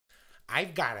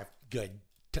I've got a good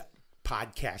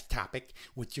podcast topic.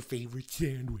 What's your favorite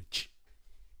sandwich?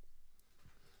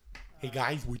 Hey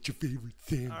guys, what's your favorite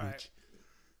sandwich?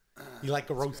 Right. You like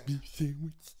a roast beef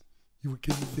sandwich? You were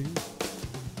gonna say?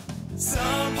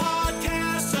 Some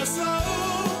podcasts are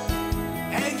slow,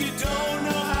 and you don't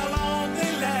know how long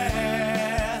they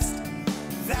last.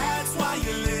 That's why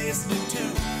you're listening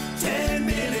to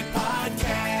 10-Minute Podcast.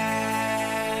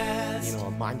 You know,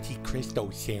 a Monte Cristo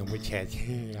sandwich has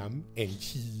ham and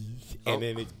cheese, and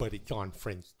then it's on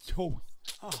French toast.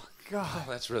 Oh, God. Oh,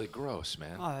 that's really gross,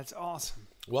 man. Oh, that's awesome.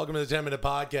 Welcome to the 10-Minute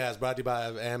Podcast, brought to you by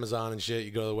Amazon and shit.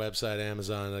 You go to the website,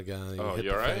 Amazon. You hit you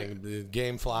the all right? thing,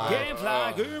 Gamefly.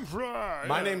 Gamefly.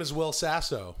 My name is Will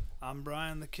Sasso. I'm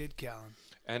Bryan the Kid Callen.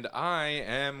 And I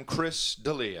am Chris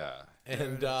D'Elia.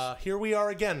 And here we are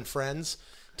again, friends.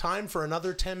 Time for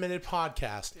another 10-minute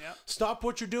podcast. Yep. Stop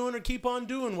what you're doing or keep on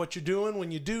doing what you're doing when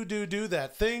you do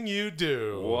that thing you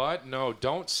do. What? No,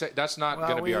 don't say. That's not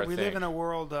going to be our we thing. live in a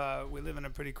world. We live in a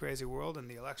pretty crazy world, and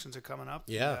the elections are coming up.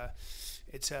 Yeah.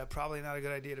 It's probably not a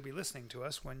good idea to be listening to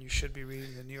us when you should be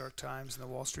reading the New York Times and the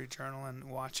Wall Street Journal and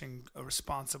watching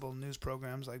responsible news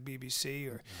programs like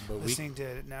BBC or listening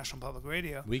to National Public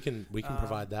Radio. We can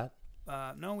provide that.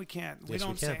 No, we can't. Yes, We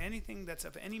don't we can. say anything that's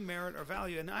of any merit or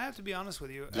value. And I have to be honest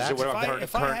with you. Is it current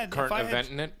event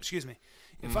in it? Excuse me.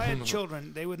 If I had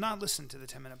children, they would not listen to the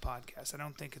 10-Minute Podcast. I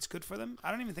don't think it's good for them.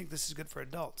 I don't even think this is good for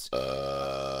adults.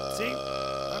 See?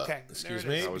 Okay. Excuse there it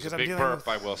me? is. That was Because a I'm big dealing burp with-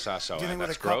 by Will Sasso. dealing And with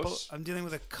that's a couple. gross. I'm dealing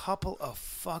with a couple of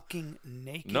fucking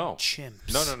naked No.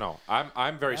 chimps. No.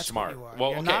 I'm very That's smart. what you are. Well,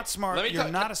 You're okay. not smart. Let me You're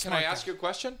tell- not a Can smart I ask guy. you a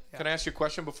question? Yeah. Can I ask you a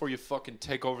question before you fucking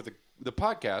take over the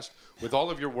podcast with all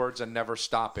of your words and never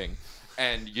stopping?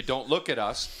 And you don't look at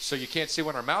us, so you can't see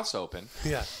when our mouth's open.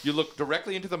 Yeah. You look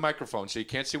directly into the microphone, so you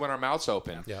can't see when our mouth's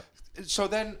open. Yep. So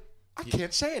then I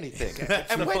can't say anything.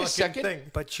 And The wait fucking a second. thing.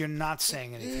 But you're not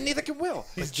saying anything. Neither can Will.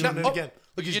 He's doing it again.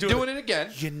 Look, he's you're doing it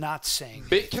again. You're not saying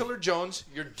Big Killer Jones,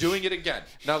 you're doing it again.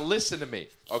 Now listen to me,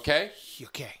 okay?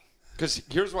 okay. Because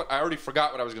here's what I already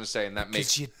forgot what I was going to say, and that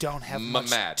makes Because you don't have me much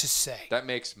mad. to say. That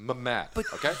makes me mad. But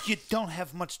okay? you don't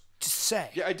have much to say.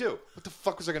 Yeah, I do. What the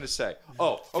fuck was I going to say?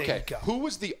 Oh, There okay. you go. Who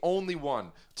was the only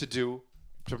one to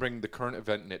bring the current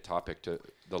event in it topic to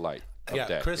the light of Yeah,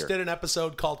 day Chris here? did an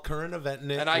episode called Current Event in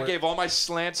It. And I where- gave all my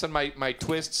slants and my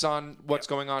twists on what's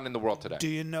going on in the world today. Do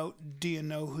you know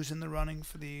who's in the running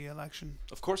for the election?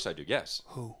 Of course I do. Yes.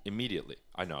 Who? Immediately.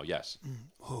 I know. Yes.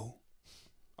 Who?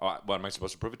 Oh, what am I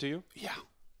supposed to prove it to you? Yeah.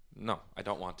 No, I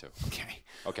don't want to. Okay.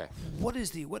 Okay. What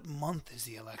month is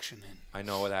the election in? I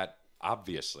know that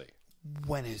obviously.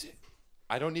 When is it?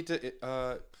 I don't need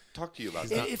to talk to you about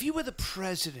that. If you were the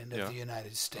president of Yeah. the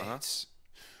United States,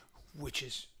 which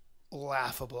is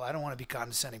laughable. I don't want to be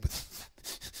condescending, but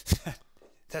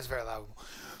that's very laughable.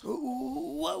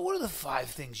 What are the 5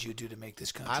 things you do to make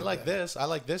this country I like better? this. I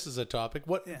like this as a topic.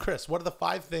 Chris, what are the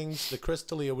 5 things that Chris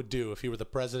D'Elia would do if he were the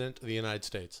president of the United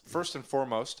States? First and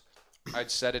foremost,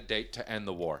 I'd set a date to end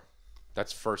the war.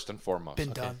 That's first and foremost.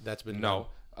 Been done. That's been No.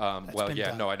 Well, been yeah,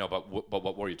 done. no, I know, but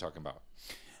what war are you talking about?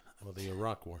 done. Well, the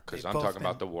Iraq War. Because They've I'm both talking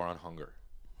about been- the war on hunger.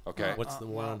 Okay. What's the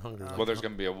war on hunger? Well, there's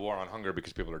going to be a war on hunger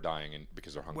because people are dying and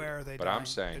because they're hungry. Where are they But dying? I'm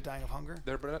saying They're dying of hunger?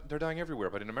 they're dying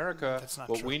everywhere. But in America, That's not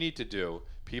what true. we need to do,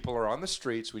 people are on the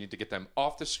streets. We need to get them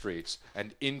off the streets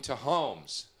and into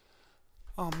homes.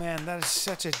 Oh, man, that is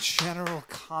such a general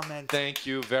comment. Thank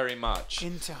you very much.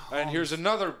 Into And here's homes.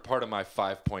 another part of my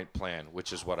 5-point plan,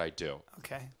 which is what I do.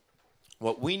 Okay.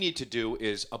 What we need to do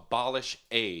is abolish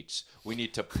AIDS. We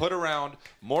need to put around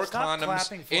more Stop condoms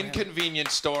clapping for in him.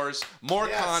 convenience stores, more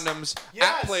Yes. condoms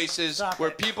Yes. at places Stop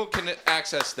where it. people can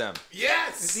access them.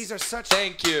 Yes! These are such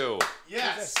Thank you.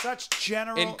 Yes! such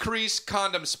general. Increase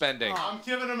condom spending. I'm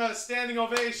giving him a standing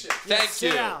ovation. Thank sit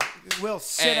you. down. Will,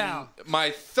 sit And down. my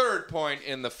third point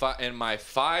in my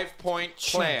 5-point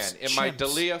plan, in my Chimps.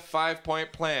 D'Elia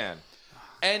 5-point plan,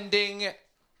 ending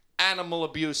animal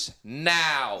abuse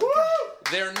now.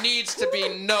 There needs to be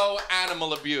no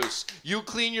animal abuse. You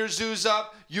clean your zoos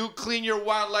up. You clean your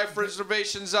wildlife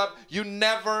reservations up. You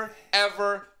never,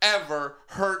 ever, ever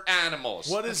hurt animals.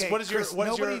 What is Okay, what is your Chris, what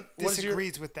is your nobody what is your-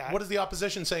 disagrees with that. What is the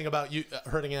opposition saying about you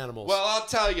hurting animals? Well, I'll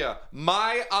tell you,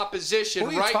 my opposition Who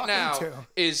are you right talking now to?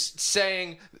 is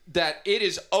saying that it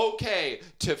is okay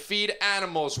to feed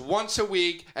animals once a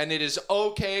week, and it is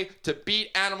okay to beat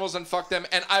animals and fuck them,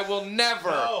 and I will never,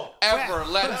 ever Well,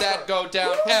 let that go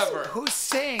down, ever. Who's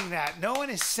saying that? No one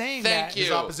is saying Thank that. you.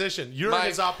 his opposition. You're My-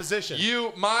 his opposition.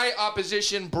 My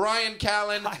opposition, Bryan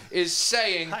Callen, is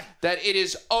saying that it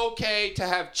is okay to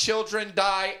have children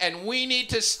die, and we need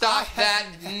to stop that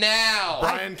now.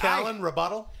 Bryan Callen,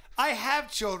 rebuttal. I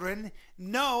have children.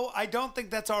 No, I don't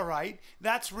think that's all right.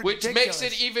 That's ridiculous. Which makes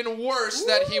it even worse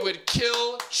that he would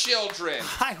kill children.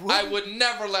 I would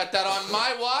never let that on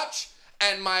my watch.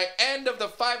 And my end of the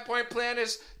 5-point plan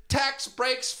is tax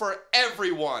breaks for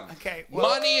everyone. Okay. Well,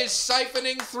 money is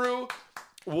siphoning through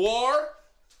war,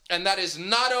 and that is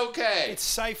not okay.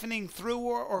 It's siphoning through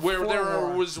war or where for there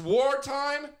war? was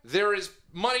wartime, there is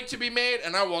money to be made,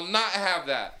 and I will not have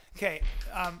that. Okay,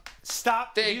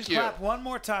 stop. Thank you. Clap one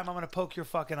more time. I'm going to poke your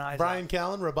fucking eyes Bryan out.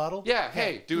 Callen, rebuttal? Yeah,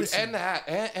 hey, dude, listen. end that.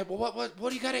 And what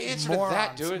do you got to answer Morons, to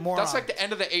that, dude? morons. That's like the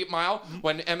end of the 8 Mile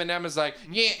when Eminem is like,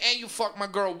 yeah, and you fuck my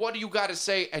girl. What do you got to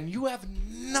say? And you have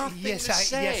nothing to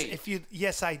say.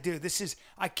 Yes, I do. This is.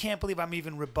 I can't believe I'm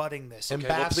even rebutting this.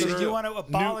 Ambassador, So you want to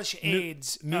abolish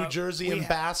AIDS? New Jersey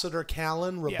Ambassador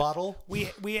Callen, rebuttal. We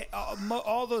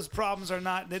all those problems are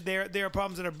not. They are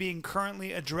problems that are being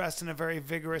currently addressed in a very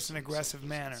vigorous and aggressive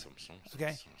manner.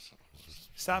 Okay,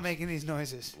 stop making these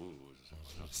noises.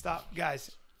 Stop,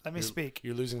 guys. Let me speak.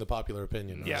 You're losing the popular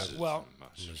opinion. Yeah. Well,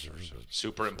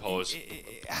 Superimpose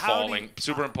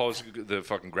the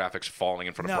fucking graphics falling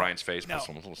in front of Brian's face. No.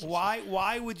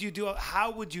 Why would you do?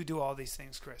 How would you do all these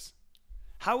things, Chris?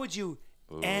 How would you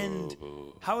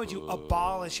how would you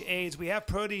abolish AIDS? We have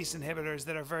protease inhibitors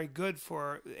that are very good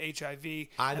for HIV.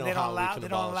 I know they how don't we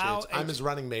can allow abolish AIDS. I'm his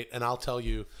running mate, and I'll tell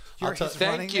you.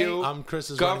 Thank you. I'm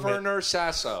Chris's Governor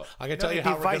Sasso. I can tell you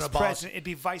how we're going to abolish. It'd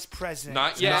be vice president.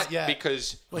 Not yet,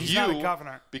 because he's not a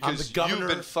governor. Because I'm the governor. you've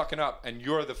been fucking up, and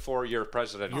you're the 4-year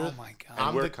president. Oh my God!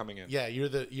 And we're coming in. Yeah,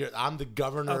 I'm the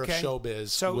governor of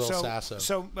showbiz. Will Sasso.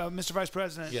 So, Mr. Vice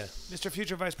President. Yeah. Mr.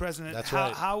 Future Vice President. That's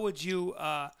right.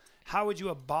 How would you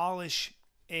abolish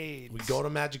AIDS? We go to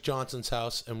Magic Johnson's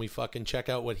house and we fucking check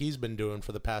out what he's been doing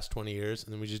for the past 20 years,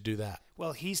 and then we just do that.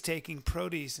 Well, he's taking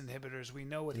protease inhibitors. We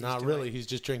know what he's doing. Not doing. really. He's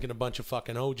just drinking a bunch of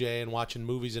fucking OJ and watching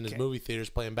movies in his movie theaters,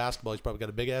 playing basketball. He's probably got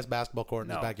a big ass basketball court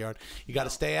in his backyard. You got to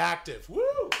stay active. Woo!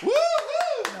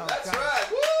 Woo-hoo! That's right.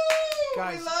 Woo!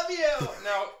 Guys. We love you.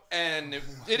 Now, and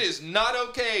it is not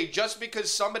okay just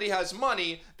because somebody has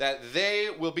money that they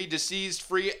will be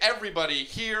disease-free. Everybody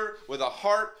here with a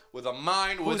heart, with a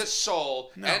mind, with a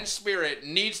soul and spirit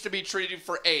needs to be treated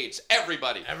for AIDS.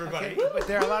 Everybody. Okay, but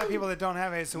there are a lot of people that don't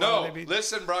have AIDS. So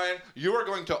listen, Brian, you are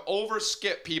going to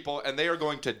overskip people and they are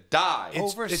going to die.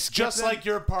 It's just like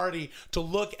your party to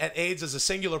look at AIDS as a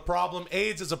singular problem.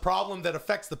 AIDS is a problem that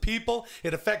affects the people.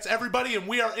 It affects everybody, and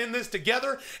we are in this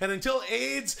together. And until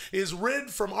AIDS is rid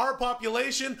from our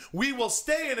population, we will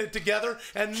stay in it together.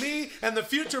 And me and the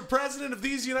future president of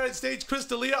these United States, Chris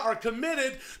D'Elia, are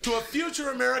committed to a future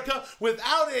America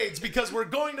without AIDS, because we're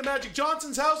going to Magic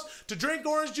Johnson's house to drink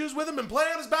orange juice with him and play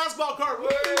on his basketball court.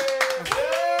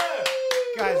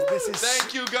 Guys, this is...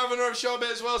 Thank you, Governor of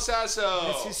Showbiz, Will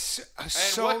Sasso. This is and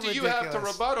so what do you ridiculous. have to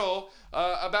rebuttal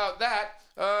about that,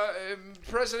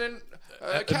 President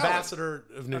Ambassador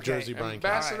of New Jersey, Bryan Callen.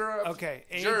 Ambassador of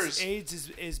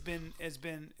AIDS has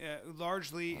been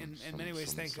largely, in many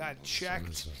ways, thank God,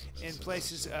 checked in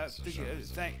places.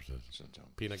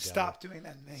 Stop doing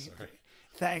that.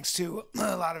 Thanks to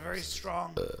a lot of very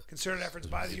strong concerted efforts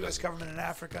by the U.S. government in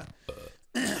Africa,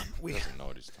 we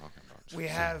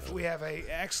have a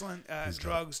excellent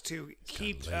drugs to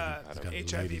keep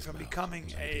HIV from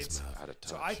becoming AIDS.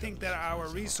 So I think that our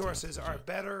resources are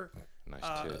better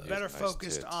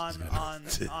focused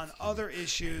on other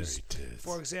issues.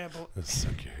 For example,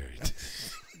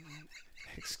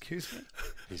 excuse me.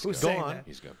 Who's saying that?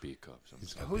 He's got B cups.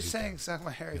 Who's saying suck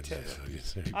my hairy tits?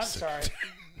 I'm sorry.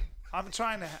 I'm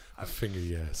trying to. Finger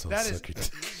your ass. That is.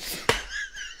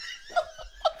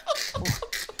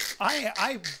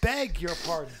 I beg your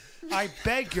pardon. I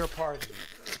beg your pardon.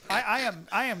 I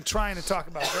am trying to talk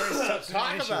about very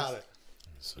substantive issues. Talk about it.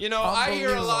 You know, I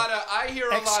hear a lot of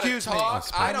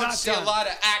talk. I don't see a lot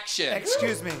of action.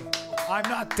 Excuse me. I'm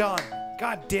not done.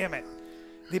 God damn it.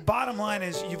 The bottom line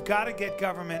is you've got to get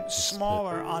government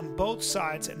smaller on both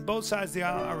sides, and both sides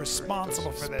are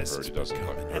responsible for this. And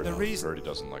the reason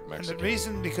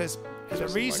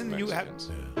you have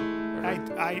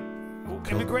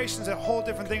immigration is a whole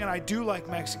different thing, and I do like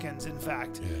Mexicans, in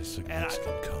fact. Yes, a and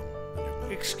Mexican come.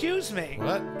 Excuse me.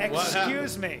 What?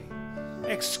 Excuse me.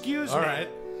 Excuse me. All right.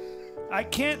 I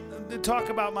can't talk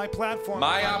about my platform.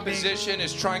 My opposition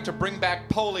is trying to bring back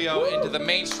polio into the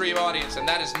mainstream audience, and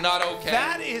that is not okay.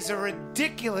 That is a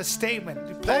ridiculous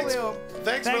statement. Thanks Polio,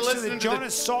 for listening to the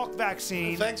Jonas Salk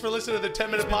vaccine. Thanks for listening to the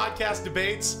 10-minute podcast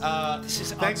debates. This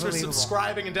is thanks for unbelievable.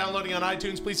 subscribing and downloading on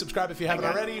iTunes. Please subscribe if you haven't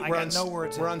already. We're on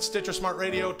We're on Stitcher Smart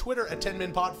Radio, Twitter at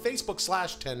 10minpod, Facebook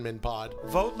 /10minpod.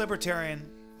 Vote Libertarian.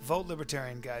 Vote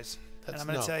Libertarian, guys. And I'm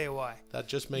going to tell you why. That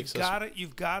just makes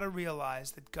You've got to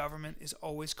realize that government is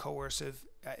always coercive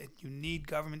You need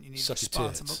government. You need Suck your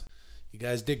responsible. tits. You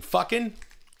guys dig fucking?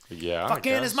 Yeah.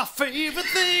 Fucking is my favorite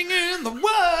thing in the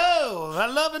world. I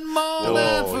love it more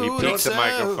than Oh, he food peaked the itself.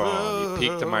 microphone. He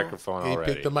peaked the microphone He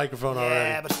already. picked the microphone already.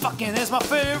 Yeah, but fucking is my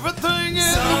favorite thing in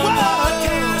Some the world.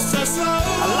 podcasts are slow,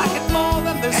 I like it more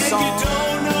than this and song. you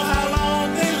don't know how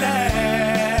long they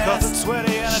last. Cause it's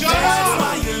sweaty and it That's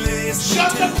why you listen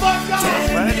Shut to the fuck up!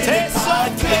 10 But it Minute tastes so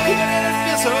good.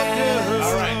 Podcast. It's so good.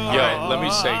 All right. Yo, let me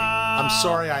say, I'm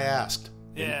sorry I asked.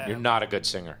 Yeah. you're not a good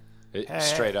singer.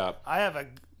 Straight up. I have a...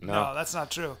 No. No, that's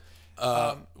not true.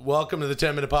 Welcome to the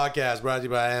 10 Minute Podcast, brought to you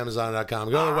by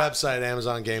Amazon.com. Go to the website,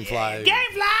 Amazon Gamefly.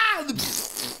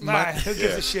 Gamefly! All right, who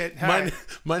gives a shit? All right.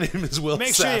 My name is Will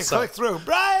Make sure you Sasso. click through.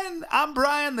 I'm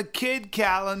Bryan the Kid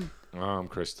Callen. Oh, I'm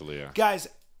Chris D'Elia. Guys,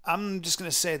 I'm just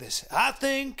going to say this. I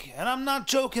think, and I'm not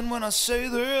joking when I say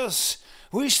this,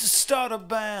 we should start a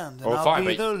band. And Oh, I'll fine,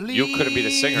 be but the lead you couldn't be the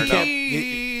singer,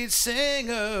 no.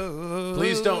 singer.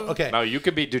 Please don't. Okay. No, you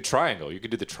could do triangle. You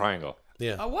could do the triangle.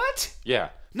 Yeah. What? Yeah.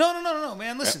 No,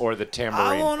 man. Listen. Or the tambourine.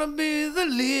 I want to be the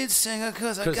lead singer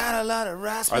because I got a lot of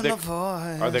rasp in the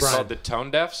voice. Are they Brian. called the tone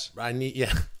deafs? I need.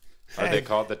 Yeah. Are they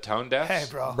called the tone deafs? Hey,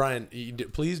 bro. Brian,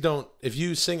 please don't. If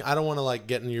you sing, I don't want to like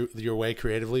get in your way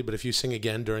creatively, but if you sing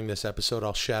again during this episode,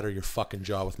 I'll shatter your fucking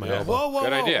jaw with my elbow. Whoa.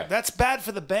 Good idea. That's bad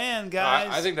for the band, guys.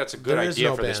 I think that's a good There is idea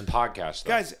no for this band. podcast, though.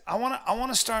 Guys, I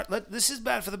want to start. This is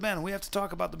bad for the band. We have to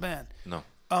talk about the band. No.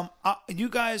 You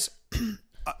guys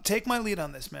take my lead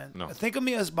on this, man. No. Think of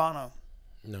me as Bono.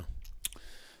 No.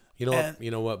 You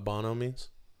know what Bono means?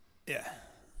 Yeah.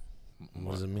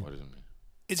 What does it mean? What does it mean?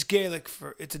 It's Gaelic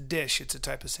for it's a dish. It's a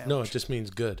type of sandwich. No, it just means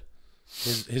good.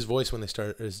 His voice when they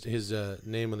started, his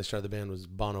name when they started the band was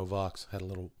Bono Vox. Had a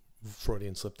little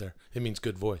Freudian slip there. It means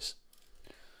good voice.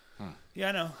 Yeah,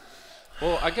 I know.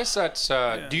 Well, I guess that's.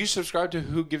 Do you subscribe to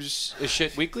Who Gives a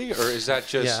Shit Weekly, or is that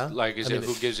just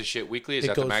Who Gives a Shit Weekly? Is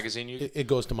that the magazine you? It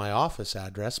goes to my office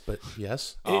address, but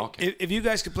yes. Oh, okay. If you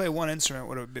guys could play one instrument,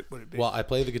 what would it be? Well, I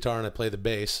play the guitar and I play the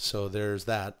bass, so there's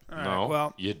that. No,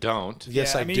 well- you don't.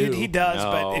 Yes, yeah, I mean, do. He does,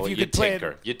 No, but if you could play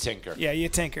tinker. it, You tinker. yeah, you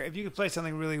tinker. If you could play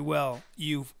something really well,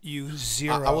 you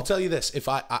zero. I will tell you this: if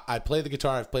I play the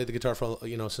guitar, I've played the guitar for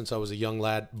since I was a young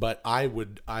lad. But I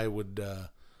would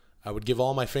give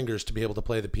all my fingers to be able to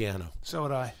play the piano. So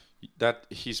would I. That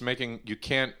he's making. You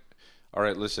can't. All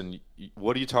right, listen.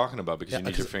 What are you talking about? Because you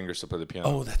need your fingers to play the piano.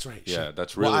 Oh, that's right. Yeah, Shit.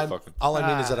 that's really Well, fucking. All I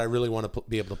mean is that I really want to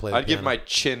be able to play the I'd piano. give my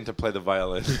chin to play the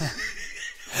violin.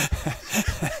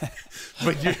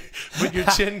 but your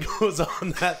chin goes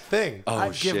on that thing. Oh,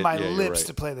 I'd shit. give my Yeah, you're lips right.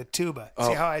 to play the tuba.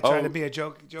 See how I try to be a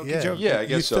jokey. Yeah, I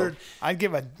guess so. I'd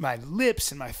give my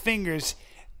lips and my fingers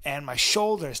and my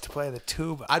shoulders to play the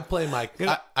tuba. I'd play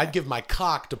I'd give my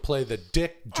cock to play the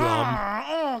dick drum.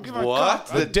 What?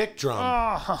 The dick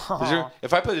drum.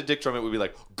 If I played the dick drum, it would be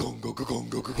like gong go go gong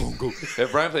go go gong go.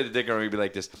 If Brian played the dick drum, it would be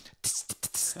like this.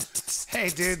 Hey,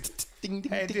 dude.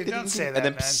 Hey, dude, don't say that, And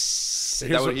then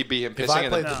man. that would be him If I pissing and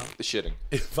played then the shitting.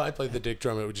 If I played the dick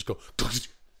drum, it would just go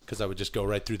because I would just go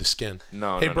right through the skin.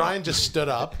 No, Hey, no, Brian just stood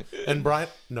up, and Brian,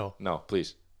 no. No,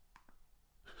 please.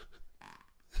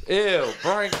 Ew,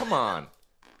 Brian, come on.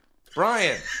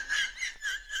 Brian,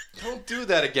 don't do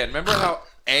that again. Remember how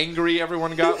angry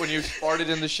everyone got when you farted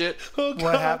in the shit? Oh, God.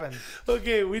 What happened?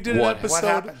 Okay, we did What? an episode. What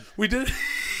happened? We did.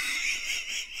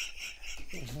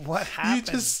 What happened?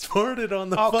 You just farted on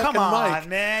the oh, fucking come on, mic.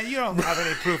 man. You don't have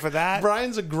any proof of that.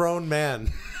 Brian's a grown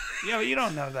man. You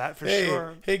don't know that for Hey,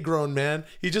 sure. hey, grown man.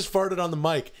 He just farted on the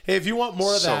mic. Hey, if you want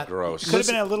more of So that, gross. Could have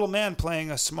been a little man playing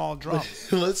a small drum.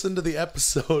 listen to the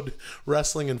episode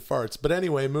Wrestling and Farts. But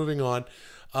anyway, moving on.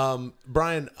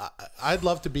 Brian, I'd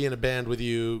love to be in a band with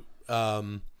you,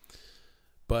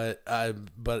 but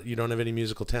you don't have any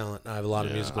musical talent. I have a lot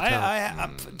of musical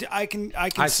talent. I can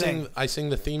I sing. sing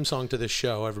the theme song to this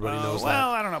show. Everybody knows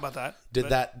Well, that. I don't know about that. Did but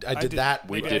that? I did that.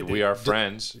 We did We Are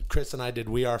Friends. Chris and I did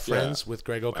We Are Friends with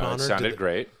Greg O'Connor. It sounded Did-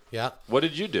 great. Yeah. What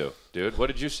did you do, dude? What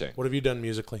did you sing? What have you done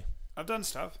musically? I've done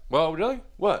stuff. Well, really?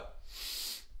 What?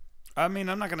 I mean,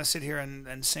 I'm not going to sit here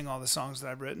and sing all the songs that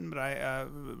I've written, but I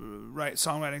write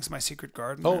songwriting's my secret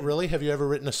garden. Oh, really? Have you ever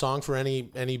written a song for any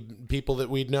people that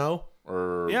we'd know?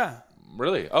 Or Yeah.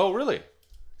 Really? Oh, really?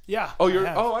 Yeah. Oh, I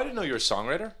have. I didn't know you're a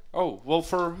songwriter. Oh, well,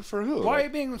 for who? Why are you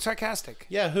being sarcastic?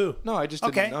 Yeah, who? No, I just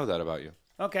Okay. didn't know that about you.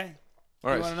 Okay. All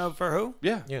You right. want to know for who?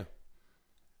 Yeah. Yeah.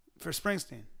 For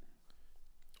Springsteen.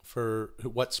 For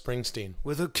what Springsteen?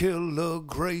 With her killer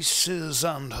graces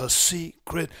and her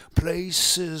secret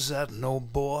places that no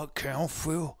boy can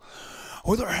fill.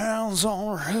 With her hands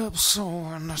on her hips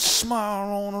and a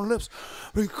smile on her lips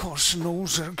because she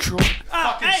knows that cure.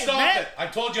 Fucking stop it! I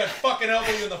told you I'd fucking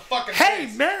elbow you in the fucking Hey,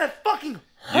 face. man, that fucking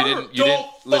You didn't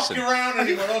listen. Don't fuck around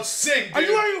anymore. Don't sing, dude. Are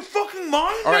you out of your fucking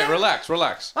mind, All right, man?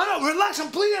 relax. I know, relax. I'm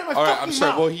bleeding out of my All right, fucking I'm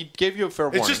sorry. mouth. Well, he gave you a fair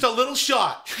warning. It's just a little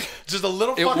shot. Just a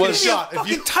little It fucking was- shot. You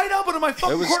fucking tight elbow to my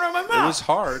fucking corner of my mouth. It was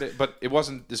hard, but it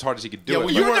wasn't as hard as he could do Yeah, it.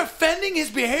 well, You're you weren't- defending his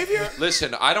behavior?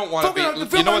 Listen, I don't want to Fucking, be. I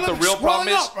feel You know my what the lips real problem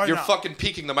swelling is? up right You're now. fucking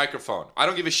peeking the microphone. I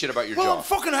don't give a shit about your Well, I'm jaw.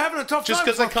 fucking having a tough Just time.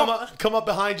 because I come up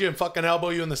behind you and fucking elbow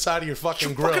you in the side of your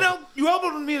fucking grill. You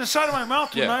elbowed me in the side of my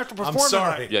mouth when Yeah. I have to perform I'm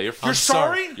sorry. tonight. Yeah, you're You're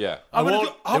sorry. sorry? Yeah. How am I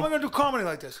won't- going to do comedy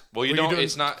like this? Well, you What are you don't. doing?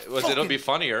 It's not. It'll Fucking- be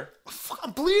funnier. Fuck,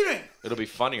 I'm bleeding. It'll be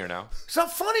funnier now. It's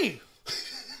not funny.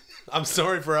 I'm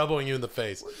sorry for elbowing you in the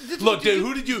face. Look, dude,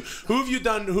 who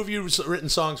have you written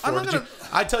songs for? I'm not gonna-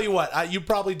 I tell you what, you've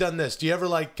probably done this. Do you ever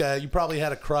you probably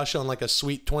had a crush on like a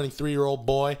sweet 23-year-old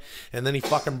boy, and then he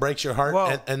fucking breaks your heart,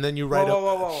 Whoa. and then you write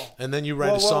Whoa. and then you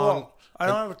write a song, I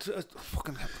don't have a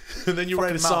fucking. and then you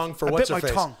write a fucking song mouth. for I what's bit her my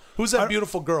face? tongue. Who's that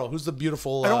beautiful girl? Who's the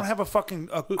beautiful? I don't have a fucking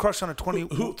crush on a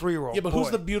 23-year-old. Yeah, but boy.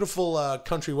 who's the beautiful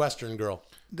country western girl?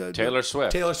 Taylor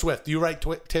Swift. Taylor Swift. Do you write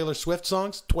Taylor Swift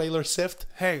songs? Taylor Swift?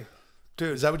 Hey,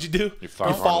 dude. Is that what you do? You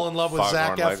fuck fall on- in love with fuck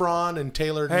Zac on like- Efron and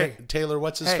Taylor. Hey. Taylor,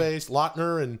 what's his Hey. face?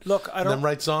 Lautner, and Look, I and then don't-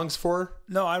 write songs for her.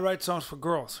 No, I write songs for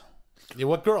girls. Yeah,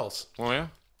 what girls? Oh yeah.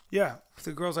 Yeah,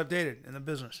 the girls I've dated in the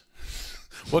business.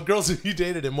 What girls have you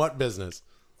dated in what business?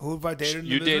 Who have I dated in the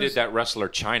You business? dated that wrestler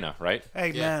China, right?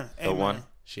 Hey, man. Hey, The man. one.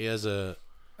 She has a.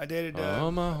 I dated.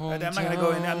 Oh, my I'm not gonna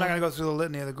go in. I'm not gonna go through the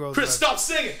litany of the girls. Chris, that stop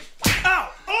singing! Ow!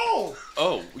 Oh!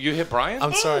 Oh, you hit Brian?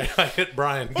 I'm sorry, I hit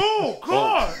Brian. Oh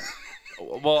God!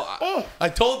 Well, I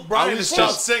told Brian to stop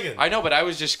singing. I know, but I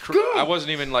was just. I wasn't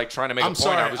even like trying to make a I'm point.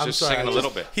 sorry. I was I'm just sorry. singing a little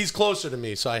bit. He's closer to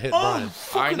me, so I hit Brian.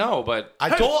 I know, but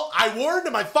I warned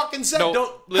him. I fucking said no.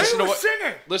 don't. Listen to was what.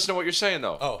 singing. Listen to what you're saying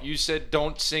though. Oh. You said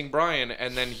don't sing Brian,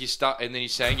 and then he stopped, and then he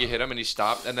sang. You hit him, and he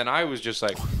stopped, and then I was just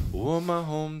like, "Oh my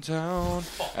hometown,"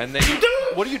 and then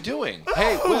what are you doing?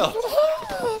 Hey, Will.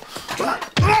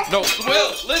 No,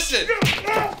 Will, listen.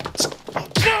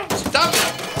 Stop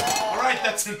it. All right,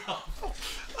 that's enough.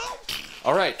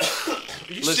 All right.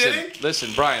 You Listen, shitting? listen,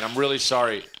 Brian. I'm really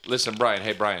sorry. Listen, Brian.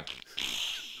 Hey, Brian.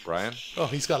 Brian. Oh,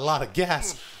 he's got a lot of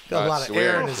gas. Got a lot It's of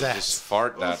air weird. in his Just ass.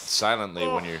 fart that silently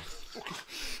when you're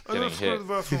getting hit.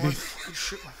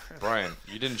 Brian,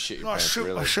 you didn't shit your No, I pants, shit.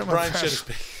 really. I shit my Brian pants.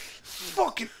 shit his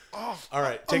Fucking. Oh. All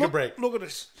right, take a break. Look at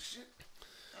this.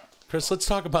 Chris, let's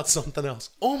talk about something else.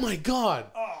 Oh my God.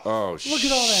 Oh, Look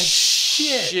at all that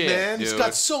shit, man. He's dude.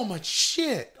 got so much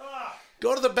shit.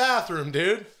 Go to the bathroom,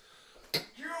 dude.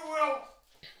 You will.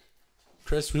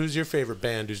 Chris, who's your favorite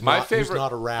band who's My not favorite. who's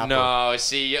not a rapper? No,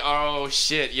 see, oh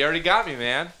shit, you already got me,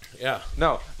 man. Yeah.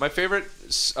 No, my favorite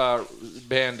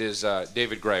band is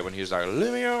David Gray when he was like,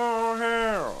 "Leave me your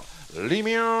hair, leave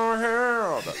me your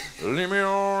hair, leave me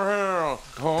your hair,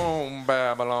 home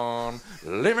Babylon,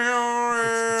 leave me your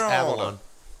hair." It's Avalon.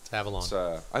 It's Avalon. It's,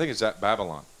 I think it's at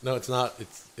Babylon. No, it's not.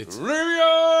 It's. Leave me your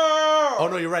hair. Oh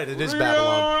no, you're right. It is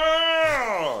Babylon.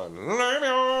 Leave me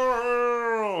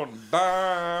your hair,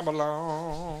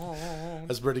 Babylon.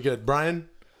 That's pretty good. Brian,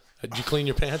 did you clean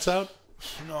your pants out?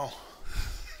 No.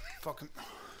 Fucking.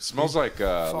 Smells like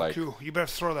Fuck you. You better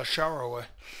throw that shower away.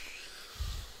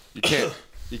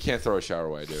 You can't throw a shower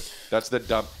away, dude. That's the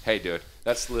dumb. Hey, dude,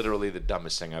 that's literally the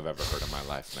dumbest thing I've ever heard in my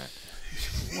life, man.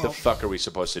 The fuck are we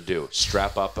supposed to do?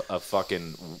 Strap up a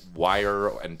fucking wire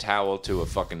and towel to a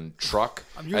fucking truck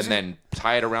and then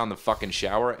tie it around the fucking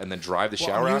shower and then drive the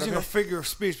shower I'm out using of a it? figure of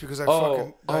speech because I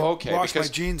Okay. washed my Because,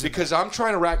 jeans. in because I'm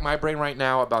trying to rack my brain right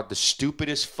now about the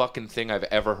stupidest fucking thing I've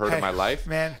ever heard in Hey, my life.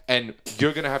 man. And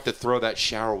you're gonna have to throw that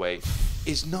shower away.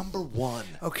 Is number one.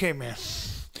 that. Okay, man.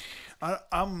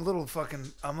 I'm a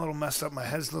little messed up. My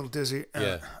head's a little dizzy. and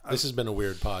Yeah. This has been a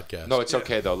weird podcast. No, it's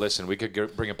okay though. Listen, we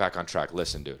could bring it back on track.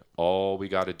 Listen, dude. All we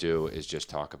got to do is just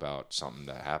talk about something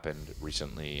that happened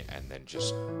recently, and then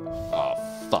just fuck.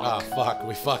 Oh fuck,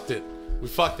 we fucked it. We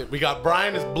fucked it. We got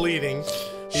Brian is bleeding.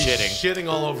 He's shitting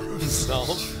all over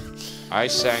himself. I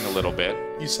sang a little bit.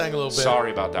 You sang a little bit.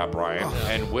 Sorry about that, Brian.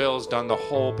 And Will's done the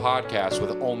whole podcast with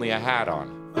only a hat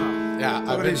on. Yeah,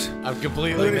 I'm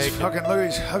completely Look at naked. these fucking. Look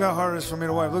at these. Look how hard it is for me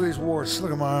to wipe. Look at these warts.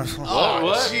 Look at my arms. Oh,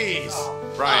 What? jeez.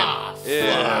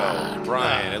 Brian.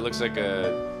 Brian. It looks like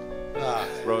a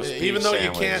roast beef Even though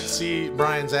sandwich. you can't see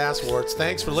Brian's ass warts,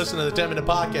 thanks for listening to the 10-Minute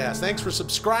Podcast. Thanks for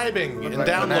subscribing and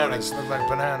downloading. Look like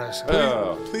bananas.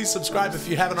 Please subscribe if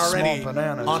you haven't already Small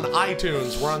bananas. on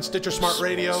iTunes. We're on Stitcher Smart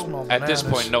Radio. Small At this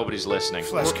bananas. point, nobody's listening.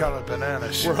 Flesh-colored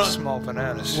bananas. We're on- Small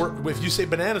bananas. If you say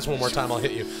bananas one more time, I'll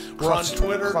hit you. We're on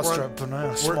Twitter. Cluster of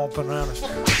bananas. Small bananas.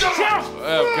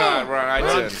 Oh, God, we're on We're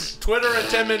on iTunes. Twitter at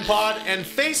 10minpod and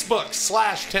Facebook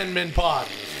 /10minpod.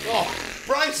 Oh,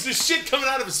 Brian's just shit coming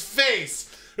out of his face.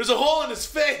 There's a hole in his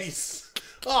face.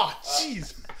 Oh,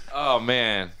 jeez. Oh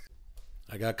man.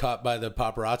 I got caught by the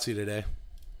paparazzi today.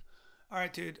 All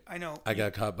right, dude. I know. I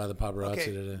got caught by the paparazzi Okay.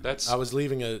 today. I was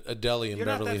leaving a deli in You're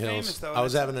not Beverly that Hills. famous, though. I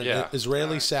was having an Yeah.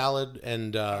 Israeli salad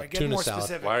and get tuna more salad.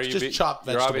 specific. Why are you Just chopped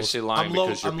You're vegetables. obviously lying I'm low-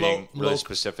 because you're I'm being low- really low-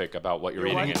 specific about what you're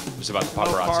You're eating. what? It was about the Low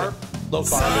paparazzi. carb. Low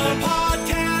Some carb.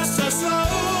 podcasts are slow,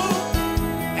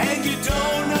 and you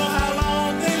don't know how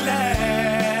long they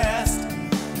last.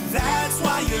 That's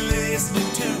why you're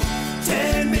listening to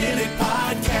 10-Minute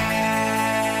Podcast.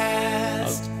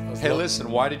 Hey, listen.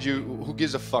 Why did you? Who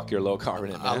gives a fuck? You're low carb in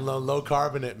it, man. I'm low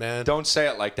carb in it, man. Don't say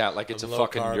it like that. Like it's I'm a low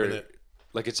fucking. carb in it.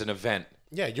 Like it's an event.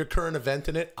 Yeah, your current event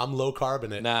in it, I'm low carb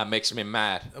in it. Nah, it makes me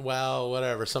mad. Well,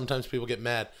 whatever. Sometimes people get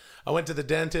mad. I went to the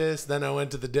dentist, then I went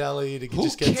to the deli to Who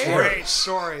just get cares? Great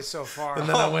story so far. And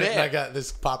then I went and man. I got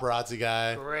this paparazzi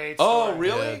guy. Great Oh, story.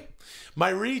 really? Yeah. My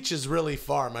reach is really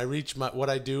far. My reach, what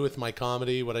I do with my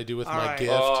comedy, what I do with my right.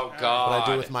 gift, Oh God. what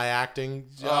I do with my acting.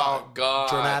 Oh, God.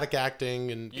 Dramatic acting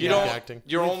and You comedic don't. acting.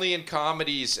 You're only in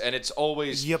comedies, and it's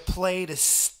always. You played a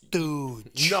stooge.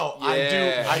 No,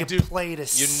 Yeah. I do. Played a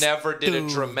You never did a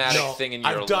stooge. dramatic No, thing in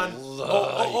your I've done. life.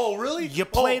 Oh, really? You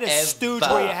played a stooge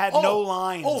where you had no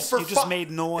lines. for you just fu-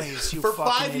 made noise. You for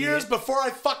fucking 5 years idiot. before I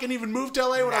fucking even moved to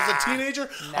LA when I was a teenager.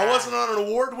 I wasn't on an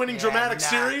award-winning dramatic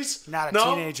series. Not a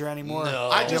No? teenager anymore. No.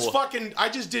 I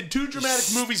just did 2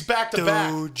 dramatic movies back to back.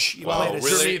 Stooge. You Wow, played a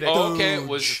really? stooge. Oh, okay.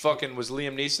 Was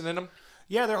Liam Neeson in them?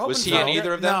 Yeah, they're hoping Was he for in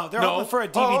either of them? No, they're No. hoping for a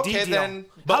DVD Oh, okay, deal. then-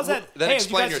 How's that? Then hey,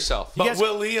 explain you guys, yourself. You But guys,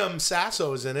 William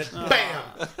Sasso is in it.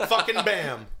 Bam! Fucking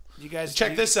bam! you guys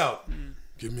Check you- this out.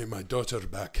 Give me my daughter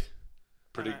back.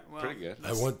 Pretty, Alright, well, pretty good.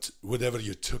 I want whatever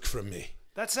you took from me.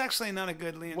 That's actually not a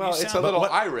good Liam. Well, You it's a sound- little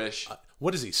what- Irish.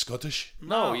 What is he, Scottish?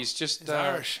 No, he's just. He's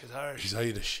Irish. He's Irish. He's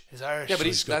Irish. He's Irish. Yeah, but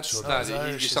he's got that's sort of- not. He's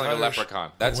Irish, You sound like a he's Irish.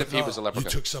 leprechaun. That's if he was a You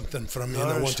leprechaun. took something from me and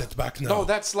I Irish. want it back now. No,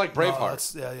 that's like No, Braveheart.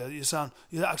 that's, yeah.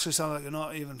 You actually sound like you're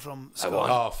not even from I Scotland.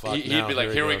 want- Oh, fuck. He'd now, be like,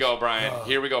 "Here we goes. go, Brian.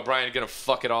 Here we go, Brian. You're gonna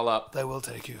fuck it all up. They will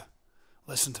take you.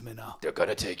 Listen to me now. They're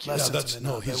gonna take you." Yeah, Listen that's to me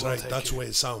now. no. He's They will right. take That's you. the way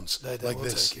it sounds. They like will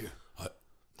this. take you. I-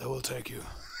 They will take you.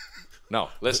 No,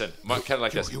 listen, kind of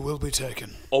like this. You will be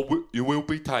taken. Oh, you will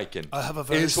be taken. I have a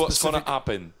very Here's what's specific- gonna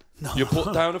happen. No. You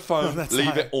put down the phone, That's leave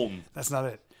not it on. That's not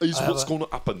it. Here's I have what's a- gonna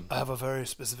happen. I have a very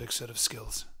specific set of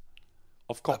skills.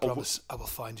 I've I got. promise I will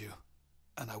find you,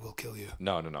 and I will kill you.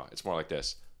 No. It's more like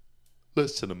this.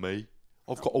 Listen to me.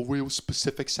 I've got a real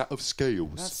specific set of skills.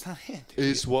 That's not it.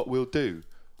 Here's what we'll do.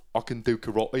 I can do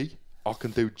karate. I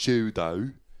can do judo.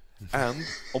 And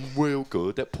I'm real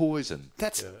good at poison.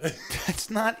 That's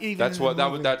not even. That's in what the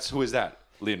movie. that's who is that?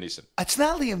 Liam Neeson. It's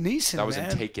not Liam Neeson. That was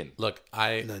man. in Taken. Look,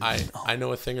 I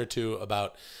know a thing or two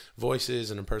about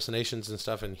voices and impersonations and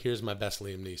stuff, and here's my best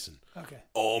Liam Neeson. Okay.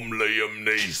 I'm Liam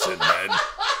Neeson, man.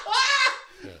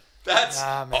 That's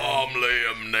Ah, man. I'm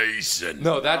Liam Neeson.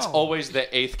 no, that's always the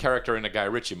 8th character in a Guy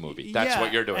Ritchie movie. That's Yeah,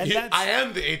 what you're doing. and that's- I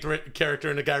am the 8th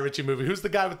character in a Guy Ritchie movie. Who's the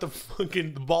guy with the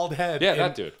fucking bald head? Yeah, in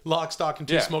that dude. Lock, Stock, and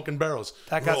Two Yeah. Smoking Barrels.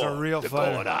 That guy's a real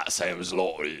fighter. that sounds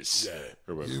like this.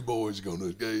 Yeah, you boys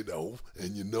gonna get off,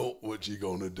 and you know what you're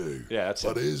gonna do. Yeah, that's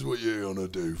But it. here's what you're gonna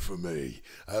do for me.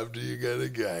 After you get a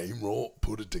game, right,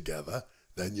 put it together,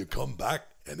 then you come back,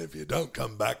 and if you don't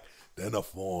come back, then I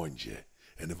find you.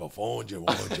 And if I find you,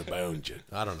 why don't you bound you?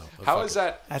 I don't know. How is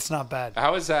that? That's not bad.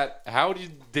 How is that? How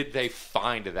did they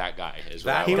find that guy? Is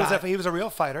what That I He wanna- was a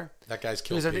real fighter. That guy's He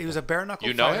killed was a, people. he was a bare knuckle.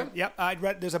 You know fighter. him? Yep, I'd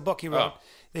read. There's a book he wrote.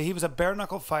 Oh. He was a bare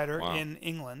knuckle fighter Wow. in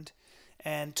England,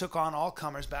 and took on all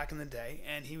comers back in the day.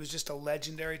 And he was just a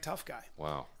legendary tough guy.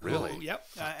 Wow, really? Who- yep.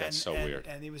 that's so weird.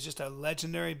 And he was just a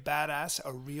legendary badass,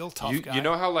 a real tough You, guy. you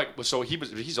know how so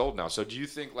he's old now. So do you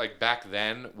think like back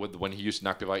then when he used to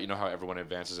knock people out, you know how everyone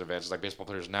advances like baseball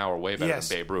players now are way better Yes,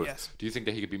 than Babe Ruth. yes. Do you think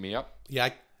that he could beat me up? Yeah,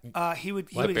 He would.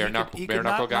 He What, would. bare he knuckle- could, he bare could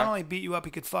knuckle not, guy? not only beat you up,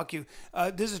 he could fuck you.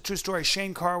 This is a true story.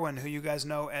 Shane Carwin, who you guys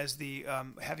know as the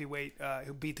heavyweight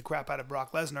who beat the crap out of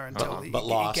Brock Lesnar until but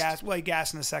lost. He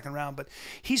gassed in the second round. But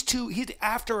he's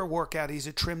after a workout, he's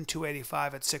a trim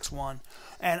 285 at 6'1".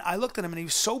 And I looked at him, and he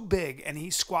was so big, and he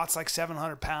squats like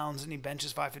 700 pounds, and he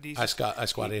benches 550. I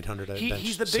squat 800. I bench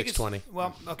He's the biggest. 620.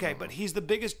 Well, okay, but he's the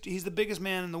biggest. He's the biggest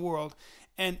man in the world.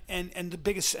 And the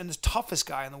biggest and the toughest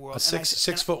guy in the world. A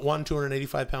 6'1",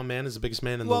 285-pound man is the biggest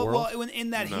man in the Well, world. well,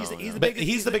 in that he's the But biggest.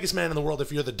 he's the biggest man in the world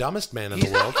if you're the dumbest man in the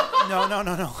world. No.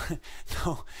 No.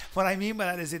 What I mean by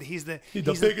that is that he's the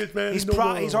biggest man He's in the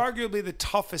world. He's arguably the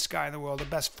toughest guy in the world, the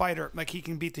best fighter. Like he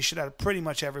can beat the shit out of pretty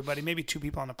much everybody. Maybe 2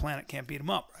 people on the planet can't beat him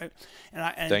up, right?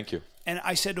 And Thank you. And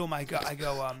I said to him, I go.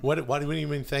 What do you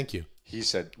mean? Thank you. He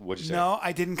said, "What'd you say?" No,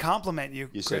 I didn't compliment you.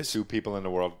 You Chris. said 2 people in the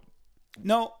world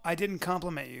No, I didn't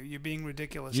compliment you. You're being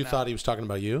ridiculous. You now. thought he was talking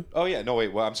about you? Oh yeah, no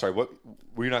wait. Well, I'm sorry. What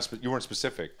were you not? You weren't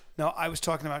specific. No, I was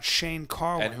talking about Shane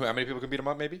Carwin. And how many people can beat him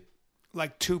up? Maybe.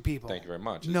 Like 2 people. Thank you very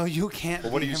much. No, you can't.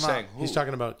 Well, what are you saying? He's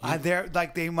talking about you. They're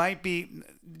like they might be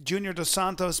Junior Dos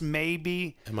Santos,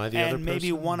 maybe. Am I the and other maybe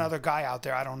person? one other guy out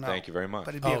there. I don't know. Thank you very much.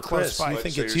 But it'd be a Chris, close fight. you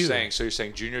think so it's you're you?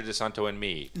 saying Junior Dos Santos and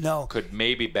me could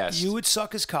maybe best. You would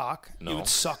suck his cock. No. You would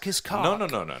suck his cock.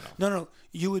 No.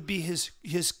 You would be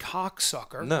his cock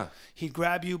sucker. No. He'd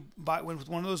grab you with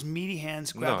one of those meaty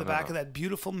hands, grab the back of that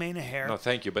beautiful mane of hair. No,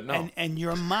 thank you, but no. And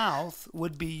your mouth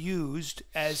would be used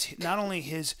as not only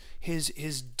his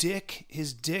dick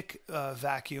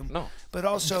vacuum. No. But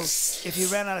also, if he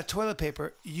ran out of toilet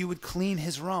paper, you would clean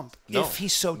his rump if he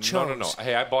so chose. No.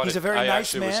 Hey, I bought it. He's a very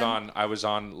nice man. I was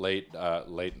on late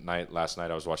night last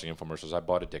night. I was watching infomercials. I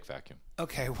bought a dick vacuum.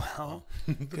 Okay, well,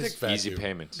 Easy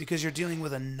payments. because you're dealing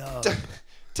with a nub.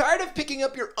 Tired of picking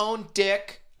up your own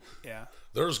dick? Yeah.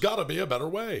 There's got to be a better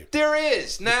way. There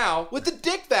is now with the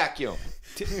dick vacuum.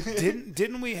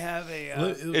 Didn't we have a?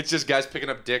 It's just guys picking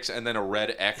up dicks and then a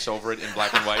red X over it in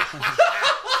black and white.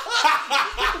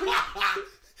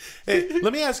 Hey,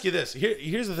 let me ask you this.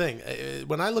 Here's the thing.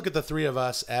 When I look at the three of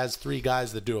us as 3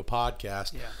 guys that do a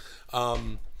podcast,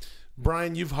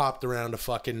 Bryan, you've hopped around a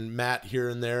fucking mat here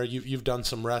and there. You've done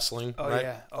some wrestling,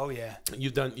 right? Yeah.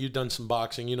 You've done some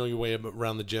boxing. You know your way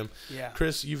around the gym. Yeah.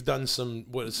 Chris, you've done some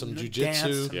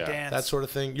jiu-jitsu, dance, that sort of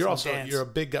thing. You're a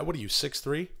big guy. What are you,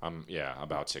 6'3"?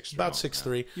 About 6'3". About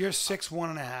 6'3". You're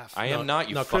 6'1.5". I am not.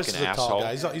 You Chris fucking is a asshole. tall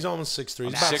guy. He's almost 6'3".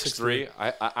 I'm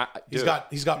He's about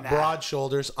 6'3". He's got broad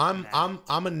shoulders. I'm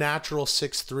a natural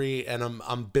 6'3", and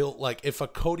I'm built like if a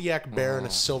Kodiak bear and a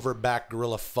silverback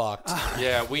gorilla fucked.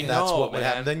 Yeah, we know. That's what would man.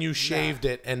 happen. Then you shaved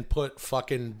it and put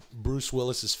fucking Bruce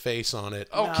Willis's face on it.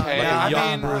 Okay, Like a young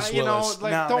I mean, Bruce you know, Willis.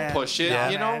 like No, don't man. push it. No,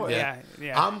 you know, man.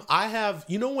 Yeah. I have,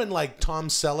 you know, when like Tom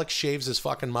Selleck shaves his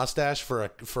fucking mustache for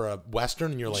a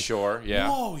western, and you're like, Sure, yeah.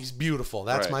 whoa, he's beautiful.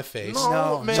 That's Right. my face.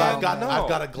 No, man. So I've got no.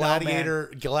 a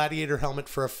gladiator helmet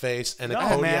for a face and a No,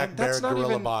 Kodiak man. bear That's not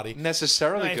gorilla even body.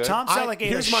 necessarily If good. Tom Selleck ate a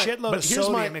here's my- shitload but of here's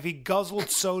sodium, my- if he guzzled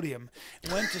sodium,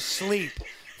 went to sleep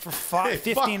for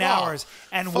 15 fuck hours, off.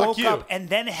 and Fuck woke you. up and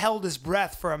then held his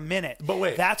breath for a minute, But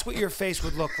wait. that's what your face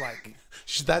would look like.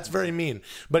 That's very mean.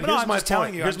 But no, here's I'm my just telling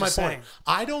point. you, Here's I'm my just point. saying.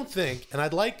 I don't think, and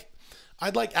I'd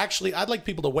like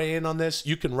people to weigh in on this.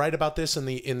 You can write about this in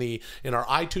our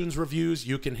iTunes reviews.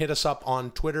 You can hit us up on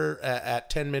Twitter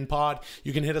at 10minpod.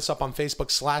 You can hit us up on Facebook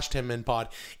 /10minpod.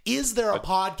 Is there a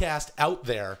podcast out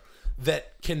there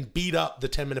that can beat up the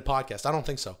 10-minute podcast? I don't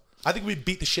think so. I think we'd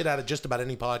beat the shit out of just about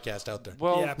any podcast out there.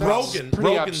 Well, Yeah, that's Rogan- pretty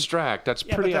Rogan- abstract. That's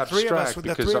Yeah, pretty but the three of us abstract would- the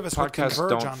because three of us would podcasts converge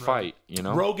don't on Rogan. fight. You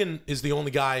know. Rogan is the only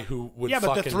guy who would Yeah, but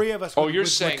fucking... the three of us Oh, would, you're would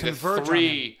saying the converge on him.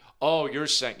 three. Oh, you're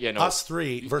saying no. us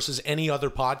 3 versus any other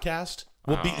podcast.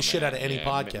 We'll beat the shit out of any yeah,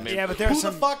 podcast. maybe- Yeah, but there's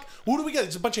Who the fuck? Who do we get?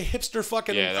 It's a bunch of hipster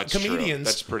fucking Yeah, that's true. comedians.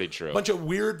 That's pretty true. Bunch of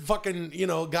weird fucking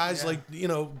guys like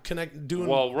doing.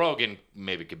 Well, Rogan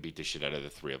maybe could beat the shit out of the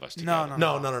three of us together.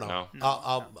 No. No.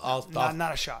 I'll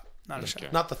Not a shot. Not a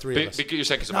shot. not the 3 of us. Because you're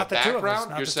saying because of my Not the two of us, background.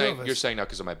 not You're the two of saying us. you're saying now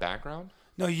because of my background.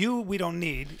 No, we don't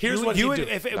need. Here's you, what you he'd would,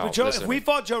 do. if listen. we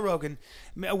fought Joe Rogan,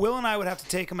 Will and I would have to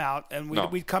take him out, and No.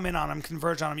 we'd come in on him,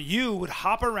 converge on him. You would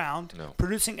hop around, No.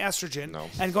 producing estrogen, No.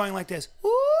 and going like this,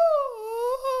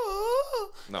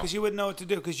 No. because you wouldn't know what to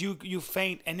do, because you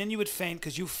faint, and then you would faint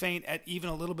because you faint at even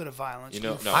a little bit of violence. You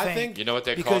know, no. I faint think- You know what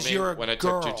they called because me you're a when I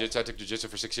girl. took jiu-jitsu? I took jiu-jitsu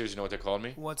for 6 years. You know what they called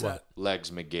me? What's What? Legs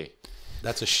McGee.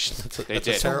 That's a They that's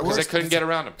a did terrible. because they worst- couldn't get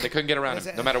around him. They couldn't get around him.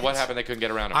 That's- No matter what happened, they couldn't get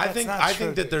around him. I That's think not I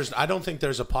true. think that I don't think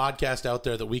there's a podcast out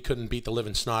there that we couldn't beat the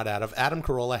living snot out of. Adam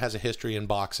Carolla has a history in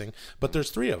boxing, but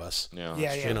there's 3 of us. Yeah.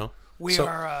 Yeah. You know. We So,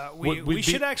 are. we We beat-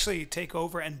 should actually take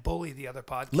over and bully the other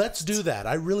podcasts. Let's do that.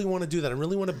 I really want to do that. I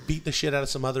really want to beat the shit out of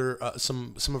some other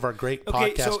some of our great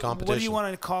Okay, podcast so competition. what do you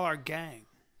want to call our gang?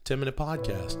 10-minute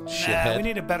podcast. Nah, Shithead. we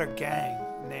need a better gang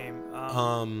name.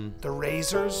 The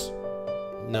Razors,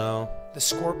 No. the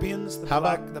Scorpions, the How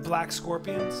black about- the Black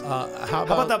Scorpions. How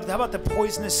about, How about the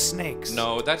Poisonous Snakes?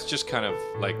 No, that's just kind of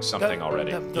like something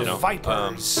already. the you know?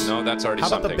 Vipers. No, that's already how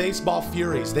about something. the Baseball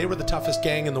Furies? They were the toughest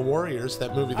gang in the Warriors.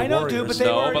 That movie, The I know, Warriors. dude, but they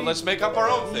No, were- but let's make up our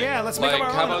own thing. Yeah, let's make up Like,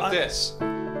 our how own. about this?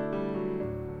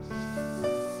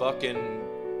 Fucking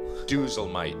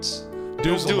Doozelmites.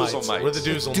 Doozlemites. We're the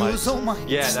Doozlemites. Doozlemites.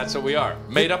 Yeah, that's what we are.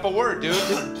 Made up a word, dude.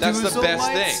 That's the best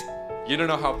Doozlemites? thing. You don't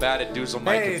know how bad a Doozelmite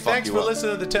Hey, can fuck thanks you for up.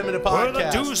 listening to the 10-minute We're the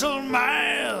podcast.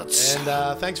 Doozlemites.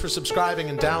 And thanks for subscribing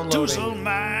and downloading.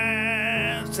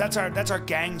 Doozlemites. That's our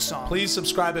gang song. Please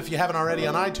subscribe if you haven't already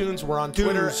on iTunes. We're on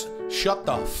Twitter. Doos. Shut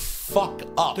the fuck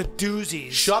up. The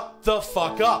doozies. Shut the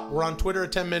fuck up. We're on Twitter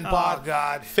at 10minpod. Oh,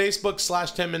 God. Facebook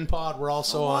 /10minpod. We're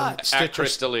also on Stitcher. At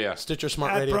Chris D'Elia. Stitcher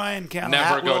Smart At Radio. Bryan Callen.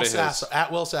 Never At go Will to his. Sasso.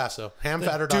 At Will Sasso.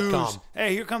 Hamfatter.com.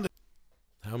 Hey, here come the...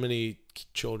 How many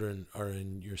children are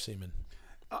in your semen?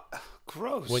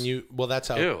 Gross. That's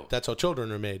how Ew.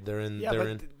 children are made. They're in. Yeah, they're but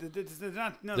in. they're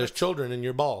not... No, There's children in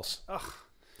your balls. Ugh.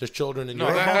 There's children in No,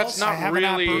 your that's I not have an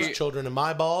really. There's children in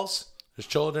my balls. There's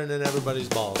children in everybody's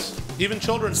balls. Even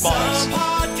children's balls. Some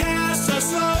podcasts are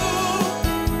slow,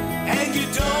 and you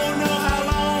don't know how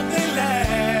long they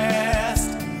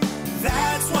last.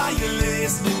 That's why you're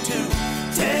listening to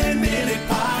 10-Minute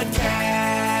Podcast.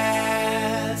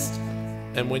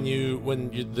 And when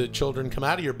the children come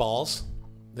out of your balls,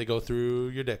 they go through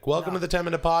your dick. Welcome to the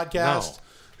 10-Minute Podcast. No.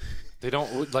 They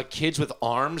don't, like, kids with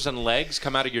arms and legs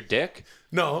come out of your dick?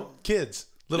 No, kids.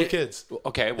 Little kids.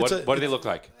 Okay, what do they look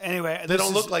like? Anyway, They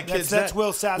don't look like kids. That's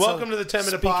Will Sasso. Welcome to the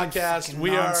 10-Minute speaking Podcast. fucking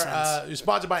We nonsense. are you're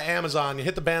sponsored by Amazon. You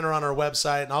hit the banner on our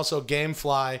website, and also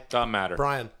GameFly. Doesn't matter.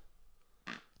 Brian,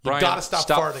 Brian, gotta stop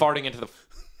farting. into the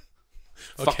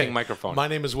fucking microphone. My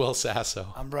name is Will Sasso.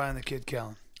 I'm Bryan the Kid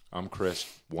Callen. I'm Chris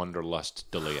Wonderlust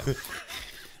D'Elia.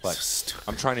 What?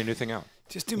 I'm trying a new thing out.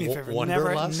 Just do me a favor.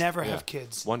 Wanderlust? Never have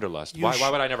kids. Wonderlust. You Why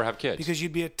would I never have kids? Because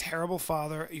you'd be a terrible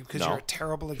father. Because No. you're a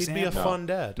terrible He'd example. be a fun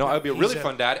dad. No, I would be a He's really a-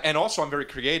 fun dad, and also I'm very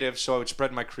creative, so I would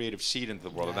spread my creative seed into the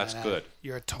world, and that's No, good.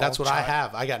 You're a tall That's what I child.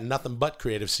 have. I got nothing but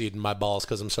creative seed in my balls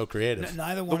because I'm so creative.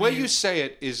 Neither The one. way of you say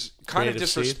it is kind of Creative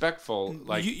seed? disrespectful.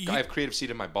 Like You- I have creative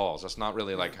seed in my balls. That's not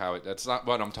really like how it. That's not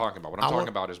what I'm talking about. What I'm talking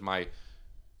about is my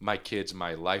kids,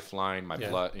 my lifeline, my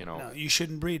blood. You know. No, you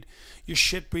shouldn't breed. You're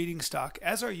shit breeding stock,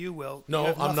 as are you, Will. No, you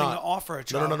have I'm nothing not. to offer a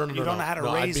child. No. You don't know how to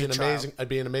No, raise I'd be a an child. amazing. I'd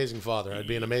be an amazing father. I'd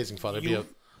be an amazing father. You-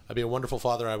 I'd be a wonderful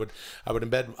father. I would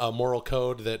embed a moral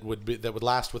code that would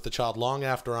last with the child long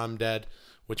after I'm dead,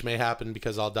 which may happen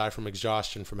because I'll die from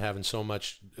exhaustion from having so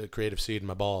much creative seed in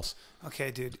my balls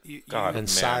Okay, dude. God. and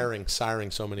Man.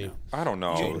 siring so many. I don't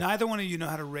know. Neither one of you know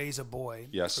how to raise a boy.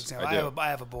 Yes, for example. I do. I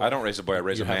have a boy. I don't raise a boy. I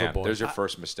raise You a have a man. boy. There's your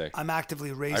first mistake. I'm actively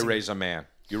I raising. raise a man.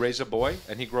 You raise a boy,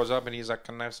 and he grows up, and he's like,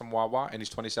 "Can I have some Wawa?" And he's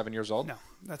 27 years old. No,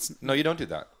 that's No, you don't do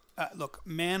that. look.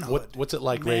 Manhood. What's it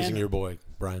like raising your boy,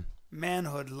 Brian?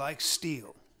 Manhood, like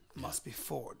steel, must be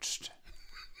forged.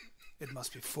 It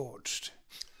must be forged.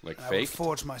 Like And I will fake.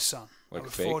 forge my son. Like I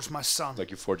will fake? forge my son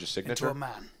Like you forge a into signature. a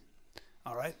man.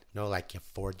 All right. No, like you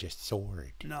forge a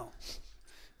sword. No,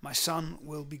 my son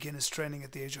will begin his training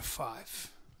at the age of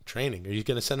 5. Training? Are you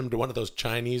going to send him to one of those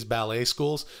Chinese ballet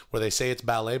schools where they say it's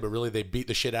ballet, but really they beat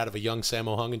the shit out of a young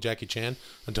Sammo Hung and Jackie Chan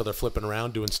until they're flipping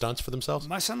around doing stunts for themselves?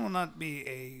 My son will not be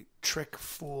a trick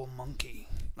fool monkey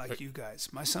like you guys.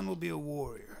 My son will be a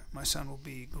warrior. My son will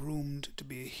be groomed to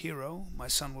be a hero. My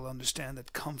son will understand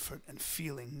that comfort and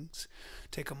feelings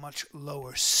take a much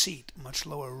lower seat, much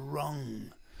lower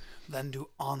rung than do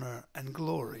honor and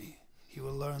glory. He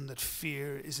will learn that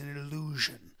fear is an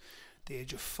illusion. At the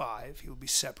age of 5, he will be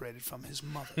separated from his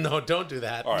mother. No, don't do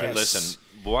that. All right, Yes. listen.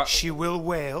 What? She will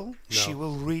wail. She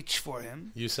will reach for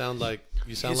him. You sound like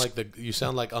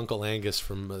Uncle Angus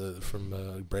from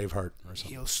Braveheart or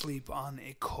something. He'll sleep on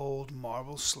a cold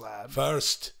marble slab.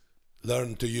 First,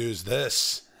 learn to use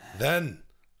this. Then,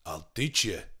 I'll teach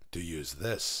you to use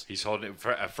this. He's holding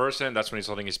at first, and that's when he's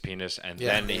holding his penis, and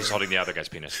then he's holding the other guy's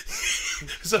penis.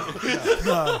 So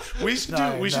we should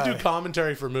do no.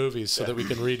 commentary for movies so that we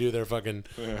can redo their fucking.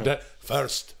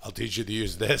 First, I'll teach you to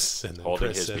use this, and then Holding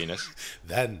Chris his said, penis,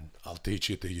 Then, I'll teach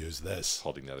you to use this.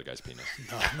 holding the other guy's penis.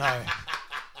 No,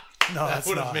 That that's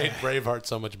would have not. made Braveheart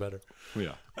so much better.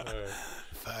 Yeah.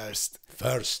 First,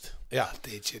 Yeah.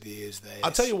 Teach you to use this.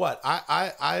 I'll tell you what,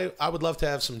 I would love to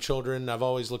have some children. I've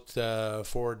always looked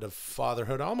forward to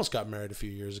fatherhood. I almost got married a few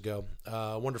years ago.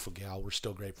 Wonderful gal. We're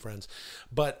still great friends.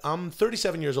 But I'm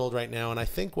 37 years old right now, and I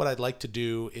think what I'd like to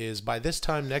do is by this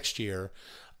time next year,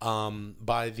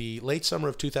 by the late summer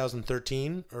of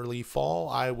 2013, early fall,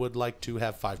 I would like to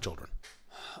have 5 children.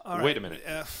 All right. Wait a minute.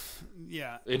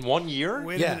 Yeah. In 1 year?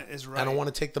 Wait a minute is right. And I want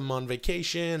to take them on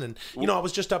vacation. And, I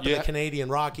was just up in Yeah. the Canadian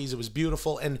Rockies. It was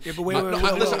beautiful. And Yeah, but wait, No,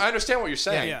 listen, I understand what you're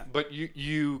saying, Yeah. but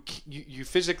you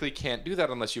physically can't do that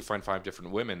unless you find 5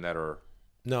 different women that are.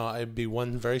 no, I'd be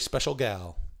one very special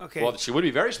gal. Okay. Well, she would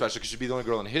be very special because she'd be the only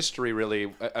girl in history,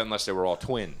 really, unless they were all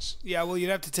twins, yeah. Well,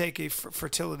 you'd have to take a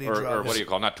fertility or drug. what do you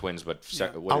call not twins, but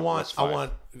I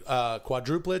want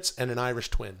quadruplets and an Irish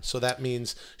twin. So that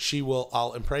means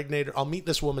I'll impregnate her. I'll meet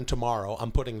this woman tomorrow.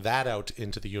 I'm putting that out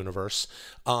into the universe.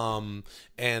 And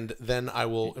then I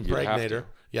will impregnate her. to.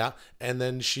 Yeah. And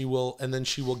then she will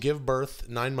give birth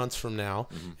 9 months from now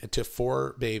to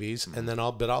 4 babies. And then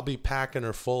I'll be packing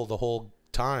her full the whole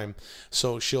time.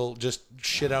 So she'll just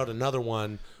shit out another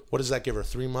one. What does that give her?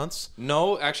 3 months?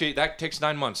 No, actually, that takes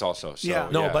 9 months also. So, Yeah.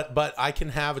 No, but I can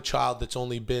have a child that's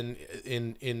only been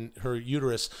in her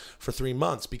uterus for 3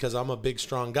 months because I'm a big,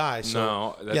 strong guy.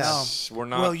 So, no, that's, we're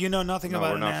not. Well, you know nothing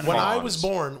about an animal. When I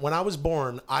was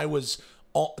born, I was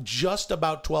just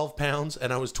about 12 pounds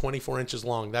and I was 24 inches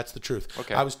long. That's the truth.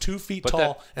 Okay. I was 2 feet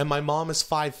tall and my mom is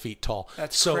 5 feet tall.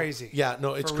 That's crazy. Yeah,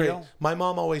 no, it's For crazy. real? My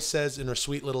mom always says in her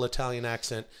sweet little Italian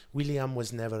accent, William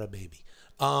was never a baby.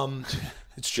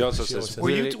 It's She true. also She always says, says Were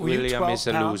you William 12 is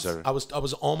a pounds? loser. I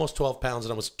was almost 12 pounds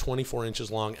and I was 24 inches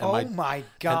long. And Oh my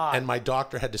God. And my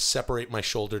doctor had to separate my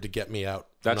shoulder to get me out. I'm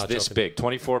That's not this joking. big.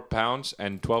 24 pounds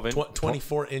and 12 inches.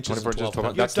 24 inches and 12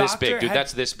 pounds. That's Your this big, doctor dude. had-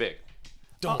 That's this big.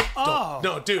 Don't.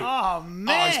 No, dude. Oh,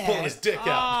 man. he's pulling his dick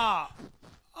out.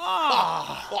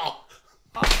 Oh,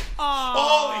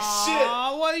 Holy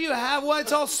shit. what do you have? What?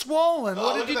 It's all swollen.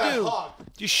 What look did you at that do? hog.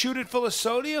 Did you shoot it full of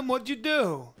sodium? What'd you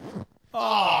do?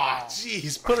 Oh,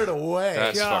 jeez. Put it away.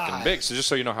 That's God. fucking big. So just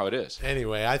so you know how it is.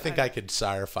 Anyway, I think I could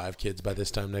sire 5 kids by this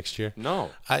time next year. No.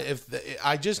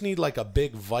 I just need like a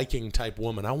big Viking type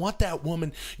woman. I want that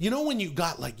woman. You know when you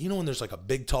got like, when there's like a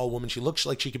big tall woman, she looks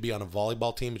like she could be on a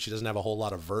volleyball team, but she doesn't have a whole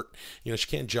lot of vert. She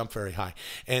can't jump very high,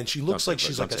 and she looks like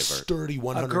she's like a sturdy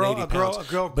 180 pounds.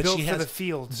 A girl but built she for has the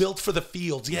fields. Built for the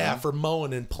fields, yeah, for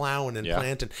mowing and plowing and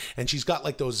planting. And she's got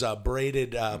like those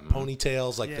braided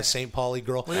ponytails, like the St. Pauli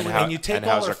girl. And you take and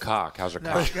all how's her her cock? How's her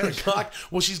No, cock? she got- her cock.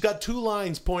 Well, she's got 2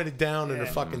 lines pointed down in her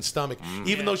fucking stomach.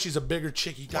 Even though she's a bigger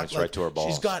chick, you got Points like right to her balls.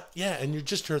 she's got and you're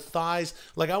just her thighs.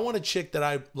 Like I want a chick that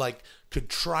I like could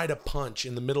try to punch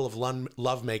in the middle of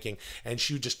love making, and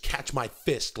she would just catch my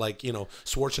fist, like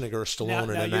Schwarzenegger or Stallone in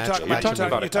a you're match. talking You're about, talking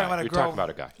about a you're talking guy. about a You're girl. talking about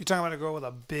a guy. You're talking about a girl with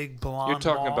a big blonde. You're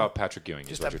talking ball. about Patrick Ewing is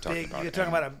Just what a you're talking big. about. You're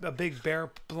talking about a big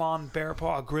blonde bear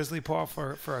paw, a grizzly paw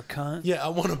for a cunt. Yeah, I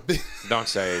want a big. Don't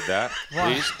say that,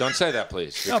 please. Don't say that,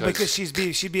 please. No, because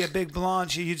she'd be a big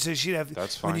blonde. You'd say she'd have.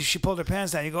 That's When fine. she pulled her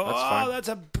pants down, you go, That's "Oh, fine. that's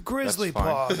a grizzly That's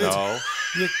paw." fine. No.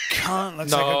 You cunt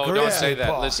looks No, like a don't grizzly say that.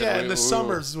 paw. Listen. Yeah, we- in the we-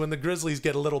 summers when the grizzlies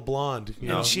get a little blonde. You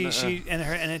know? And she and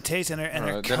it tastes her they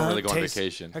cunt don't really go on tastes,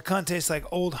 vacation. Her cunt tastes like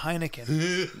old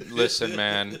Heineken. Listen,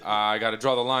 man. I got to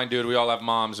draw the line, dude. We all have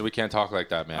moms, and we can't talk like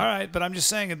that, man. All right, but I'm just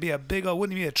saying it'd be a big old,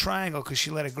 wouldn't it be a triangle because she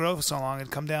let it grow for so long.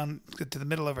 It'd come down to the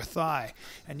middle of her thigh,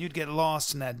 and you'd get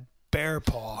lost in that bear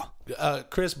paw.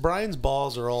 Chris, Brian's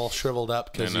balls are all shriveled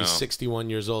up because I know. he's 61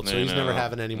 years old, so I he's never know.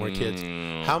 having any more kids.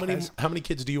 How many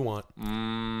kids do you want?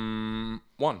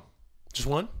 One. Just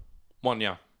one? One,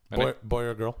 yeah. And Boy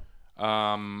or girl?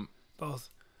 Both.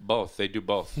 both. They do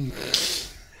both.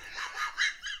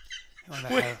 You want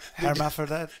a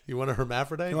hermaphrodite? You want a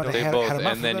hermaphrodite? You want a They her- both.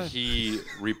 hermaphrodite? And then he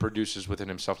reproduces within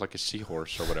himself like a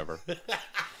seahorse or whatever.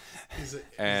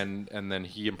 And then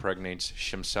he impregnates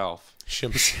himself.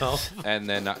 Himself. And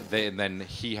then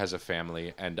he has a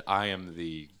family, and I am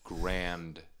the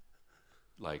grand,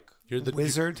 like, You're the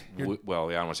Wizard? well,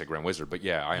 yeah, I don't want to say grand wizard, but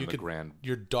yeah, I am You the grand.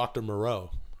 You're Dr.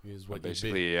 Moreau. Is what you'd be.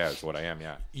 Basically, yeah, is what I am.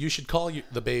 Yeah. You should call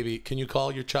the baby. Can you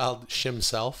call your child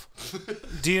Shimself?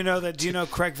 Do you know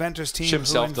Craig Venter's team who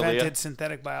Shimself, invented Dalia.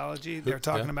 synthetic biology? They're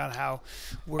talking yeah. about how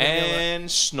we're gonna be able to,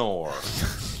 And snore.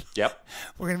 Yep.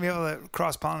 we're going to be able to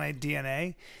cross-pollinate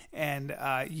DNA, and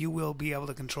you will be able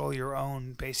to control your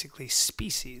own, basically,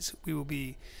 species.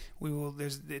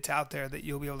 It's out there that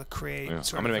you'll be able to create. Yeah. I'm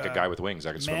Sort gonna of, make a guy with wings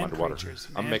that can swim man underwater. creatures,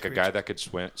 I'm gonna man make a guy creatures. that could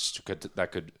swim,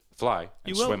 that could fly and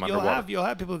You'll swim underwater.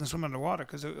 have people who can swim underwater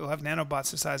because you'll have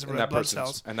nanobots the size of and red that blood person's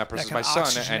cells. and that person's can my son,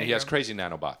 oxygenate and he has your- crazy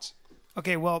nanobots.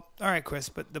 Okay, well, all right, Chris,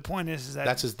 but the point is that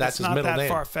That's his it's not middle that name.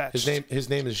 far-fetched. His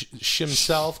name is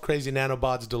Shimself Crazy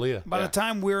Nanobots Dalia. By Yeah. the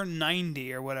time we're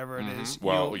 90 or whatever it is,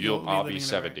 Well, I'll living be in a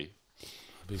 70.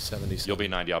 I'll be 77. You'll be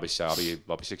 90. I'll be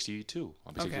 62.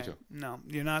 I'll be Okay, 62. no,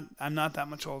 you're not. I'm not that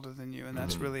much older than you, and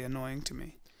that's really annoying to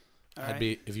me. All right? I'd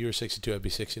be if you were 62, I'd be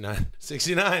 69.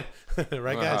 69,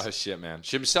 right, guys? Oh, shit, man.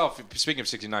 Shimself, speaking of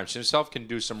 69, Shimself can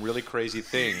do some really crazy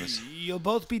things. You'll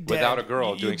both be dead Without a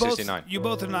girl You doing both- 69. You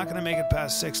both are not going to make it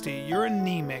past 60. You're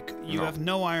anemic. You No. have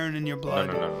no iron in your blood.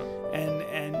 No.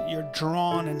 And you're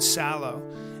drawn and sallow.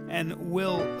 And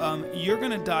Will, you're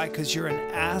going to die because you're an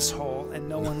asshole and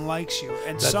no one likes you.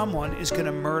 And someone is going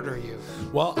to murder you.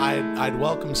 Well, I'd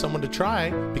welcome someone to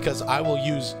try because I will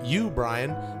use you,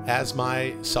 Brian, as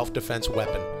my self-defense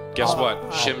weapon. Guess what?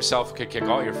 Shimself could kick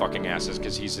all your fucking asses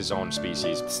because he's his own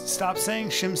species. Stop saying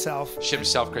Shimself.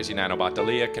 Shimself, crazy nanobot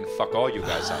Dalia, can fuck all you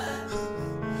guys up.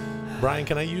 Brian,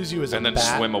 can I use you as And a then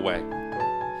bat? swim away.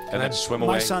 And then swim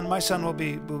away. My son will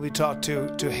be taught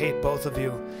to hate both of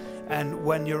you. And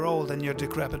when you're old and you're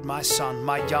decrepit, my son,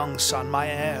 my young son, my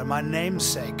heir, my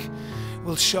namesake,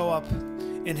 will show up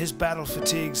in his battle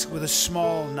fatigues with a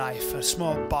small knife, a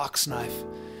small box knife.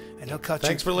 And he'll cut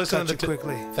Thanks you, for listening to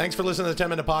quickly. Thanks for listening to the 10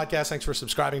 Minute Podcast. Thanks for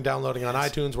subscribing, downloading on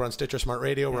iTunes. We're on Stitcher Smart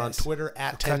Radio. We're on Twitter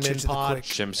at 10 Min Pod.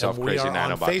 Himself and we crazy are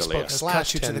on Facebook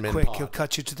 /10 He'll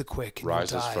cut you to the quick.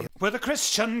 Rises from. We're the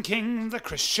Christian King, the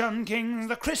Christian King,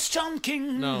 the Christian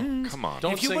King. No, come on.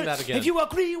 Don't sing that again. If you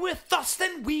agree with us,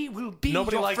 then we will be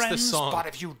Nobody your likes friends. this song. But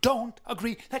if you don't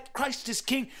agree that Christ is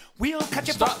King, we'll cut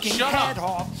your Stop. fucking Shut head up.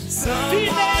 off. Somebody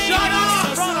Shut up!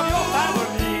 In front of your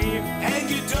family. and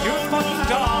you don't You're know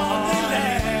fucking how long they dumb.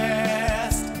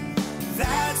 last.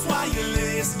 That's why you're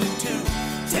listening to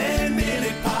 10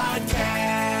 Minute Podcast.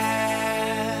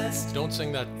 Don't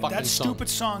sing that fucking That song. stupid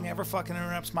song ever fucking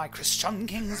interrupts my Christian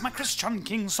Kings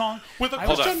song. With the I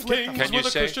will Christian flip Kings, Can you with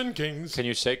the say- Christian Kings. Can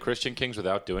you say Christian Kings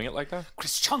without doing it like that?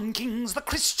 Christian Kings, the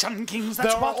Christian Kings,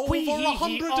 that's There are what over we are.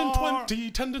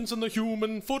 120 tendons in the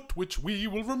human foot, which we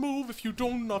will remove if you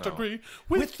do not agree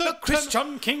With the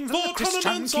Christian Kings and the Christian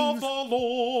tenements of Kings. the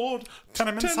Lord.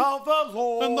 Tenements of the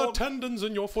Lord. And the tendons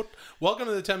in your foot. Welcome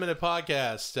to the 10 Minute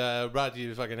Podcast. Brought to you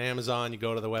by fucking Amazon. You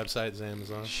go to the website, it's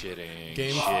Amazon. Shitting.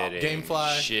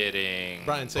 Gamefly. Shitting.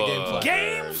 Brian, say Gamefly.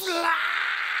 Gamefly.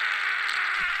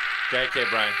 Okay,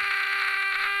 Brian.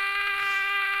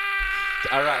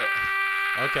 All right.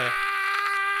 Okay.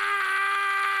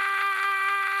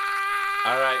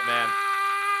 All right, man.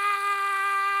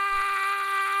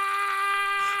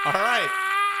 All right.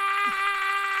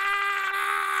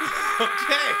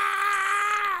 Okay.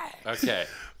 Okay.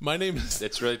 My name is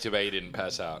It's really too bad you didn't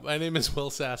pass out. Will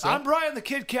Sasso. I'm Bryan the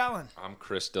Kid Callen. I'm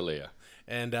Chris D'Elia.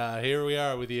 And here we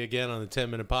are with you again on the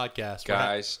 10 Minute Podcast.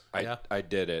 Guys, Yeah. I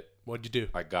did it. What'd you do?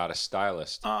 I got a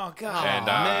stylist. Oh, God. And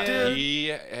man. he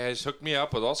has hooked me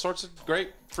up with all sorts of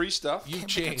great free stuff. You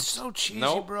It's changed. so cheesy,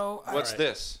 Nope. bro. What's right.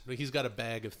 this? He's got a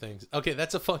bag of things. Okay,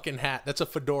 that's a fucking hat. That's a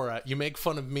fedora. You make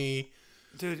fun of me.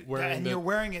 Dude, Wearing and the- you're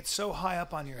wearing it so high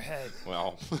up on your head.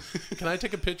 Well, Can I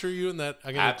take a picture of you in that?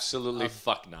 I'm gonna, absolutely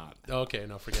fuck not. Okay,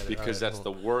 no, forget it. Because All right, that's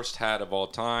cool. the worst hat of all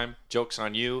time. Joke's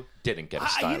on you. Didn't get a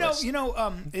stylist.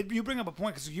 You bring up a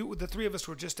point because the three of us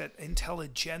were just at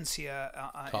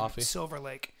Intelligentsia Coffee. in Silver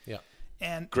Lake. Yeah.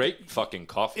 And Great fucking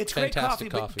coffee. it's great coffee,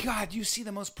 Fantastic but coffee. God, you see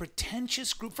the most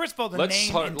pretentious group. First of all, the let's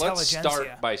name start, Intelligentsia. let's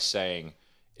start by saying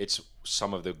it's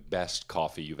some of the best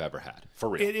coffee you've ever had. For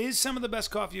real. It is some of the best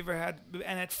coffee you've ever had,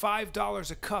 and at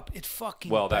 $5 a cup, it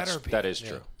fucking well, better be. that is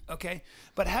true. Okay,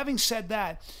 but having said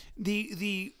that,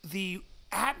 the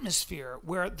atmosphere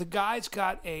where the guy's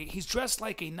got he's dressed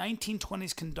like a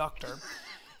 1920s conductor.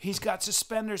 He's got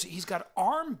suspenders. He's got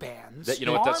armbands. You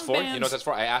know what that's for? You Armbands. know what that's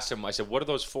for? I asked him, I said, what are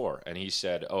those for? And he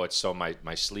said, oh, it's so my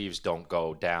sleeves don't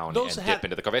go down Those and had- dip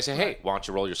into the coffee. I said, hey, why don't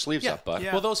you roll your sleeves up, bud?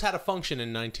 Yeah. Well, those had a function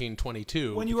in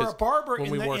 1922. When you were a because barber when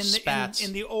in we the, wore in, the, spats.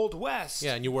 in the Old West.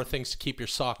 Yeah, and you wore things to keep your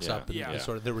socks up. And Yeah.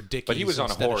 sort of, they were dickies. But he was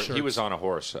on a instead of horse. He shirts. was on a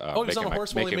horse. He was on a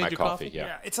horse while he making made my you coffee. coffee? Yeah.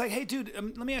 Yeah, it's like, hey, dude,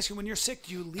 let me ask you: when you're sick,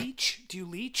 do you leech? Do you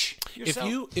leech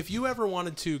yourself? If you ever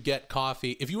wanted to get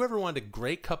coffee, if you ever wanted a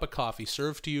great cup of coffee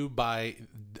served to you by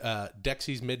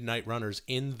Dexy's Midnight Runners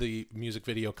in the music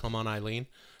video "Come On Eileen,"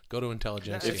 go to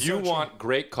Intelligentsia. If you want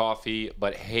great coffee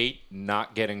but hate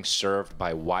not getting served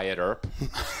by Wyatt Earp,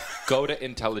 go to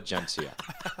Intelligentsia.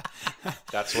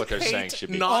 That's what they're saying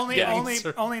should be. not only, getting only,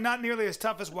 served. only not nearly as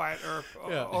tough as Wyatt Earp.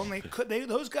 Yeah. Only could they?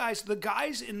 Those guys, the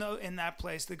guys in that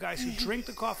place, the guys who drink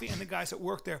the coffee and the guys that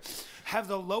work there, have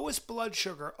the lowest blood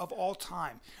sugar of all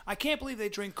time. I can't believe they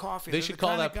drink coffee. They They're should the call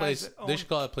kind that of guys place. that They own- should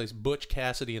call that place Butch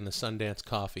Cassidy and the Sundance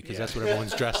Coffee because that's what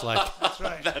everyone's dressed like. That's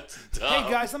right. That's dumb.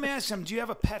 Hey guys, let me ask you something. Do you have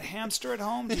a pet hamster at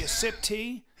home? Do you sip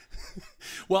tea?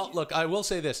 Well, look, I will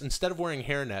say this: instead of wearing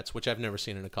hairnets, which I've never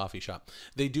seen in a coffee shop,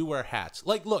 they do wear hats.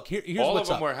 Like, look, here's All what's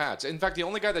of them up. wear hats. In fact, the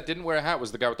only guy that didn't wear a hat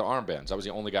was the guy with the armbands. That was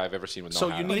the only guy I've ever seen with no So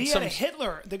hat. you on. But need he some. had a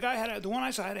Hitler. The guy had the one I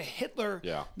saw had a Hitler.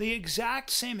 Yeah. The exact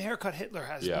same haircut Hitler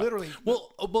has. Yeah. Literally.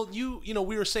 Well, you know,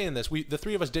 we were saying this. The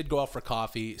three of us did go out for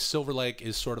coffee. Silver Lake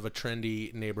is sort of a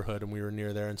trendy neighborhood, and we were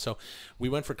near there, and so we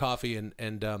went for coffee.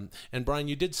 And Brian,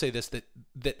 you did say this that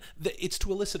it's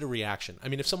to elicit a reaction. I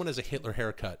mean, if someone has a Hitler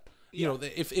haircut. You know,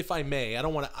 if I may, I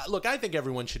don't want to look. I think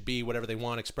everyone should be whatever they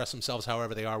want, express themselves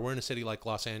however they are. We're in a city like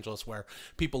Los Angeles where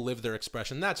people live their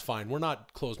expression. That's fine. We're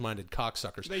not closed-minded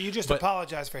cocksuckers. You just But-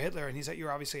 apologized for Hitler, and he said you're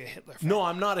obviously a Hitler fan. No,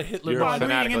 I'm not a Hitler. You're Well, I'm reading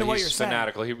fanatical. into what He's you're saying.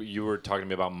 fanatical. You were talking to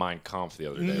me about Mein Kampf the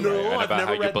other day, No, right? And I've about never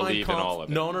how you read Mein believe in Kampf. all of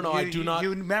it. No, I do not.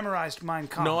 You memorized Mein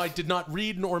Kampf. No, I did not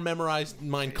read nor memorize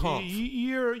Mein Kampf.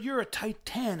 You're a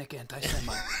Titanic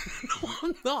anti-Semite.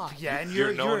 I'm not. Yeah, and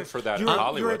You're known for that in You're a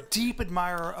Hollywood. deep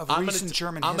admirer of I'm recent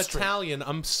German I'm history. Italian.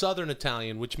 I'm Southern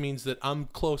Italian, which means that I'm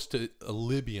close to a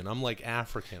Libyan. I'm like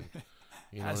African.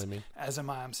 You know what I mean? As am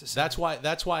I. I'm society.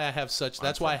 That's why I have such.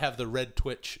 That's why I have the red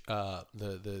twitch.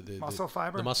 The muscle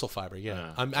fiber. The muscle fiber.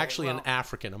 Yeah. I'm actually an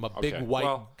African. I'm a big Okay. white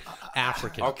Well,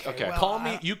 African. Okay.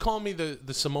 Well, You call me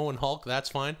the Samoan Hulk. That's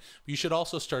fine. You should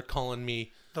also start calling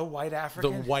me the white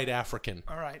African. the white African.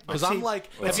 All right, Because I'm like.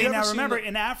 But see, have you now ever remember, seen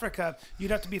in Africa,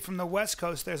 you'd have to be from the West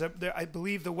Coast. I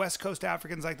believe the West Coast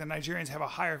Africans, like the Nigerians, have a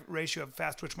higher ratio of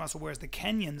fast twitch muscle, whereas the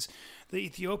Kenyans, the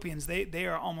Ethiopians, they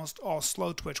are almost all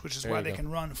slow twitch, which is why they can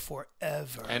run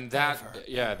forever. And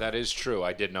that is true.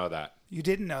 I did know that. You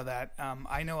didn't know that.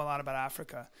 I know a lot about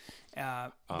Africa.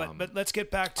 But let's get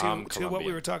back to what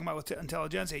we were talking about with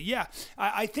intelligentsia. Yeah,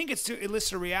 I think it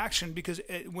elicits a reaction because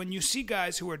when you see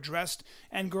guys who are dressed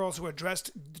and girls who are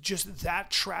dressed just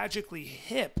that tragically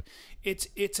hip, it's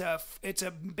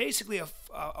basically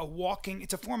a walking.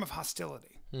 It's a form of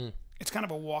hostility. It's kind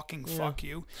of a walking fuck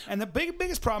you. And the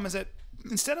biggest problem is that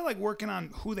instead of like working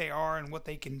on who they are and what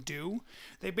they can do,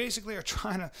 they basically are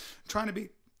trying to be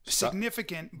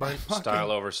significant by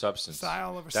style over substance.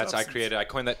 Style over substance. substance. I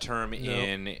coined that term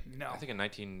in No. I think in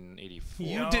 1984.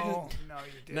 You didn't. No,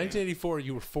 you didn't. 1984.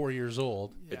 You were 4 years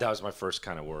old. That was my first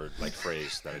kind of word, like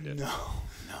phrase that I did.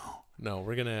 No,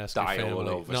 we're gonna ask your Style family.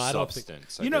 over No, I don't think.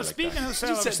 substance. Speaking of style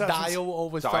You over said substance, dial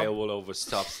over Style over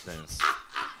substance.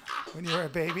 when you were a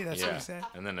baby, that's what you said.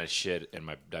 And then I shit in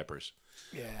my diapers.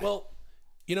 Yeah. Well,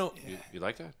 you know, You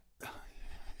like that?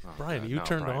 Brian, you No,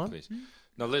 turned Brian, on. please.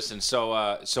 No, listen.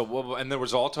 And there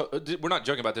was we're not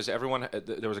joking about this. Everyone,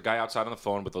 there was a guy outside on the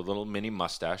phone with a little mini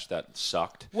mustache that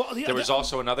sucked. Well, there was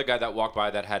also another guy that walked by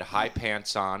that had high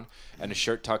pants on and a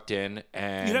shirt tucked in,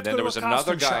 and then there was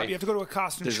another guy. You have to go to a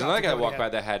costume There's shop. another guy that walked by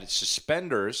that had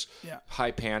suspenders, Yeah.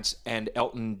 high pants, and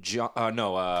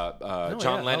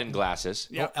John Lennon glasses.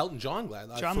 Yeah. Oh, Elton John glad.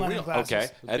 John for Lennon real. glasses. Okay,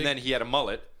 and then he had a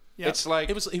mullet. Yeah. It's like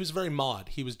He was very mod.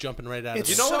 He was jumping right out of It's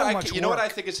the You know so what? much You know what I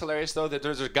work. think is hilarious though, that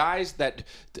there's guys that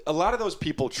a lot of those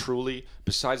people truly,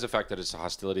 besides the fact that it's a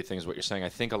hostility thing, is what you're saying. I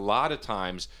think a lot of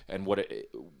times, and what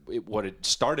it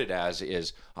started as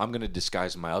is, I'm going to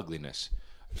disguise my ugliness.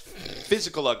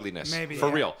 Physical ugliness, Maybe, for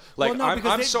yeah. real. Like Well, no, I'm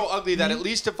because so ugly that at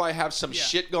least if I have some Yeah.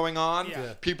 shit going on,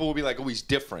 Yeah. people will be like, "Oh, he's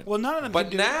different." Well, none of them But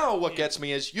can do now, what gets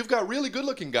me is you've got really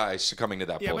good-looking guys coming to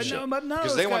that Yeah, but bullshit no, but none of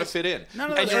because those they want to guys- fit in,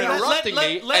 none of and those you're guys- interrupting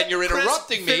me, let and you're Chris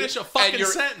interrupting me, finish a fucking and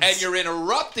you're sentence. and you're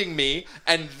interrupting me,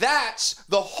 and that's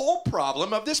the whole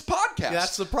problem of this podcast.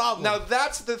 That's the problem. Now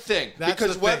that's the thing, That's because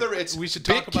the thing. whether it's We should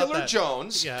Big talk about Killer that.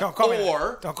 Jones Yeah. Don't call me that.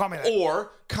 or Don't call me that.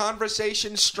 or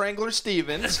Conversation Strangler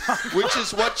Stevens, which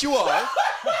is what you are.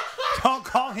 Don't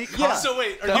call me. Yeah. So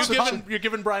wait, you're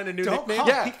giving Brian a new Don't nickname? call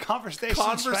Yeah. me Conversation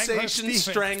Conversation Strangler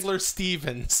Strangler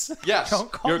Stevens. Yes, Don't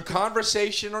call your me-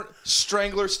 Conversation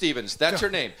Strangler Stevens. That's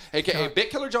your name, aka Big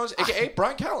Killer Jones, aka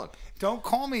Bryan Callen. Don't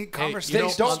call me Conversation you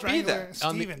know, don't be Strangler that.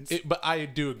 Stevens. But I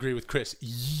do agree with Chris.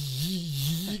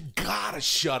 You gotta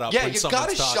shut up. Yeah, when you someone's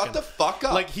gotta talking. shut the fuck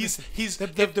up. Like he's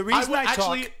the reason I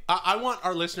talk- I want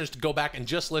our listeners to go back and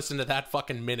just listen to that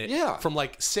fucking minute. Yeah. From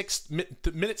like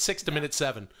minute 6 to minute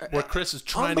 7, where Chris is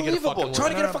trying to get a Unbelievable. fucking Trying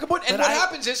to word. get a fucking point. And But what I-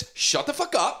 happens is, shut the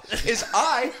fuck up, is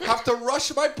I have to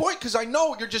rush my point because I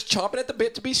know you're just chomping at the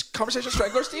bit to be Conversation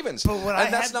Strangler Stevens. But what I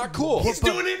and that's had- not cool. He's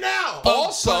doing it now.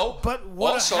 Also, but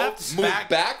what I also have to- move Back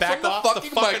back from the off the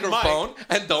fucking fucking microphone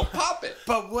and don't pop it.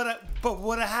 But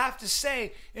what I have to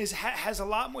say is has a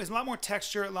lot more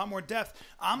texture, a lot more depth.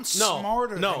 I'm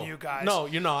smarter than you guys. No,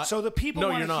 you're not. So the people no,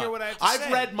 want you're to not. hear what I have to I've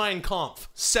say. read Mein Kampf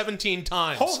 17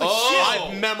 times. Holy shit.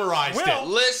 I've memorized Will. it.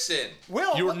 Listen.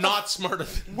 Will, You're what the not smarter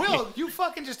than me. Will, you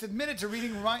fucking just admitted to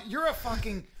reading.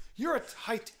 You're a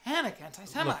Titanic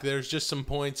anti-Semite. Look, there's just some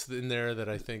points in there that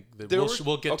I think that There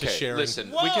we'll get to okay, sharing.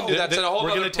 listen, Whoa. we can do that. We're going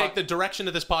going to take the direction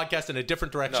of this podcast in a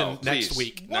different direction No, next please.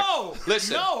 week. Whoa!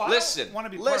 Listen, No, I listen, don't want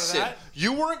to be part of listen. that.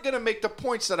 You weren't going to make the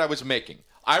points that I was making.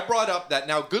 I brought up that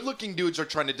now good-looking dudes are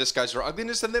trying to disguise their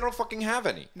ugliness, and they don't fucking have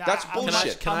any. Nah, That's I'm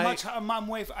bullshit. I'm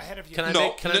way ahead of you. Can I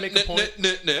No, make a point? Can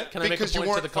I make a because you point to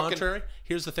weren't the fucking- contrary?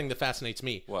 Here's the thing that fascinates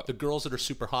me. What? The girls that are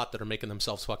super hot that are making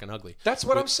themselves fucking ugly. That's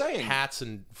what With I'm saying. Hats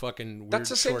and fucking weird That's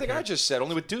the same short thing hair. I just said,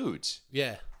 only with dudes.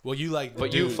 Yeah. Well, you like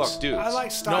But dudes. you fuck dudes. I like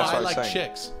No, style. That's what I I'm like saying.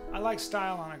 chicks. I like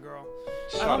style on a girl.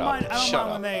 Shut I don't up. mind. I don't Shut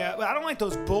mind when up. they. I don't like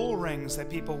those bull rings that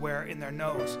people wear in their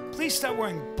nose. Please stop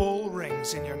wearing bull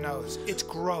rings in your nose. It's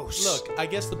gross. Look, I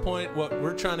guess the point, what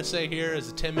we're trying to say here as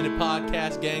a 10-minute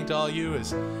podcast, gang, to all you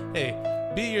is, hey,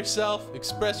 be yourself,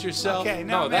 express yourself. Okay,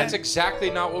 No, no, that's man. exactly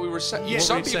not what we were saying. Yeah.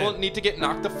 Some What were we people saying? need to get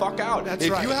knocked the fuck out. That's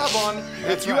if right. you have on,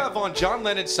 That's if you right. have on John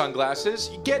Lennon sunglasses,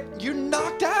 you're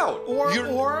knocked out. Or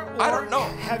I don't know.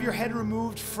 have your head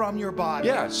removed from your body.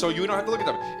 Yeah, so you don't have to look at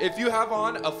them. If you have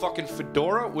on a fucking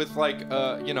fedora with like,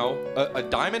 a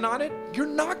diamond on it, you're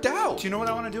knocked out. Do you know what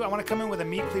I want to do? I want to come in with a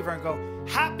meat cleaver and go,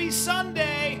 "Happy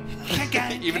Sunday!"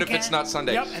 Even if it's not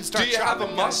Sunday. Yep, and start do you have a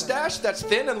chopping mustache that's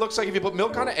thin and looks like if you put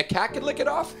milk on it, a cat could lick it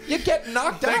off? You get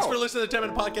knocked out. Thanks for listening to the 10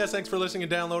 Minute Podcast. Thanks for listening and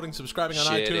downloading, subscribing on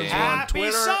Shitting. iTunes. We're on Happy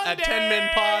Twitter Sunday! at 10 Min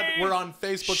Pod. We're on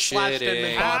Facebook / 10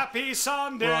 Min Pod. Happy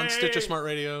Sunday! We're on Stitcher Smart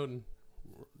Radio, and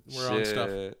we're on stuff.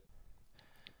 Hey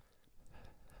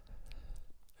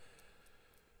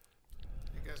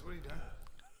guys, what are you doing?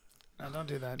 No, don't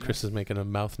do that. Man. Chris is making a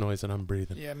mouth noise, and I'm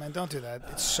breathing. Yeah, man, don't do that.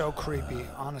 It's so creepy.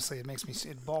 Honestly,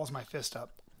 it balls my fist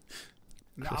up.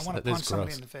 No, Chris, I want to that is punch somebody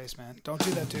gross. in the face, man. Don't do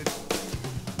that, dude.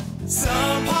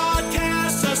 Some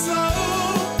podcasts are slow,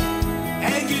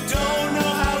 and you don't know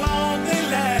how long they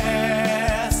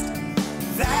last.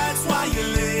 That's why you're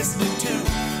listening to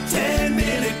 10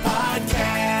 Minute Podcast.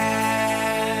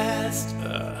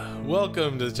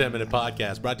 Welcome to the 10 Minute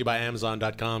Podcast, brought to you by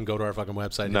Amazon.com. Go to our fucking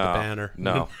website, hit the banner.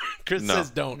 No. Chris No.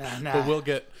 says don't, Nah. but we'll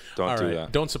get. Don't all do right,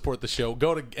 that. Don't support the show.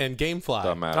 Go to and Gamefly.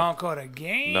 Doesn't matter. Don't go to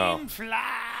Gamefly.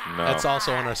 No. That's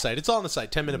also on our site. It's all on the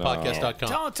site,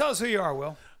 10minutepodcast.com. Tell us who you are,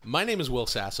 Will. My name is Will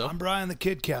Sasso. I'm Bryan the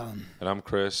Kid Callen. And I'm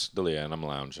Chris D'Elia, and I'm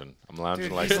lounging. I'm lounging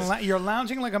Dude, like he's this. you're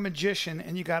lounging like a magician,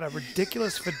 and you got a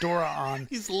ridiculous fedora on.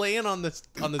 He's laying on this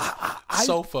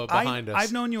sofa behind us.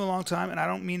 I've known you a long time, and I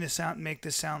don't mean to make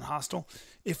this sound hostile.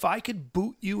 If I could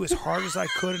boot you as hard as I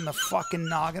could in the fucking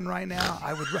noggin right now,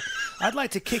 I'd like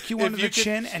to kick you under the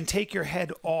chin and take your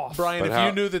head off. Brian, But if how-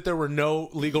 you knew that there were no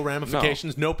legal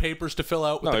ramifications, no papers to fill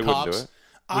out with No, the he wouldn't do cops, it.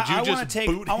 would you I just want to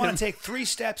boot I want him? to take 3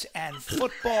 steps and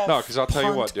football. No, 'cause I'll tell you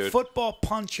punt- what, dude. Football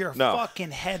punch your No.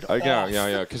 fucking head Yeah, off.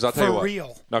 yeah. Because I'll tell you what. For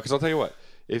real. No, because I'll tell you what.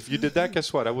 If you did that,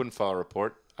 guess what? I wouldn't file a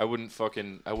report. I wouldn't get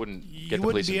the wouldn't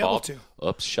police be able involved. to.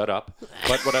 Oops, shut up.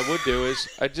 But what I would do is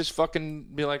I'd just fucking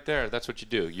be like, there. That's what you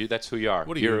do. That's who you are.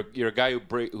 What are You're a guy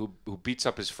who beats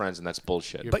up his friends, and that's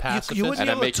bullshit. You're But pacifist. you wouldn't And be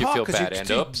I able to make you talk feel 'cause bad.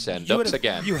 And oops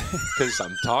again. Because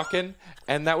I'm talking,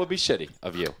 and that would be shitty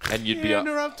of you. And you'd be You're a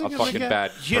interrupting him fucking again.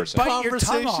 bad You'd person. bite your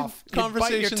tongue off. You'd bite your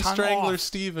Conversation tongue strangler off.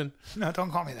 Steven. No,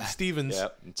 don't call me that. Stevens.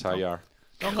 Yep, that's how you are.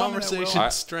 Don't call me that, Will. Conversation I-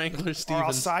 strangler Or I'll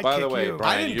Stevens. sidekick By the way, you.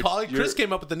 Brian, I didn't call it. Chris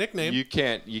came up with the nickname. You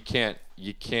can't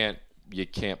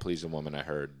please a woman. I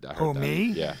heard Who, that. me?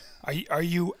 Yeah. Are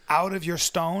you out of your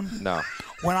stone? No.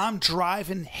 When I'm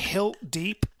driving hilt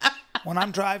deep,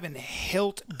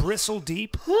 bristle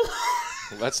deep,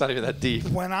 That's not even that deep.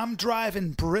 when I'm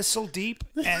driving bristle deep,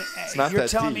 and not you're that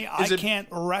telling deep. me I can't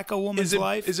wreck a woman's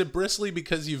life? Is it bristly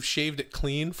because you've shaved it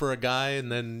clean for a guy, and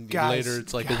then Guys, later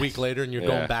it's like a week later, and you're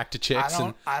going back to chicks,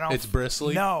 and I don't. it's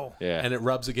bristly? No. Yeah. And it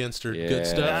rubs against her Yeah. good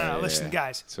stuff? No, listen,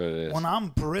 guys. That's what it is. When I'm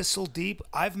bristle deep,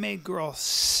 I've made girls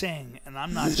sing, and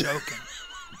I'm not joking.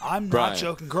 I'm Brian. not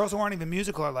joking. Girls who aren't even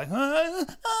musical are like, Are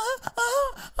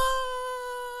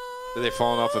they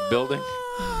falling off a building?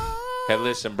 Hey,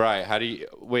 listen, Brian. How do you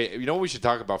wait? You know what we should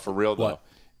talk about for real though What?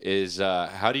 is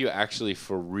how do you actually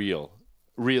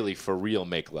really for real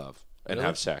make love and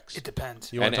have sex? It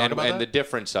depends. You want to talk about and that? the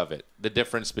difference of it, the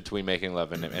difference between making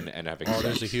love and having Oh, sex.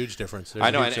 there's a huge difference.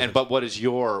 I know, but what are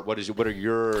your I'll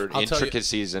tell you-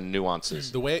 intricacies and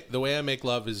nuances? The way I make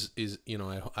love is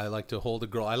I like to hold a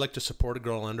girl. I like to support a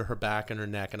girl under her back and her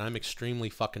neck, and I'm extremely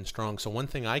fucking strong. So one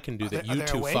thing I can do that are you they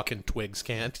two awake? fucking twigs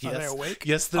can't. Are Yes, they awake?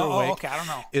 yes, they're Oh, awake. okay, I don't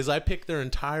know. Is I pick their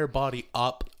entire body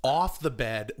up off the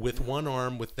bed with one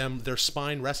arm, with their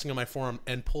spine resting on my forearm,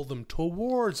 and pull them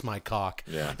towards my cock.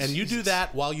 Yeah. And you do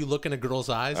that while you look in a girl's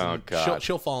eyes, and God.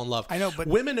 she'll fall in love. I know, but-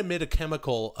 women emit a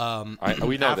chemical.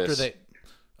 We know after this. they.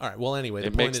 All right. Well, anyway, It the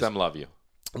point makes is, them love you.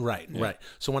 Right, right.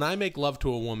 So when I make love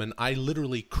to a woman, I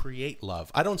literally create love.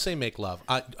 I don't say make love.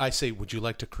 I say, would you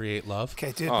like to create love?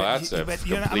 Okay, dude. Oh, that's a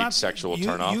complete sexual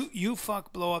turnoff. You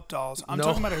fuck blow up dolls. I'm No.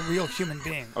 talking about a real human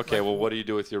being. Okay, well, what do you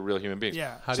do with your real human beings?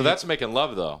 Yeah. How So do you- that's making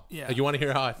love, though. Yeah. You want to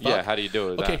hear how I fuck? Yeah, how do you do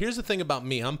it with Okay, that? here's the thing about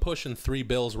me. I'm pushing 3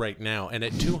 bills right now, and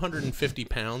at 250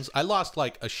 pounds, I lost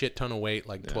like a shit ton of weight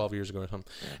like 12 years ago or something.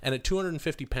 And at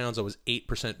 250 pounds, I was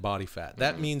 8% body fat.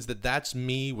 That means that's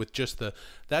me with just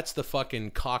that's the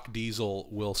fucking cock diesel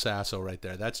Will Sasso right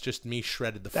there. That's just me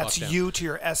shredded the That's fuck down. you to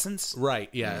your essence. Right,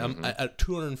 yeah. At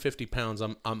 250 pounds,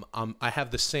 I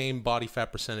have the same body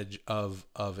fat percentage of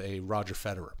a Roger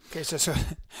Federer. Okay, so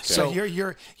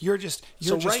you're just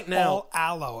right now- all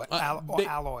alloy.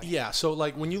 Yeah, so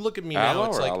like when you look at me Aloe now,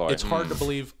 it's or like alloy? it's hard to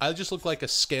believe. I just look like a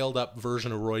scaled up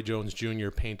version of Roy Jones Jr.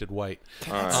 painted white.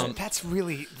 That's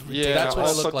really Yeah, That's what I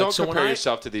also look like. don't So when compare I-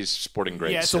 yourself to these sporting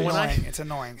greats. yeah. It's So when annoying. I- It's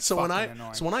annoying. It's So when fucking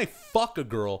annoying. I fuck a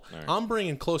girl, I'm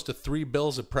bringing close to 3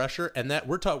 bills of pressure, and that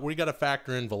we got to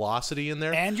factor in velocity in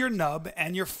there. And your nub,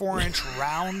 and your 4-inch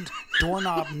round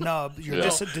doorknob nub. You're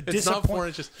it's not 4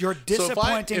 inches. Your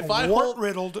disappointing,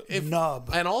 wart-riddled nub.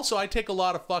 And also, I take a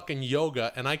lot of fucking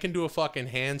yoga, and I can do a fucking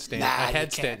handstand, a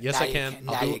headstand. Yes, I can.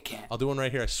 I'll do one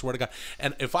right here. I swear to God.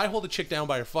 And if I hold a chick down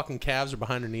by her fucking calves or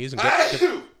behind her knees and bless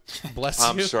you.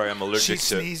 I'm sorry, I'm allergic to. She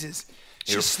sneezes.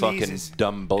 Your fucking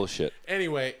dumb bullshit.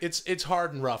 Anyway, it's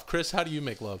hard and rough. Chris, how do you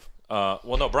make love?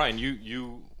 Well, no, Brian,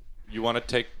 you want to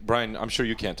take Brian? I'm sure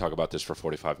you can't talk about this for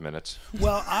 45 minutes.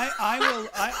 Well, I will.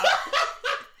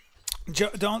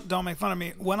 Don't make fun of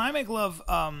me. When I make love,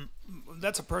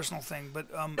 that's a personal thing. But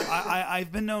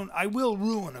I've been known. I will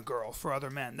ruin a girl for other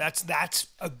men. That's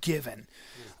a given.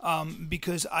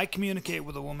 Because I communicate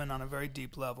with a woman on a very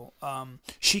deep level.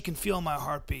 She can feel my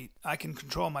heartbeat. I can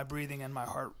control my breathing and my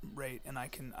heart rate, and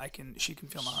she can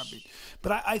feel my heartbeat.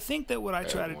 But I think that what I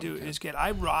try to do is I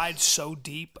ride so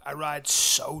deep,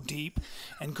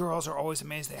 and girls are always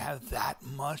amazed they have that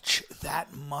much.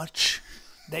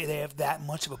 They have that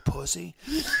much of a pussy.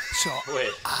 So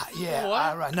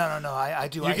yeah, what? No, I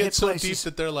do. You I get hit so places. deep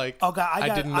that they're like, oh God,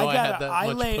 I didn't know I had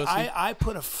that much pussy. I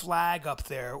put a flag up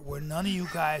there where none of you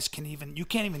guys can't even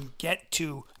get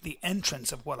to the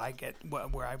entrance of where I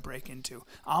break into.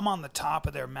 I'm on the top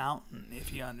of their mountain,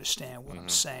 if you understand what I'm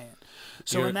saying.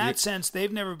 So in that sense,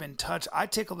 they've never been touched. I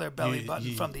tickle their belly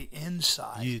button from the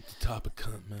inside. You at the top of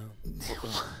Cunt Mountain.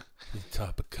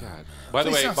 Top of God. By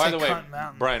the way,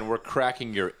 Brian, we're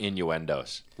cracking your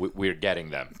innuendos. We're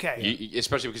getting them. Okay.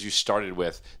 Especially because you started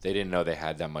with they didn't know they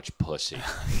had that much pussy.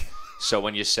 So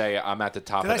when you say I'm at the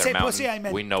top of their mountain, pussy?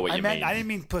 we know what you mean. I didn't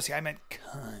mean pussy. I meant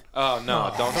cunt. Oh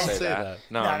no! Don't say that.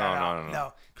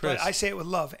 No. Chris. But I say it with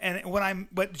love. And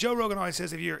but Joe Rogan always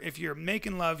says if you're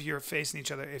making love, you're facing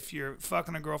each other. If you're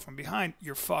fucking a girl from behind,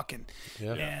 you're fucking.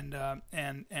 Yeah.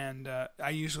 And I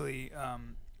usually.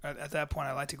 At that point,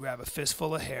 I like to grab a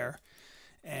fistful of hair.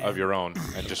 Of your own,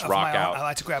 and just rock out. I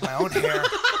like to grab my own hair.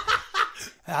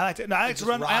 I like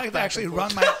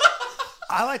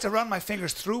to run my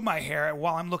fingers through my hair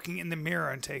while I'm looking in the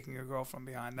mirror and taking a girl from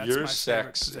behind. That's your my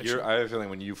sex. favorite position. I have a feeling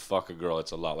when you fuck a girl,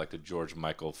 it's a lot like the George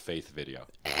Michael Faith video.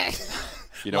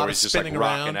 You know, where he's just like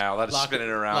rocking out, a lot of spinning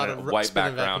around, in a white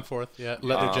background, back and forth. Yeah,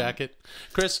 leather jacket.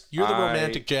 Chris, you're the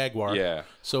romantic jaguar. Yeah.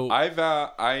 So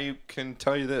I can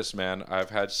tell you this, man.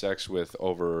 I've had sex with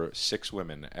over 6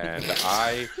 women, and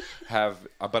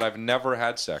but I've never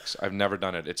had sex. I've never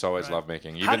done it. It's always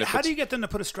lovemaking. How do you get them to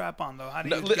put a strap on though? How do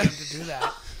you get them to do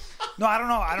that? No, I don't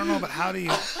know. But how do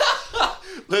you?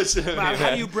 Listen to me, man.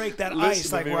 How do you break that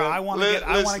ice? Like where I want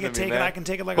to get taken, I can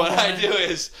take it like a woman.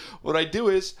 What I do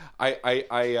is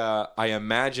I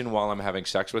imagine while I'm having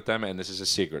sex with them, and this is a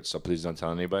secret, so please don't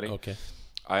tell anybody. Okay.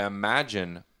 I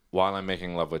imagine while I'm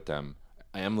making love with them,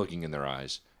 I am looking in their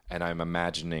eyes, and I'm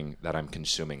imagining that I'm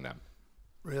consuming them.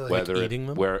 Really? Eating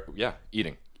them?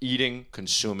 Eating,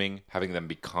 consuming, having them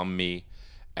become me,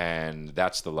 and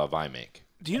that's the love I make.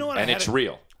 Do you know what? And it's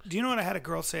real. Do you know what I had a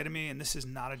girl say to me? And this is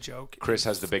not a joke. Chris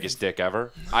has the biggest dick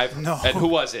ever. No. And who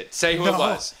was it? Say who it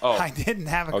was. Oh, I didn't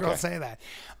have a girl say that.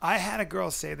 I had a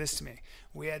girl say this to me.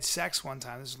 We had sex one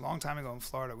time. This was a long time ago in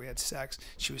Florida. We had sex.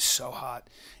 She was so hot,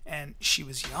 and she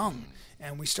was young.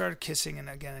 And we started kissing,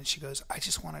 and she goes, "I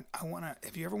want to.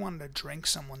 Have you ever wanted to drink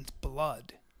someone's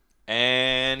blood?"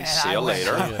 And see you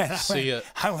later. See ya.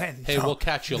 I went, hey, we'll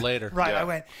catch you later. Right. Yeah. I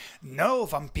went, no,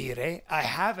 vampire, I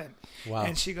haven't. Wow.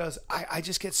 And she goes, I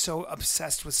just get so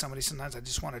obsessed with somebody sometimes I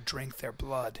just want to drink their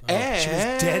blood. And she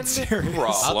was dead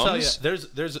serious. I'll tell you,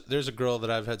 there's a girl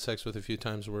that I've had sex with a few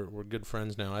times. We're good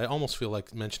friends now. I almost feel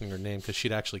like mentioning her name because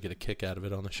she'd actually get a kick out of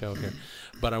it on the show here.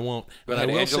 But I won't. But I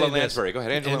will Angela Lansbury. Go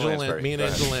ahead, Angela Lansbury. Me and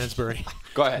Angela Lansbury.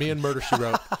 Go ahead. Me and Murder, She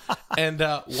Wrote. And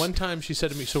one time she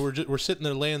said to me, so we're sitting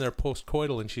there laying there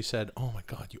post-coital, and she said, "Oh my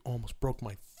God, you almost broke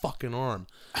my fucking arm."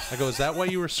 I go, "Is that why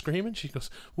you were screaming?" She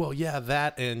goes, "Well, yeah,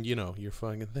 that and your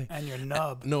fucking thing and your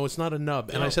nub." No, it's not a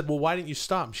nub. And I said, "Well, why didn't you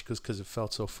stop?" She goes, "Because it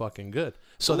felt so fucking good."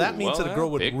 So that means that a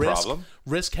girl would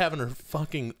risk having her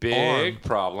fucking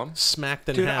arm smacked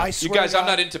in half. You guys, I'm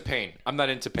not into pain.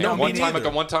 No,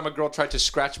 one time a girl tried to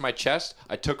scratch my chest.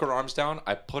 I took her arms down.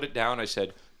 I put it down. I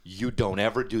said, "You don't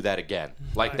ever do that again."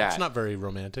 Like that. It's not very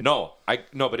romantic. No,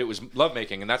 but it was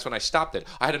lovemaking, and that's when I stopped it.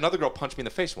 I had another girl punch me in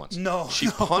the face once. No. She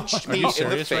punched me in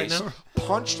the face. Right now?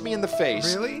 Punched me in the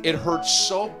face. Really? It hurt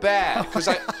so bad because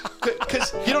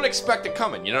you don't expect it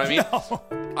coming. You know what I mean? No.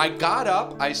 I got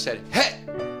up. I said,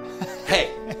 hey,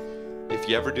 if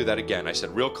you ever do that again, I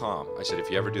said real calm. I said, if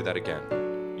you ever do that again,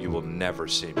 you will never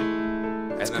see me.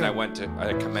 And then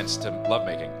I commenced to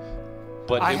lovemaking.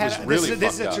 But it was really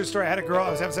this is a fucked true up. story. I had a girl.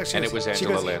 I was having sex. And it was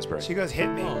Angela Lansbury. She goes, hit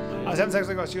me. I was having sex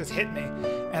with a girl. She goes, hit me.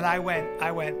 And I went,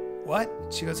 what?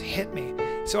 She goes, hit me.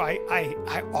 So I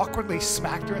awkwardly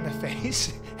smacked her in the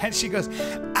face, and she goes,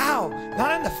 ow,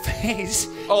 not in the face.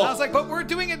 Oh. And I was like, but we're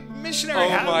doing it missionary. Oh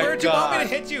my Where'd you want me God. to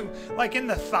hit you? Like in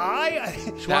the thigh? He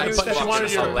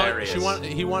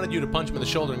wanted you to punch him in the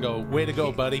shoulder and go, way to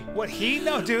go, buddy. What he?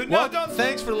 No, dude. Well, No, don't.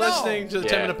 thanks for no. listening to the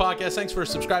 10 Minute Podcast. Thanks for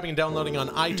subscribing and downloading on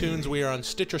iTunes. We are on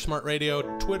Stitcher Smart Radio,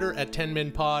 Twitter at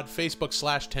 10MinPod, Facebook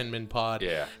 /10MinPod.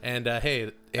 Yeah. And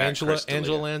hey, Angela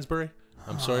Lansbury,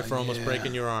 I'm sorry for almost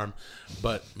breaking your arm,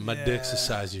 but my dick's the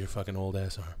size of your fucking old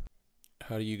ass arm.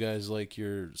 How do you guys like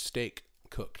your steak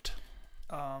cooked?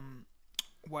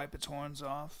 Wipe its horns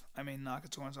off. I mean, knock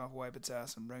its horns off, wipe its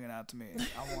ass, and bring it out to me.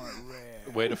 I want it rare.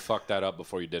 Way to fuck that up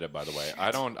before you did it, by the way. I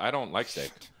don't like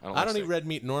steak. I don't eat red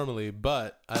meat normally,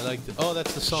 but I like oh,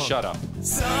 that's the song. Shut up.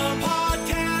 Some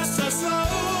podcasts are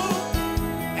slow,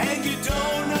 and you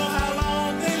don't know how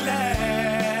long they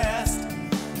last.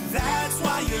 That's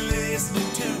why you're listening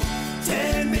to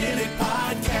 10 Minute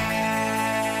Podcast.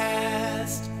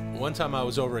 One time I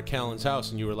was over at Callen's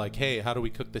house and you were like, hey, how do we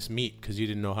cook this meat? Because you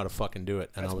didn't know how to fucking do it.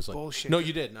 And That's I was like, bullshit. no,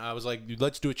 you didn't. I was like,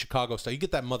 let's do it Chicago style. You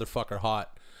get that motherfucker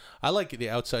hot. I like the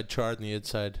outside charred and the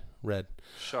inside red.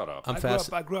 Shut up.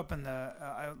 I grew up in the.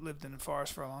 I lived in the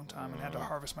forest for a long time and had to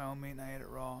harvest my own meat, and I ate it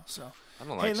raw. So, I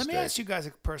don't hey, like let me steak. ask you guys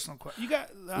a personal question. You got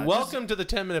Welcome to the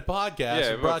 10 Minute Podcast.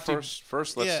 Yeah, brought but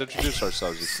first let's Yeah. introduce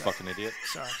ourselves, you fucking idiot.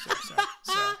 Sorry.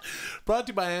 brought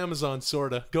to you by Amazon,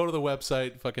 sorta. Go to the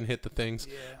website, fucking hit the things,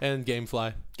 and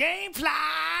Gamefly.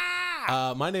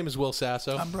 Gamefly. My name is Will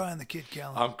Sasso. I'm Bryan the Kid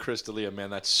Callen. I'm Chris D'Elia, man.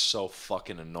 That's so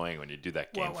fucking annoying when you do that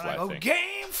when I Gamefly go thing.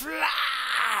 Gamefly.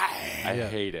 I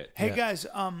hate it. Hey guys,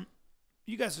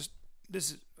 you guys are.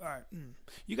 This is all right.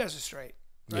 You guys are straight.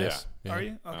 Right? Yes. Yeah. Are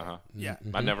you? Okay. Uh-huh. Yeah.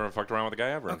 I never fucked around with a guy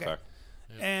ever, Okay. in fact.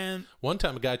 And One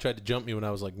time a guy tried to jump me when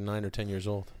I was like 9 or 10 years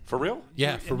old. For real?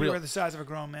 Yeah, and for you real. were the size of a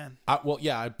grown man. I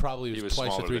probably He was was twice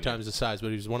or smaller 3 than you. times the size, but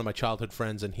he was one of my childhood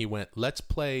friends, and he went, "Let's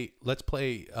play,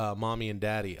 mommy and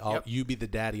daddy. Yep. You be the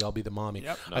daddy, I'll be the mommy."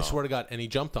 Yep. I swear to God, and he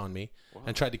jumped on me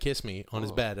and tried to kiss me on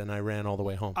his bed, and I ran all the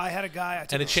way home. I had a guy.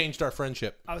 And it changed our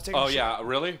friendship. I was taking. Oh, a yeah.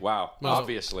 Really? Wow. Well,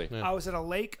 Obviously. yeah. I was at a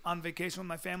lake on vacation with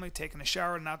my family, taking a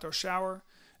shower, an outdoor shower,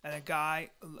 and a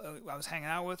guy I was hanging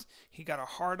out with, he got a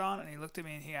hard on, and he looked at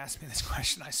me and he asked me this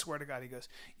question. I swear to God, he goes,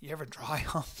 "You ever dry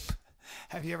hump?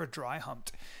 Have you ever dry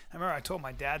humped?" I remember I told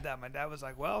my dad that. My dad was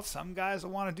like, "Well, some guys will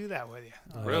want to do that with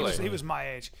you." Really? He was my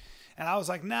age. And I was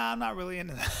like, "Nah, I'm not really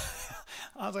into that."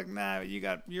 I was like, "Nah,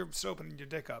 you're still opening your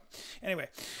dick up." Anyway,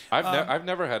 I've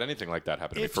never had anything like that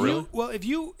happen to me. if For real? if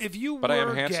you But were I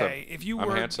am handsome. gay, if you I'm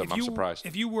were handsome. if I'm you, surprised.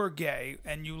 If you were gay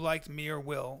and you liked me or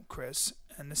Will, Chris,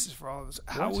 and this is for all of us,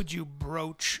 how would you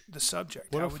broach the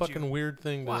subject? What how a would fucking you, weird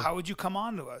thing to... Well, how would you come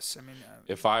on to us? I mean,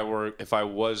 If I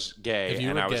was gay If you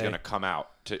and were I was gay. going to come out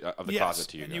of the yes, closet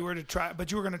to you, and guys. you were to try, but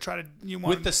you were going to try to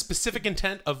With the specific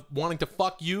intent of wanting to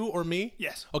fuck you or me?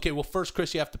 Yes. Okay, well, first,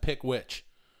 Chris, you have to pick which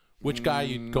guy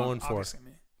you going for? obviously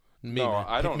me. Me, No, man.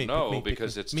 I Pick don't me, know pick me, pick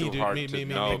because me. it's Me, too dude, hard me, to me,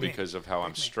 me, know me, me. because of how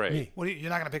I'm straight. Me. What you're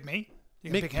not going to pick me?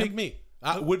 You're gonna Pick pick him? me.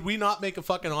 Would we not make a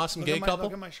fucking awesome gay couple?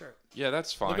 Look at my shirt. Yeah,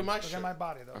 that's fine. Look at my Look shirt. at my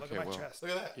body, though. Look Okay, at my well, chest.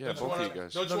 Look at that. Yeah, Don't you both of wanna- you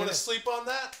guys. Don't you Look want at to it. sleep on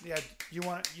that? Yeah, you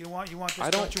want this?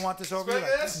 I Don't you want this over? Look you?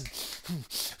 at Like,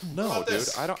 this. No, about dude.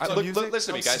 this? I don't. So Look, music?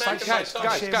 listen to me, I'm guys. smacking Guys, my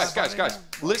guys, tongue. guys, guys, Shave guys.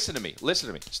 my Listen to me. Listen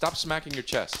to me. Stop smacking your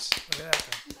chests. Look at that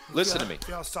thing. Listen to me.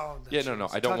 Feel solid. Yeah, no.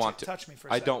 I don't want to. Touch me for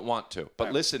a I second. don't want to.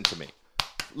 But listen to me.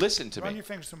 Listen to Run me. your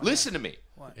fingers through my Listen to me.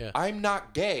 What? Yeah. I'm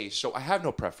not gay, so I have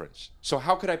no preference. So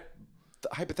how could I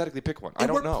hypothetically pick one? I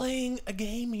don't we're know. playing a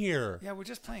game here. Yeah, we're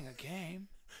just playing a game.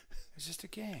 It's just a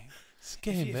game. It's a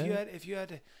game,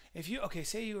 man. Okay,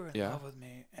 say you were in Yeah. love with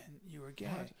me and you were gay.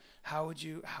 How would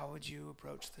you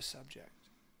approach the subject?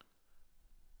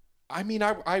 I mean,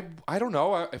 I don't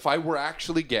know. If I were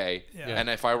actually gay Yeah. and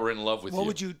if I were in love with What you,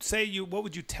 would you say? What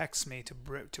would you text me to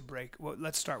break? Well,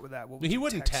 let's start with that. What would He you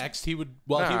wouldn't text me? text. He would.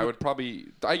 Well, he I would probably.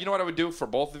 You know what I would do for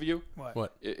both of you?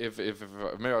 What? If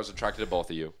maybe I was attracted to both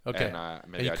of you, Okay. and And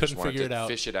maybe you I couldn't just wanted figure to it out.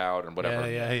 fish it out and whatever.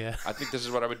 Yeah. I think this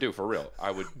is what I would do for real.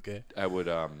 I would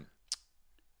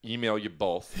email you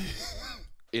both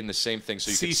in the same thing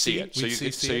so you could CC? see it. So We'd you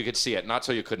could CC you could see it, not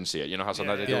so you couldn't see it. You know how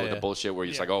sometimes they do Yeah, with yeah. the bullshit where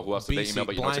you're just Yeah. like, oh, who else did they BC, email?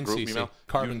 But you know it's a blind group CC. email.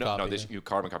 Carbon you know, copy, No, this yeah. you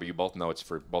carbon copy. You both know it's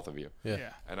for both of you. Yeah.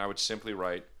 Yeah. And I would simply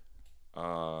write,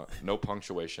 no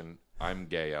punctuation. I'm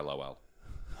gay. LOL.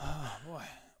 Boy,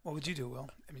 what would you do, Will?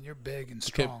 I mean, you're big and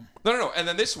strong. No. And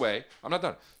then this way, I'm not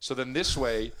done. So then this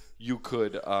way, you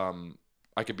could,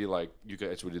 I could be like, you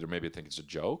guys would either maybe think it's a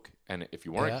joke, and if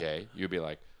you weren't Yeah. gay, you'd be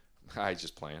like, he's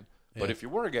just playing. But Yeah. if you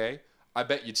were gay, I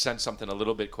bet you'd send something a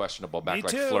little bit questionable back, Me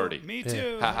like too. flirty. Me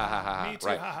too. Ha ha ha ha. Me too.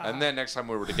 Right. Ha, ha. And then next time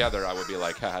we were together, I would be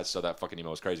like, haha, so that fucking emo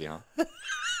was crazy, huh?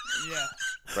 Yeah.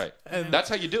 Right. That's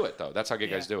how you do it, though. That's how gay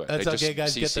guys do it. That's they how just gay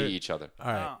guys CC get their... each other.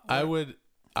 All right.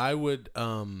 I would,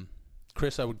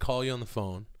 Chris, I would call you on the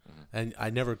phone. And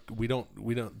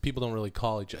people don't really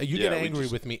call each other. You get angry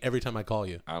with me every time I call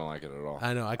you. I don't like it at all.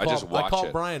 I know. I just watch call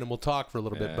it. Brian and we'll talk for a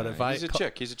little bit. But if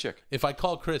He's a chick. If I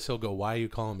call Chris, he'll go, "Why are you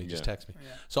calling me? Just text me."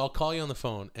 Yeah. So I'll call you on the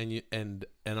phone and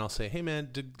I'll say, "Hey man,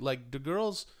 do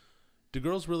girls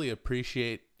really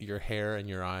appreciate your hair and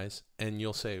your eyes?" And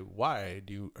you'll say, "Why?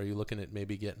 Are you looking at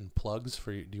maybe getting plugs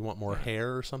for you? Do you want more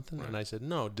hair or something?" Right. And I said,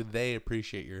 "No, do they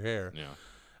appreciate your hair?" Yeah.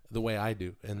 The way I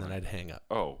do, and then I'd hang up.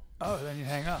 Oh, then you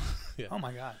hang up. Yeah. Oh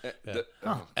my God.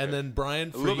 And then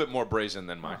Brian, a little bit more brazen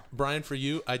than mine. Brian, for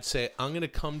you, I'd say I'm gonna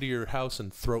come to your house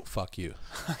and throat fuck you.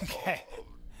 Okay.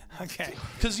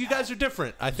 Because you guys are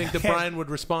different. I think that Brian would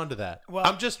respond to that. Well,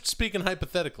 I'm just speaking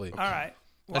hypothetically. All right.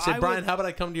 Well, I say, Brian, how about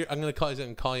I come to your? I'm gonna call you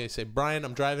and call you and say, Brian,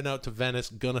 I'm driving out to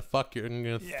Venice. I'm gonna fuck your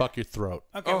throat.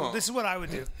 Okay. Well, this is what I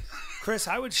would do, Chris.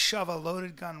 I would shove a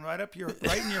loaded gun right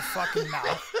in your fucking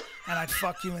mouth, and I'd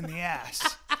fuck you in the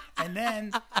ass. And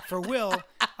then, for Will,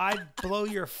 I'd blow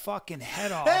your fucking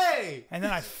head off. Hey! And then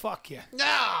I'd fuck you.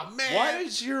 Oh, man. Why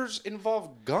does yours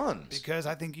involve guns? Because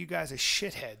I think you guys are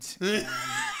shitheads. And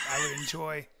I would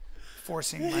enjoy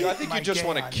forcing my I think you just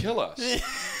want to kill us.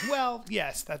 Well,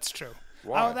 yes, that's true.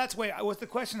 Why? Oh, that's way. Was the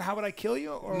question, how would I kill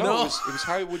you? Or No, it was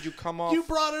how would you come off? You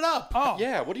brought it up. Oh.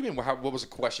 Yeah, what do you mean? What was the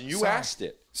question? You Sorry. asked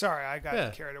it. Sorry, I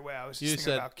got carried away. I was just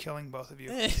thinking about killing both of you.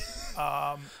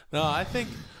 No, I think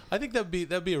that'd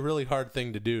be a really hard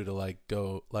thing to do to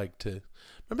go to.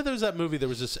 Remember there was that movie. There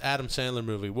was this Adam Sandler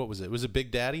movie. What was it? Was it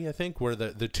Big Daddy? I think where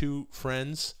the two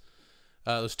friends,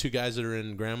 those two guys that are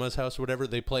in grandma's house or whatever,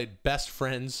 they played best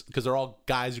friends because they're all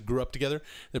guys who grew up together.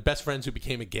 They're best friends who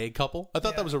became a gay couple. I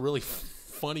thought that was a really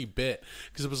funny bit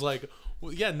because it was like,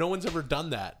 well, yeah, no one's ever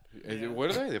done that. What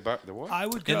are they? About the what? I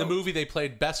would go. In the movie, they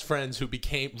played best friends who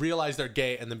realized they're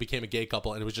gay and then became a gay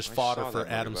couple, and it was just fodder for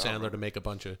Adam Sandler to make a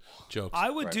bunch of jokes. I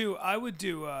would do. I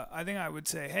think I would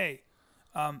say, hey,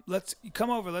 let's come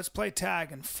over. Let's play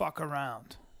tag and fuck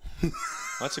around.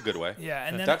 That's a good way. Yeah,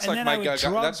 and then that's like my guy.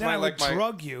 That's I would my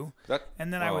drug you, that,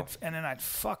 and then I'd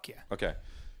fuck you. Okay.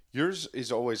 Yours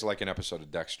is always like an episode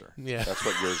of Dexter. Yeah. That's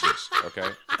what yours is, okay?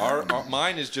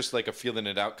 Mine is just like a feeling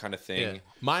it out kind of thing. Yeah.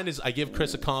 Mine is I give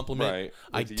Chris a compliment. Right.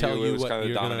 I tell you what kind of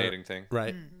you're dominating thing.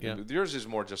 Right. Yeah. Yours is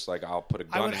more just like I'll put a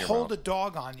gun I would in your hold mouth. a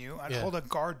dog on you. I'd hold a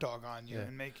guard dog on you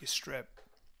and make you strip.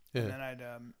 Yeah.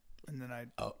 And then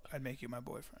I'd make you my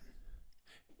boyfriend.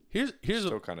 Here's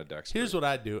Still kind of Dexter. Here's what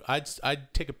I'd do. I'd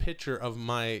take a picture of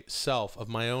myself, of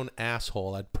my own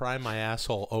asshole. I'd pry my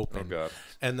asshole open. Oh, God.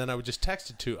 And then I would just text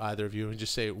it to either of you and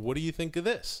just say, "What do you think of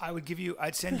this?"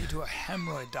 I'd send you to a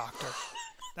hemorrhoid doctor.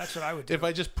 That's what I would do. If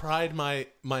I just pried my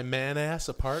man ass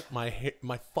apart, my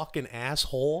fucking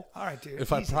asshole. All right, dude.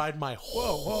 If I pried my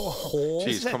hole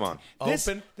Jeez, come on.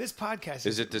 open. This podcast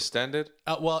Is it distended?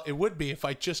 Well, it would be if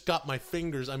I just got my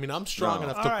fingers. I mean, I'm strong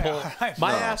enough All to right, pull. all right.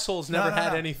 My No. asshole's never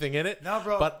had anything in it. No,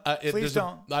 bro. But Please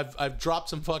don't. I've dropped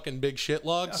some fucking big shit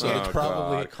logs, so Okay. it's Oh,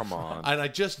 probably. God, come on. And I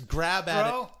just grab at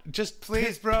Bro, it, just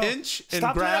please, bro. pinch and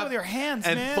Stop doing grab that with your hands,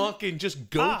 and man. fucking just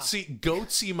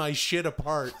goatsy my shit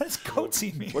apart. What does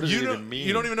goatsy mean? What does it even mean?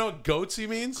 You don't even know what goatsy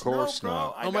means? Of course bro.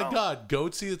 not. I Oh my don't. God,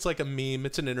 goatsy! It's like a meme.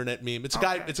 It's an internet meme. It's a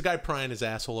guy. Okay. It's a guy prying his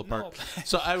asshole apart. No.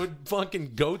 So I would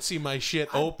fucking goatsy my shit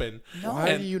open.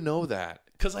 Why do you know that?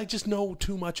 Because I just know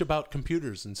too much about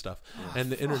computers and stuff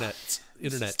and the internet. I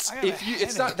got It's a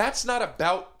not. headache. That's not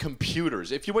about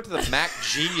computers. If you went to the Mac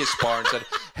Genius bar and said,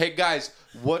 "Hey guys,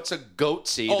 what's a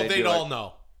goatsy?" Oh, be they'd like, all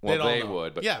know. Well, They'd all they know.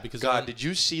 would. But yeah, because God, did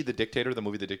you see The Dictator? The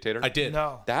movie The Dictator? I did.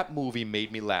 No. That movie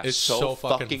made me laugh It's so so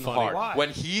fucking fucking funny. hard. Why? When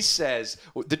he says,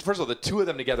 first of all, the two of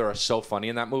them together are so funny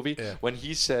in that movie. Yeah. When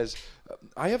he says,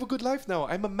 "I have a good life now.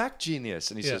 I'm a Mac genius,"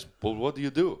 and he says, "Well, what do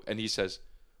you do?" And he says,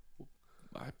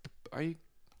 I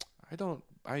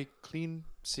clean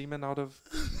semen out of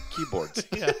keyboards."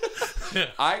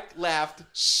 I laughed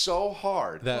so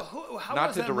hard. How Not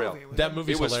was to that derail. movie? That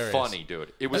movie's It was hilarious. funny,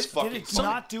 dude. It was fucking. Did it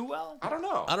not do well? I don't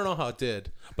know. I don't know how it did,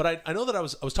 but I know that I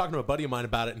was talking to a buddy of mine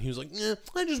about it, and he was like,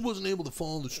 I just wasn't able to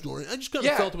follow the story. I just kind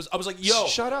of felt it was. I was like, yo,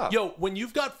 shut up. Yo, when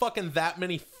you've got fucking that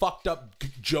many fucked up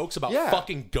jokes about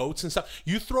fucking goats and stuff,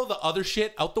 you throw the other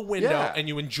shit out the window and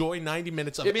you enjoy 90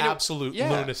 minutes of absolute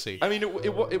lunacy. I mean,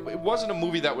 it wasn't a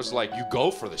movie that was like you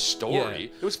go for the story.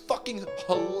 Yeah. It was fucking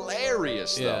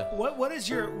hilarious, though. What is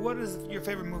your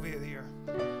favorite movie of the year?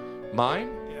 Mine?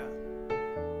 Yeah.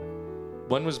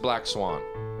 When was Black Swan?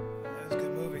 That was a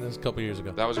good movie. was a couple years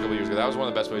ago. That was a couple years ago. That was one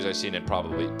of the best movies I've seen in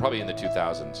probably in the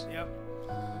 2000s. Yep.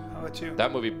 How about you?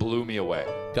 That movie blew me away.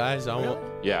 Guys,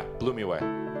 Yeah, blew me away.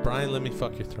 Brian, let me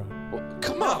fuck your throat. Well,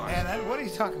 come on. Man, what are you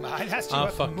talking about? I asked you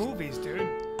about the movies, dude.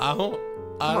 I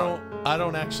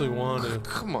don't actually want to.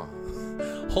 Come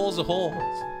on. Holes are holes.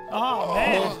 Oh,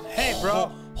 man. Hey,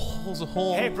 bro. Holes are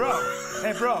holes. Hey,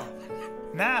 bro.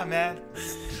 Nah, man.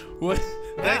 What?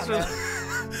 Thanks man.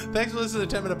 for listening to the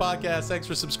 10 Minute Podcast. Thanks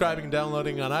for subscribing and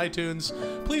downloading on iTunes.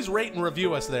 Please rate and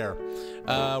review us there.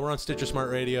 We're on Stitcher Smart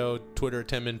Radio, Twitter at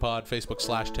 10minpod, Facebook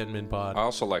 /10minpod. I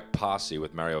also like Posse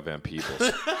with Mario Van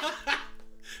Peebles.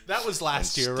 That was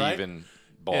last year, right? Stephen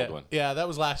Baldwin. Yeah, that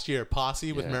was last year.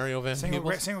 Posse with Mario Van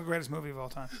Peebles. Single greatest movie of all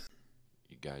time.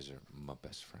 You guys are my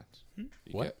best friends.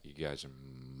 What? You guys are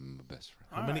my best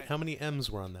friends. How many M's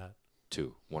were on that?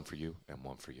 2. One for you and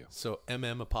one for you. So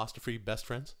MM' best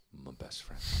friends? My best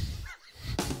friend.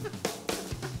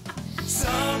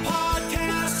 Some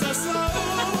podcasts are slow,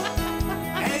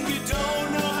 and you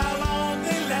don't know how long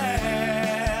they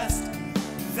last.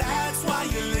 That's why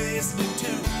you're listening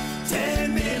to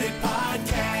 10 Minute Podcast.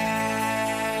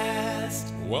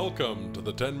 Welcome to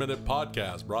the 10 Minute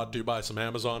Podcast, brought to you by some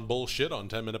Amazon bullshit on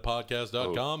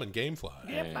 10minutepodcast.com and Gamefly.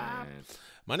 And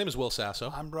My name is Will Sasso.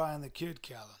 I'm Bryan the Kid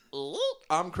Callen.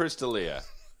 I'm Chris D'Elia.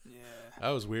 That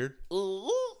was weird.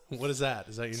 What is that?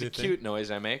 Is that your It's new a thing? cute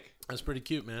noise I make. That's pretty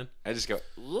cute, man. I just go,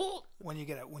 When you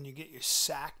get your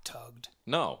sack tugged.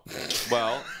 no.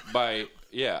 Well, by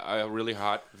a really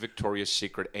hot Victoria's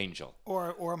Secret angel.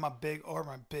 Or my big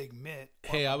mitt.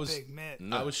 Hey, I was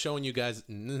showing you guys.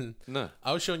 No.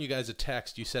 I was showing you guys a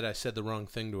text. You said I said the wrong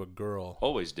thing to a girl.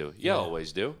 Always do. You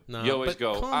always do. No, you always but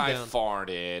go, calm I down.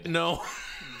 farted. No.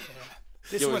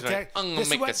 This You is always what like, I'm going to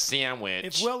make a sandwich.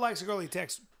 If Will likes a girl, he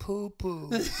texts poo poo.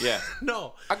 Yeah.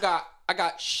 No. I got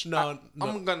No,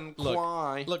 I'm gonna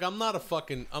cry. Look, I'm not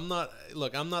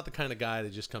the kind of guy to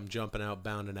just come jumping out,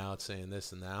 bounding out, saying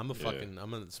this and that. I'm a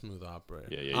smooth operator.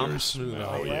 Yeah, I'm you're a smooth oh,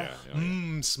 operator.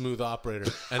 yeah. Smooth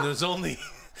operator. And there's only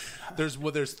there's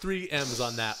 3 M's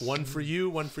on that. One for you,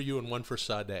 and one for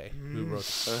Sade, who wrote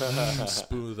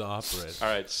smooth operator.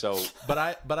 All right, so But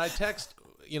I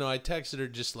texted her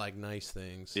just like nice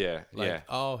things. Yeah, like, yeah.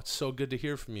 Oh, it's so good to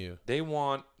hear from you. they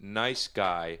want nice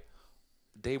guy.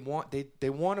 They want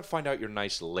to find out you're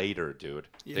nice later, dude.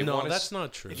 They No, want that's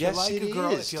not true. If Yes, you like it a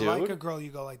girl, is, if you like dude. a girl,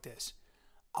 you go like this.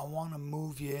 I want to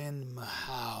move you in my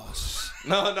house.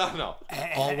 No.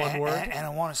 All one word? And I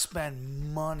want to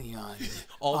spend money on you.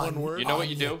 All one word? You know what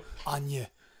you do? On you.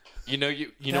 You know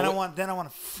Then what? I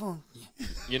want to funk you.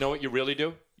 You know what you really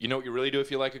do? You know what you really do if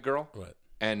you like a girl? What?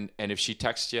 And if she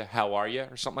texts you, "How are you?"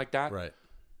 or something like that, Right.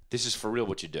 This is for real.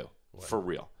 What you do? For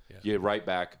real. Yeah. You write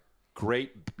back.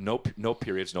 Great. No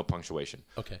periods. No punctuation.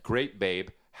 Okay. Great, babe.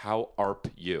 How arp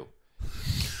you?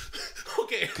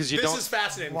 Okay, Because you this don't- is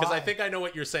fascinating because I think I know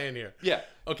what you're saying here. Yeah.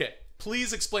 Okay,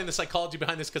 please explain the psychology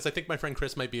behind this because I think my friend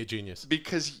Chris might be a genius.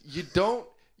 Because you don't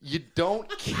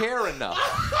care enough.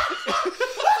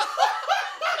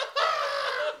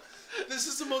 This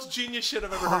is the most genius shit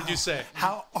I've ever heard you say.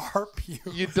 How arp you?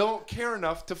 You don't care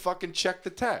enough to fucking check the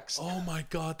text. Oh my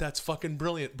god, that's fucking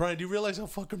brilliant. Brian, do you realize how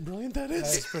fucking brilliant that is?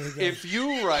 That's pretty good. If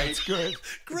you write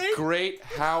great,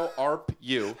 how arp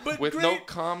you But with no great-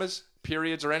 commas,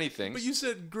 periods, or anything. But you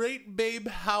said, great babe,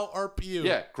 how arp you?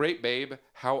 Yeah, great babe,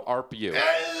 how arp you?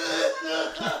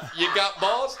 You got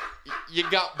balls? You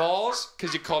got balls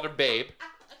because you called her babe.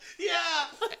 Yeah.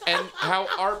 And how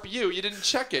arp you? You didn't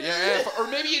check it. Yeah, or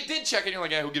maybe you did check it and you're like,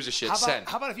 yeah, who gives a shit? Send.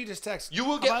 How about if you just text? You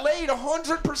will get laid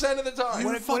 100% of the time.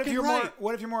 What if fucking you're right.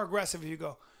 what if you're more aggressive? If you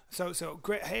go, so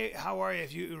great. Hey, how are you?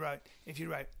 If you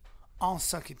write, I'll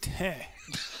suck it. Hey.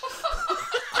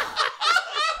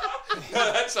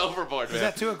 That's overboard, man. Is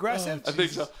that too aggressive? I think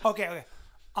so. Okay.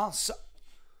 I'll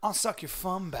suck your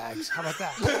fun bags. How about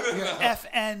that? Your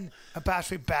FN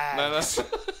apostrophe bags. No.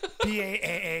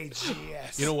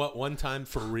 BAAAGS. You know what? One time,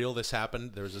 for real, this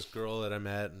happened. There was this girl that I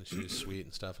met, and she was sweet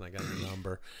and stuff, and I got her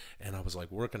number, and I was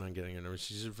like working on getting her number.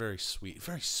 She's a very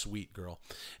sweet girl,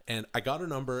 and I got her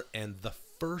number, and the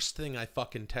first thing I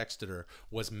fucking texted her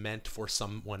was meant for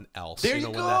someone else. There you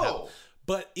when go. that happened.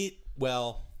 But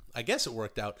I guess it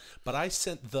worked out, but I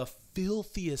sent the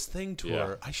filthiest thing to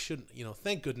her. I shouldn't,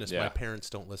 thank goodness my parents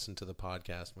don't listen to the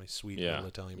podcast, my sweet little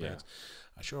Italian parents.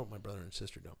 I sure hope my brother and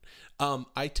sister don't.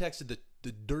 I texted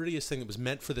dirtiest thing that was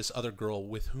meant for this other girl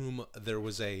with whom there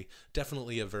was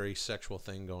definitely a very sexual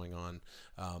thing going on.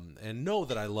 And know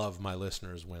that I love my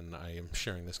listeners when I am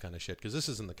sharing this kind of shit, because this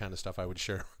isn't the kind of stuff I would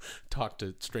talk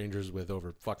to strangers with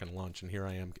over fucking lunch, and here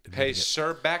I am. Hey,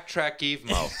 sir, backtrack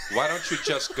Evemo. Why don't you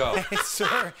just go? Hey,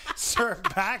 sir,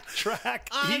 backtrack.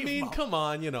 I mean, come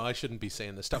on, I shouldn't be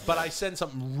saying this stuff, but I sent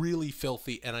something really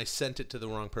filthy, and I sent it to the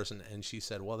wrong person, and she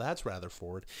said, well, that's rather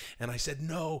forward. And I said,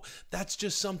 no, that's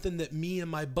just something that me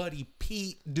and my buddy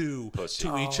Pete do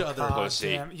to each other.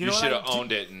 Pussy. You should have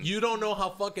owned it. You don't know how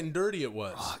fucking dirty it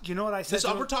was. You know what I said?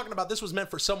 We're talking about, this was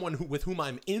meant for someone with whom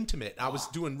I'm intimate. I was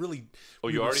doing really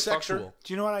you already sexual. fucked her?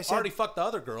 Do you know what I said? I already fucked the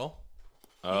other girl.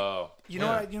 Oh. You know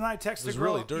what I texted a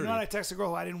girl? Really dirty. You know what I texted a girl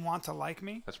who I didn't want to like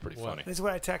me? That's pretty funny. This is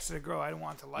what I texted a girl I didn't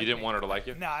want to like me. You didn't want her to like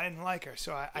you? No, I didn't like her.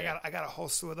 So I got a whole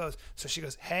slew of those. So she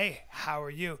goes, hey, how are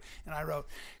you? And I wrote,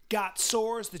 got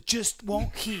sores that just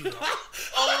won't heal.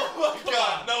 Oh my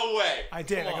God, no way. I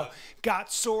did. I go,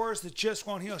 got sores that just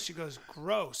won't heal. She goes,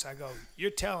 gross. I go, you're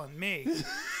telling me.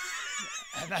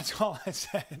 And that's all I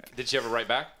said. Did she ever write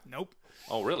back? Nope.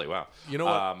 Oh, really? Wow. You know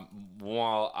what?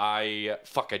 Well, I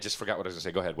just forgot what I was going to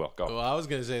say. Go ahead, Will. Go. Well, I was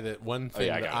going to say that one thing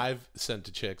that it. I've sent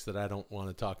to chicks that I don't want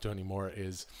to talk to anymore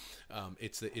is,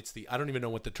 it's the I don't even know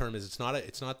what the term is. It's not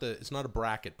a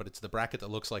bracket, but it's the bracket that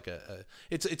looks like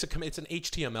it's an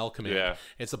HTML command. Yeah.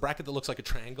 It's the bracket that looks like a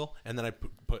triangle, and then I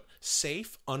put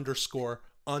safe _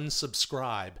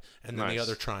 unsubscribe, and then the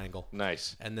other triangle.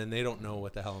 Nice. And then they don't know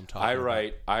what the hell I'm talking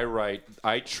about.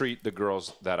 I treat the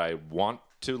girls that I want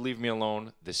to leave me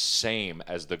alone the same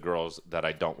as the girls that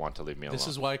I don't want to leave me alone. This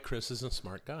is why Chris is a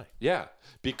smart guy. Yeah,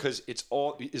 because it's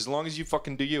all, as long as you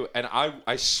fucking do you. And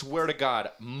I swear to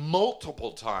God,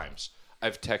 multiple times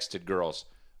I've texted girls,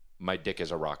 my dick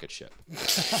is a rocket ship.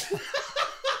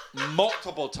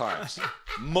 Multiple times,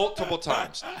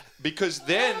 because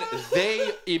then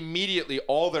they immediately,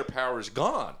 all their power is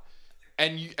gone,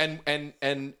 and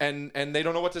they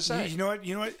don't know what to say. You know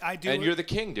what I do. And you're the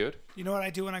king, dude. You know what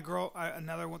I do when I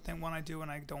do when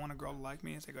I don't want a girl to like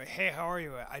me is I go, hey, how are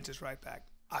you? I just write back,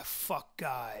 I fuck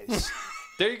guys.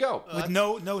 There you go. With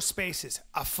no spaces.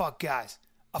 I fuck guys.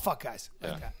 Like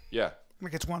that. Yeah.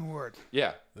 Like it's one word.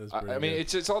 Yeah. I mean,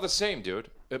 it's all the same, dude.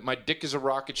 My dick is a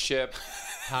rocket ship.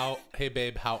 Hey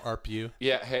babe, how are you?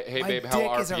 Yeah. Hey My babe, how dick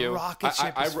are is a you? rocket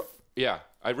ship. Yeah.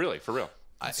 I really, for real.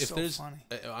 It's so funny.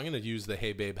 I'm going to use the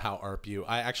hey babe, how are you?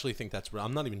 I actually think that's real.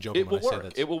 I'm not even joking when I say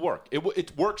that. It will work.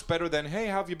 It works better than hey,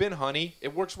 how have you been, honey?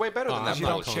 It works way better than that. You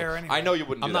don't share anything. I know you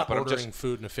wouldn't do that, but I'm not ordering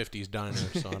food in a 50s diner,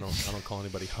 so I don't call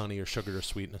anybody honey or sugar or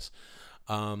sweetness.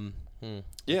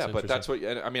 Yeah, but that's what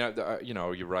I mean.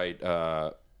 You're right.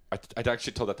 I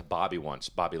actually told that to Bobby once,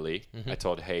 Bobby Lee. I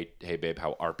told, hey babe,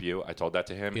 how are you? I told that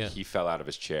to him. Yeah. He fell out of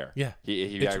his chair. Yeah.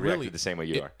 He reacted the same way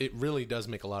you are. It really does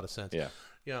make a lot of sense. Yeah.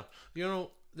 Yeah.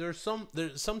 There's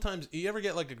sometimes you ever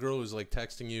get like a girl who's like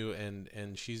texting you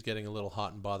and she's getting a little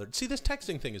hot and bothered. See, this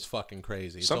texting thing is fucking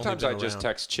crazy. It's Sometimes I just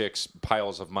text chicks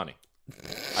piles of money.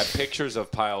 I have pictures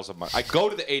of piles of money. I go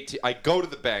to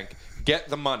the bank, get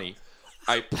the money,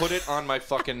 I put it on my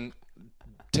fucking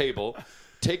table,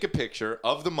 take a picture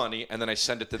of the money, and then I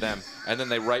send it to them, and then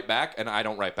they write back, and I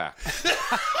don't write back.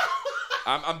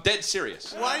 I'm dead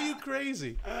serious. Why are you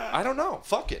crazy? I don't know.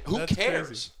 Fuck it. Who cares?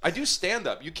 Crazy. I do stand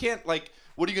up. You can't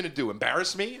what are you gonna do?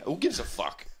 Embarrass me? Who gives a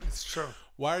fuck? It's true.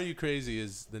 Why Are You Crazy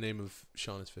is the name of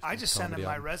Shauna's 50th I just send them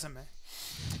my album. resume.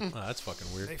 Oh, that's fucking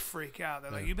weird. They freak out.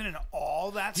 They're like, "You've been in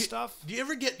all that stuff." Do you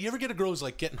ever get a girl who's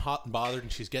like getting hot and bothered,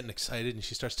 and she's getting excited, and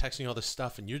she starts texting you all this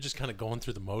stuff, and you're just kind of going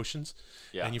through the motions,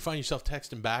 and you find yourself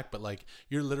texting back, but like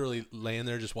you're literally laying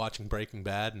there just watching Breaking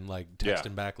Bad and like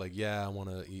texting back like, "Yeah, I want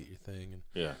to eat your thing," and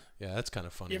yeah, that's kind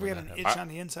of funny. You ever get an itch on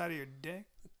the inside of your dick?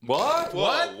 What?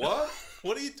 What? What?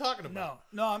 What are you talking about?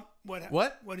 No. What?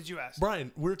 What did you ask,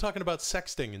 Brian? We were talking about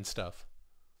sexting and stuff.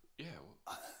 Yeah.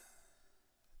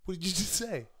 What did you just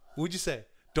say? What did you say?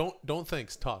 Don't think.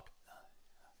 Talk.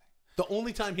 The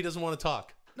only time he doesn't want to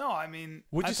talk. No, I mean,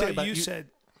 What'd you say about you said?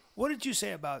 What did you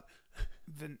say about?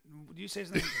 Did you say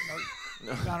something?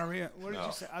 Gonorrhea. What did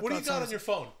you say? What do you got on your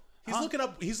phone? He's looking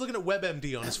up. He's looking at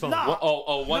WebMD on his phone.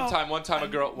 No. One time a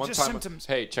girl. Symptoms.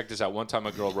 Hey, check this out. One time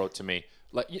a girl wrote to me.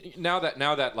 Like now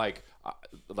that like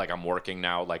I'm working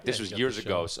now. Like this was years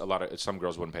ago. So some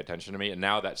girls wouldn't pay attention to me, and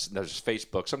now that there's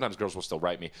Facebook. Sometimes girls will still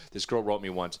write me. This girl wrote me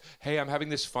once. Hey, I'm having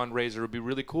this fundraiser. It'd be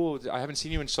really cool. I haven't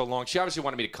seen you in so long. She obviously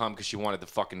wanted me to come because she wanted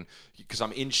because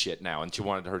I'm in shit now, and she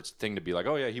wanted her thing to be like,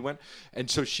 oh yeah, he went. And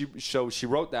so she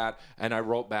wrote that, and I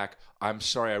wrote back, I'm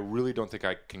sorry, I really don't think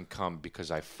I can come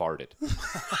because I farted.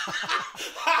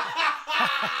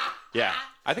 Yeah.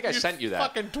 I think I sent you that.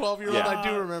 Fucking 12-year-old. Yeah. I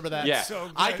do remember that. Yeah. So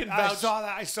good. I can vouch.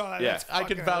 I saw that. Yeah. That's I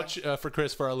can fucking vouch for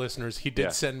Chris, for our listeners. He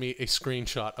did send me a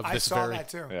screenshot of I this saw very. that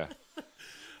too. Yeah.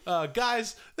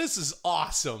 Guys, this is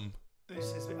awesome. This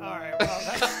is all right. Well,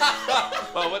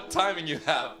 that's, Well, what timing you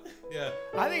have? Yeah.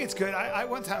 I think it's good. I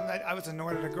one time I was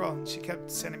annoyed at a girl and she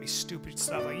kept sending me stupid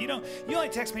stuff like you only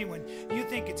text me when you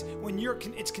think it's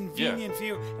it's convenient for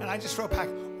you, and I just wrote back.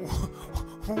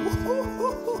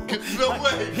 No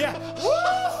way. Yeah.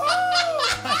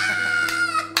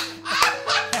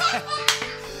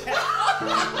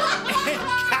 In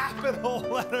capital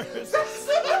letters.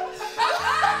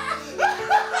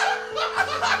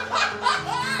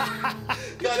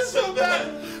 That's so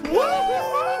bad.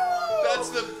 That's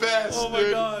the best. Oh my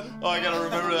God. Oh, I gotta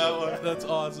remember that one. That's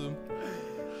awesome.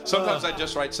 Sometimes I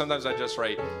just write. Sometimes I just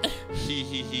write. He.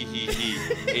 He.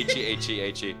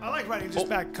 I like writing just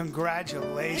back.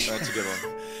 Congratulations. That's a good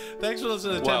one. Thanks for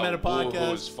listening to the 10-minute podcast.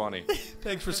 It was funny.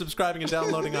 Thanks for subscribing and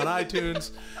downloading on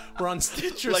iTunes. We're on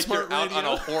Stitcher, Like Smart you're out Radio.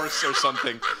 on a horse or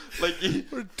something. Like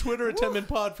We're Twitter at 10-Min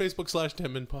Pod, Facebook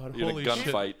 /10-Min Pod. you're in Holy a shit.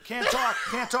 gunfight. Can't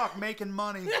talk. Making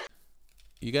money.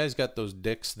 You guys got those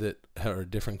dicks that are a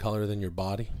different color than your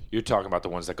body? You're talking about the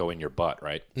ones that go in your butt,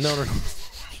 right? No.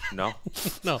 No.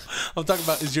 No. I'm talking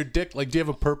about, is your dick, like, do you have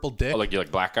a purple dick? Oh, like you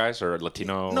like black guys or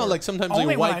Latino? No, or... like sometimes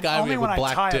like a white guy only with when a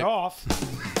black I tie dick. it off.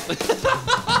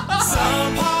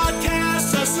 Some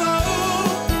podcasts are slow,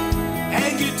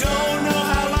 and you don't know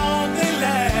how long they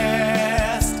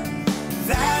last.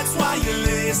 That's why you're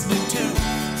listening to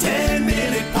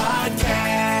 10-Minute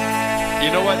Podcast.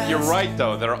 You know what? You're right,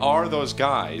 though. There are those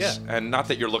guys, Yeah. and not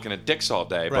that you're looking at dicks all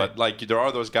day, Right. but like there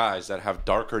are those guys that have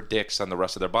darker dicks than the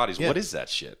rest of their bodies. Yeah. What is that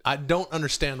shit? I don't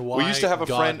understand why We used to have a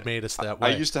God friend made us that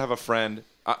I way. used to have a friend.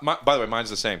 By the way,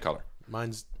 mine's the same color.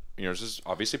 Mine's Yours is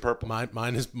obviously purple.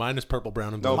 mine is purple,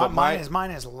 brown, and blue. No, but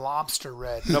Mine is lobster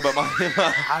red. No, but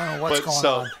I don't know what's going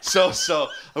on. So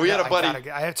we had a buddy.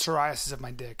 I had psoriasis of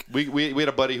my dick. We had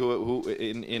a buddy who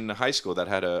in high school that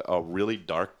had a really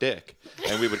dark dick,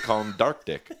 and we would call him Dark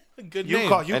Dick. Good You name.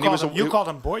 called he called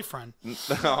him boyfriend.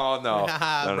 Oh no,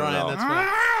 Brian, no. that's right.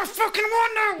 I fucking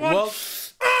wonder what. Well,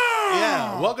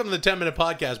 yeah. Welcome to the 10-Minute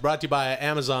Podcast, brought to you by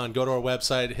Amazon. Go to our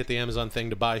website, hit the Amazon thing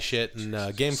to buy shit, and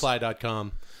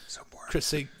Gamefly.com. So boring. Chris,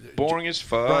 say Boring as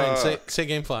fuck. Brian, say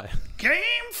Gamefly.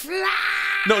 Gamefly.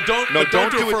 No, don't No, but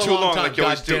don't do do for it a too long time, like you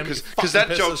always do, goddamn, because fucking that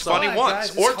piss joke's us off. funny Guys, once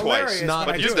it's or hilarious twice, when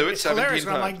but I you do it It's hilarious 17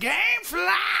 when I'm times. like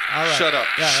Gamefly. All right. Shut up.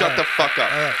 Yeah, Shut all the right. fuck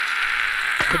up. All right.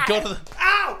 But go to the...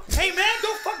 Ow! Hey man,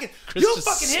 don't fucking. Chris You just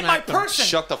fucking hit my smacked him. person.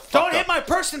 Shut the fuck Don't up. hit my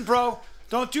person, bro.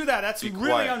 Don't do that. That's really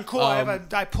quiet.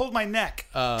 uncool. I pulled my neck.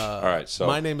 All right, so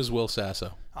My name is Will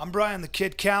Sasso. I'm Brian the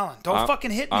Kid Callen. Don't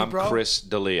fucking hit me, I'm bro. Chris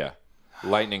D'Elia.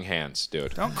 Lightning hands,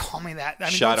 dude. Don't call me that. I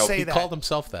mean, Shadow. don't say He that. called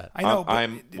himself that. I know.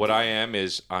 but I am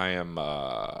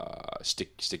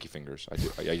sticky fingers.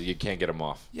 You can't get them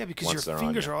off. Yeah, because once your they're on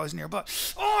fingers you. are always in your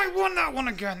butt. Oh, I won that one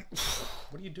again.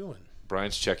 What are you doing?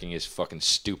 Brian's checking his fucking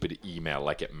stupid email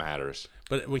like it matters.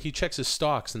 But when he checks his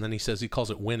stocks, and then he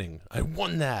calls it winning. I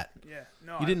won that. Yeah.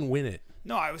 No. You didn't win it.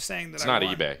 No, I was saying that It's I not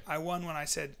won. eBay. I won when I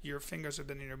said your fingers have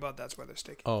been in your butt. That's why they're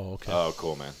sticky. Oh, okay. Oh,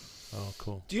 cool, man. Oh,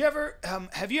 cool. Do you ever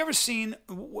have you ever seen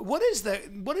what is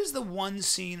the one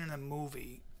scene in a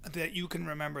movie that you can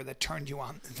remember that turned you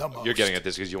on the most? You're getting at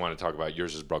this because you want to talk about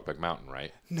yours is Brokeback Mountain,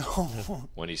 right? No.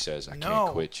 When he says, "I No.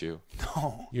 can't quit you."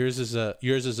 No. Yours is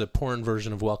a porn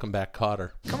version of Welcome Back,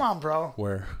 Kotter, Come on, bro.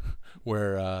 where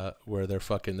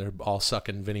they're all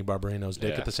sucking Vinnie Barbarino's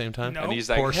dick Yeah. at the same time. No. And he's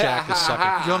like, Poor Shaq is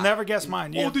sucking. You'll never guess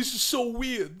mine. Oh, this is so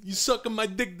weird. You sucking my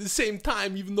dick at the same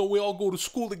time, even though we all go to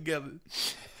school together.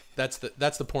 That's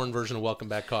the porn version of Welcome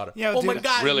Back, Kotter. Yeah, oh dude, my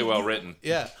God. Really well written.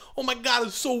 Yeah. Oh my God,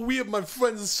 it's so weird. My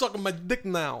friends are sucking my dick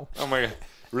now. Oh my god,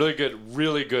 really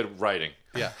good writing.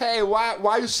 Yeah. Hey,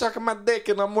 why you sucking my dick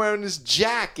and I'm wearing this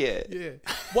jacket?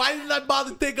 Yeah. Why didn't I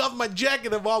bother to take off my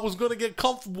jacket if I was gonna get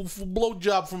comfortable for a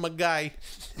blowjob from a guy?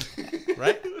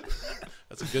 Right?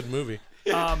 That's a good movie.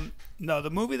 No, the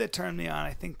movie that turned me on,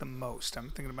 I think the most, I'm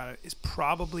thinking about it, is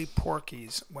probably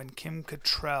Porky's, when Kim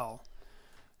Cattrall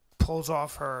pulls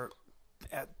off her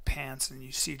pants and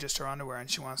you see just her underwear, and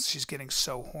she's getting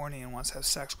so horny and wants to have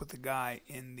sex with the guy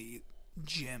in the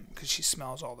gym because she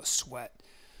smells all the sweat.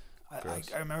 I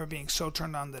remember being so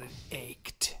turned on that it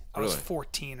ached. I was Really?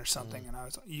 14 or something, and I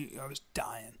was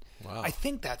dying. Wow. I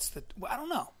think that's I don't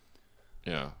know.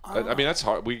 Yeah, I mean that's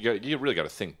hard. You really got to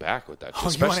think back with that, Oh,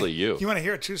 especially you. You want to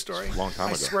hear a true story? a long time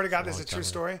I ago. swear to God, this is a true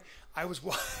story. I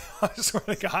swear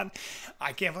to God,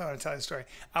 I can't believe I'm going to tell you the story.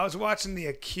 I was watching The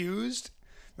Accused,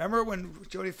 Remember when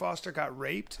Jodie Foster got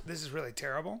raped? This is really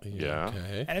terrible. Yeah.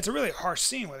 Okay. And it's a really harsh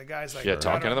scene where the guy's like,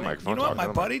 talking to the microphone. You know what my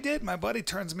buddy did? My buddy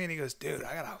turns to me and he goes, dude,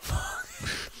 I got to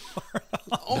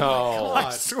No. I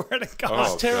swear to God.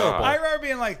 Oh, terrible. God. I remember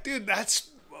being like, dude, that's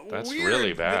weird.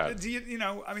 really bad. You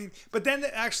know, I mean, but then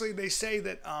actually they say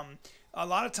that a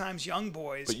lot of times young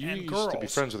boys But you and used girls. to be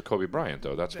friends with Kobe Bryant,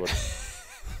 though. That's what.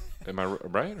 Am I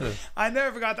right? Or? I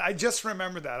never forgot that. I just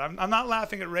remember that. I'm not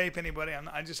laughing at rape anybody. I'm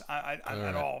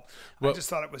at all. Well, I just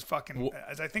thought it was fucking.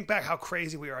 As I think back how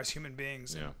crazy we are as human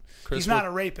beings. Yeah. Chris, He's not a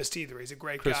rapist either. He's a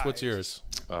great Chris, guy. what's yours?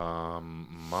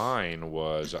 Mine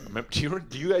was.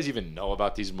 Do you guys even know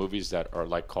about these movies that are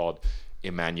like called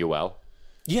Emmanuel?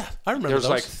 Yeah, I remember There's those.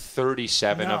 like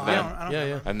 37 No, of I them. don't yeah,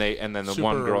 remember. yeah. And then the Super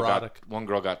one erotic.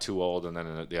 girl got too old, and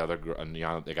then the other girl, and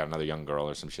they got another young girl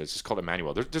or some shit. It's just called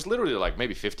Emmanuel. There's literally like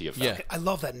maybe 50 of them. Yeah. I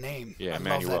love that name. Yeah, I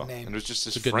Emmanuel. love that name. And it was just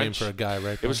this It's a good French. name for a guy,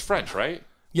 right? It was French, right?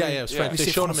 Yeah, it was French. We They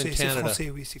say showed him in Francais, c'est Canada.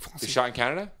 Français, oui, c'est They Français. shot in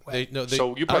Canada. I So you don't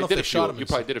know probably if did they a few. shot him You in-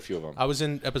 probably did a few of them. I was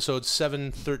in episodes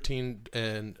 7, 13,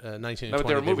 and 19 and No, but 20.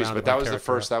 they were They movies. rounded But that my was the character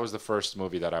first. up. That was the first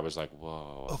movie that I was like,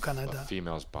 whoa, Oh, Canada. a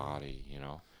female's body, you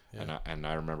know. And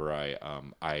I remember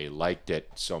I liked it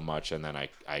so much, and then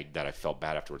I felt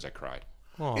bad afterwards. I cried.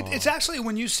 It's actually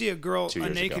when you see a girl, 2 a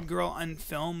years naked ago. girl on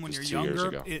film when Just you're 2 years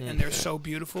younger, ago. and they're so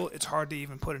beautiful, it's hard to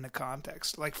even put into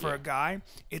context. Like for a guy,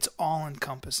 it's all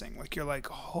encompassing. Like you're like,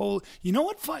 you know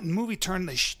what fun movie turned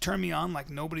me on like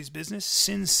nobody's business?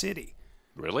 Sin City.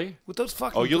 Really? With those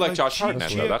fucking. Oh, you like Josh Gia-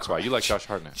 Hartnett, though. That's why you like Josh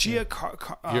Hartnett. Gia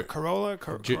Carolla.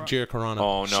 Gia Carano.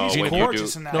 Oh no, She's when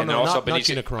gorgeous you in do, that. and No, also not Benicio.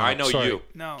 Gina Carano. I know Sorry. you.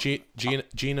 No.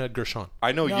 Gina Gershon.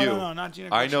 I know No, you. no, not Gina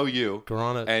I Gershon. know you.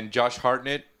 Carano. And Josh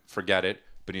Hartnett, forget it.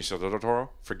 Benicio del Toro,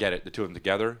 forget it. The two of them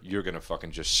together, you're gonna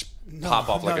fucking just pop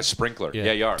off like no. a sprinkler. Yeah.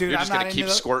 Yeah, you are. Dude, you're I'm just not gonna into keep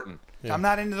the- squirting. I'm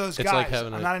not into those It's guys. like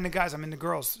having I'm a- not into guys. I'm into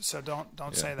girls. So don't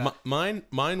say that. Mine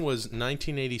was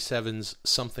 1987's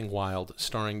Something Wild,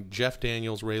 starring Jeff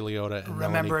Daniels, Ray Liotta, and Remember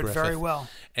Melanie it very Griffith. well.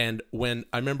 And when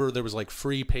I remember there was like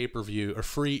free pay-per-view or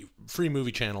free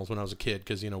movie channels when I was a kid,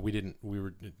 because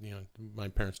my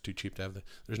parents too cheap to have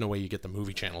there's no way you get the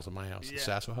movie channels in my house. The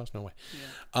Sasso house, no way.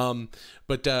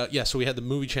 So we had the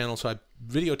movie channel, so I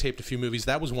videotaped a few movies.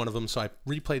 That was one of them, so I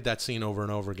replayed that scene over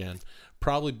and over again.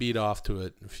 Probably beat off to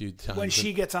it a few times. When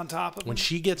she gets on top of him. When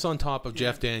she gets on top of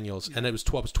Jeff Daniels, and I was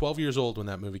 12 years old when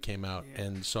that movie came out,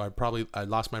 and so I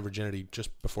lost my virginity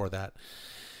just before that.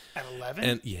 At 11?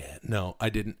 And no, I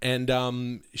didn't. And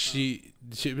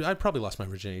I probably lost my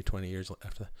virginity 20 years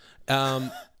after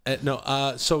that.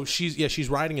 So she's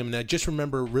riding him, and I just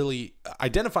remember really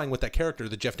identifying with that character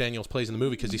that Jeff Daniels plays in the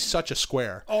movie because he's such a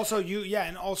square. Also,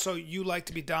 you like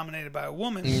to be dominated by a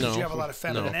woman because you have a lot of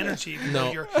feminine energy. Even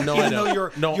though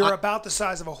you're about the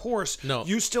size of a horse,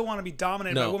 you still want to be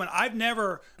dominated by a woman. I've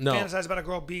never fantasized about a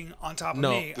girl being on top of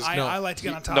me. I like to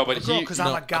get on top of a girl because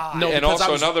I'm a guy. And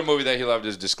also another movie that he loved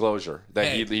is Disclosure.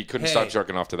 That he couldn't stop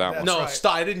jerking off to that one. That's right.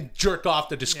 Stop! I didn't jerk off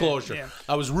to Disclosure. Yeah.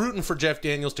 I was rooting for Jeff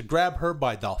Daniels to grab her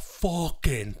by the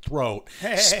fucking throat,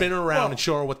 spin her around, and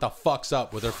show her what the fuck's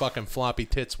up with her fucking floppy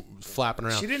tits flapping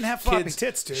around. She didn't have floppy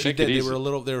tits, dude. She Take it did. easy.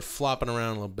 They were flopping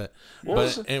around a little bit.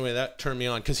 Anyway, that turned me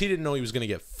on because he didn't know he was going to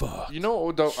get fucked. You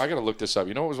know, though, I gotta look this up.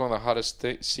 You know what was one of the hottest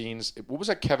scenes? What was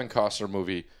that Kevin Costner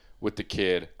movie with the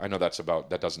kid? I know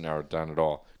that doesn't narrow it down at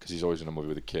all because he's always in a movie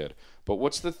with a kid. But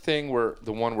what's the thing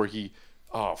the one where he?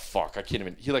 Oh fuck! I can't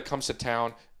even. He like comes to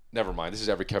town. Never mind. This is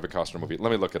every Kevin Costner movie.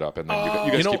 Let me look it up, and then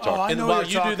you guys keep talking. I know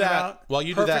what you're talking about.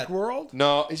 Perfect World?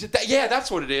 No, is it that? Yeah, that's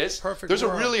what it is. Perfect There's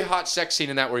World. a really hot sex scene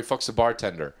in that where he fucks the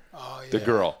bartender. Oh, yeah. The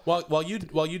girl. While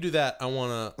you do that, I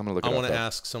want to up.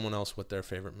 ask someone else what their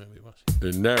favorite movie was.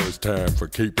 And now it's time for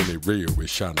Keeping It Real with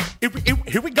Shana.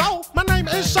 Here we go. My name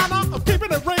is Shana. I'm keeping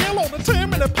it real on the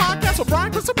 10-minute podcast with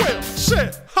Bryan Callen.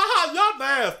 Shit. Haha, y'all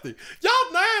nasty.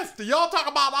 Y'all nasty. Y'all talk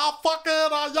about all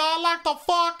fucking, y'all like to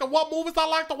fuck, and what movies I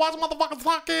like to watch motherfuckers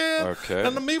fucking. Okay.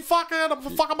 And me fucking, I'm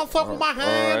fucking myself with my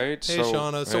hand. All right. Hey,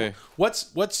 Shauna. So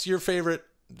what's your favorite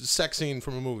sex scene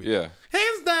from a movie? Yeah.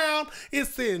 Hands down,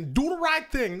 it's in Do the Right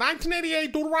Thing.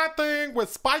 1988 Do the Right Thing with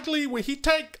Spike Lee when he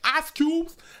take ice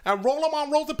cubes and roll them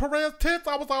on Rosie Perez's tits.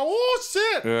 I was like, oh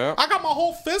shit. Yeah. I got my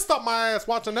whole fist up my ass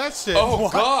watching that shit. Oh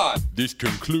God. This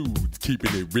concludes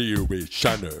Keeping It Real with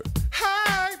Shana.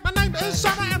 Hey, my name is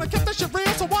Shana and I kept that shit real,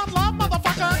 so one love,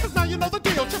 motherfucker, because now you know the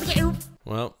deal.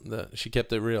 Well, she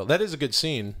kept it real. That is a good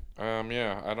scene.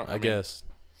 Yeah.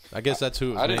 I guess that's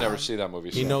who. It was I didn't made. ever see that movie.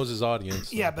 He so. knows his audience.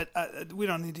 So. Yeah, but we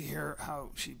don't need to hear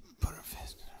how she put her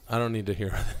fist in her. I don't need to hear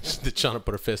that Shauna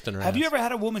put her fist in her Have ass. you ever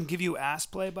had a woman give you ass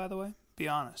play, by the way? Be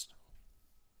honest.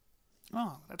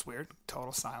 Oh, that's weird.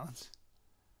 Total silence.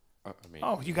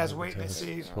 you guys waiting to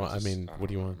see. Well, I mean, what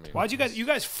do you want? Why'd you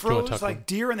guys froze like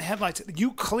deer in the headlights?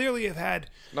 You clearly have had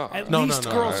at no, least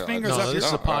girls' fingers up this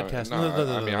is a your... podcast.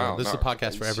 No. This is a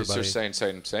podcast for everybody. He's just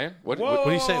saying. What do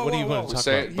you say? What do you want to talk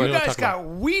about? You guys got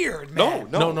weird,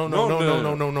 man. No.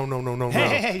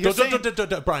 Hey, you're saying...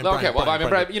 Brian. Okay, well, I mean,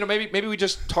 Brian, maybe we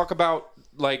just talk about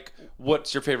like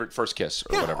what's your favorite first kiss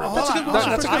or whatever. That's a good one.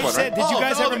 That's a good one. Did you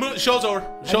guys ever? Show's over.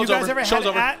 Show's over.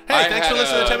 Hey, thanks for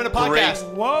listening to the 10-minute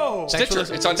podcast. Whoa.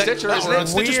 Stitcher. It's on Stitcher, isn't it?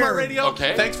 Stitcher Smart Radio.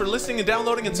 Okay. Thanks for listening and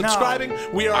downloading and subscribing.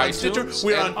 We are on Stitcher.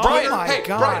 We are on Brian. Oh my Hey,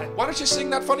 God. Brian, why don't you sing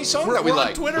that funny song that we we're on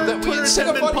like? Twitter. We sing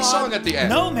a funny song at the end.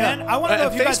 No, man. I want to know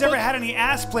if you guys ever had any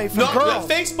ass play from girls.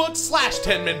 Facebook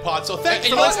 /10-min pod. So thanks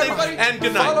for listening and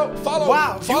good night. Follow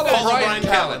Bryan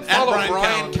Callen. Follow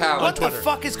Bryan Callen. What the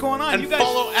fuck is going on? And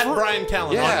follow at Bryan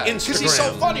Callen on Instagram. Because he's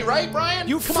so funny, right, Brian?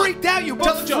 You freaked out. You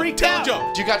both freaked out. Tell a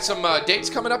joke. Do you got some dates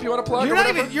coming up you want to plug? You're not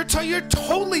even. You're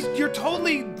totally.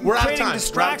 We're out of creating time.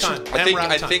 distraction.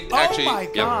 I think actually. Oh my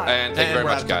God. And thank you very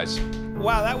much, guys.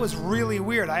 Wow, that was really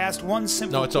weird. I asked one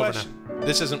simple question. No, it's over now.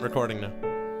 This isn't recording now.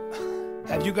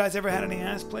 Have you guys ever had any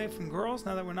ass play from girls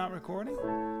now that we're not recording?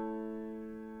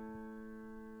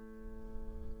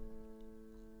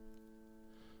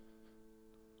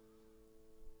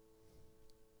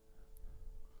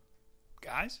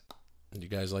 Guys? You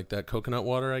guys like that coconut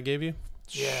water I gave you?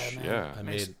 Yeah, man.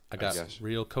 Yeah. I got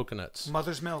real coconuts.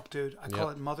 Mother's milk, dude. I call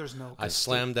it mother's milk. I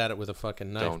slammed at it with a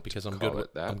fucking knife Don't because I'm call good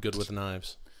it that. I'm good with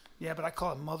knives. Yeah, but I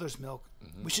call it mother's milk.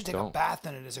 We should take a bath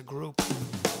in it as a group.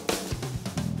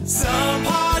 Some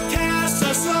podcasts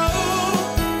are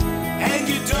slow, and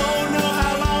you don't know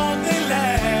how long they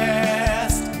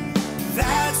last.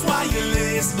 That's why you're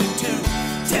listening to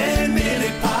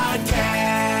 10-Minute Podcast.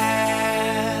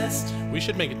 We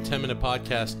should make a 10-minute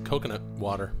podcast coconut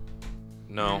water.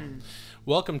 No.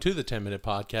 Welcome to the 10-Minute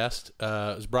Podcast.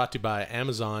 It was brought to you by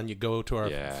Amazon. You go to our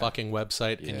fucking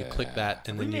website and you click that.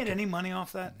 And Have we then made any money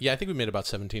off that? Yeah, I think we made about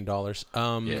 $17.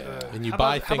 And you How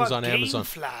buy about- things how on about Amazon.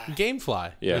 Gamefly?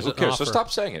 Gamefly. Yeah, There's who an cares? So offer.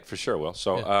 stop saying it for sure, Will.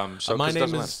 So, my this name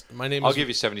doesn't is. matter. My name I'll is. give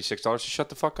you $76 to shut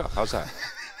the fuck up. How's that?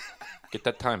 Get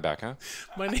that time back, huh?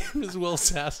 My name is Will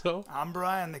Sasso. I'm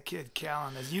Bryan the Kid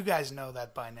Callen, as you guys know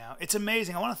that by now. It's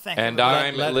amazing. I want to thank And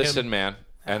everybody. man.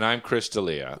 And I'm Chris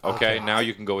D'Elia. Okay, now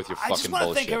you can go with your I just fucking want to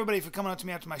bullshit. thank everybody for coming up to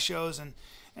me after my shows and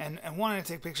wanting to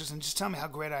take pictures and just tell me how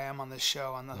great I am on this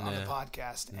show, on the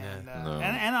podcast, and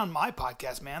on my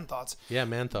podcast, Man Thoughts. Yeah,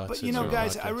 Man Thoughts. But you know,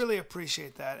 guys, I really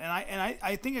appreciate that, and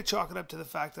I think I chalk it up to the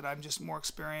fact that I'm just more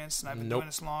experienced and I've been doing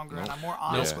this longer, and I'm more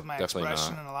honest with my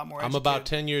expression and a lot more. I'm educated. about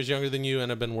 10 years younger than you,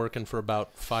 and I've been working for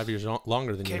about 5 years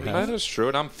longer than you have. That is true,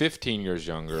 and I'm 15 years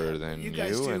younger than you,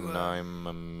 guys do, and I'm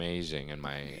amazing in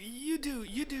my. You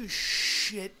do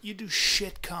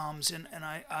shit coms, and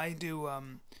I do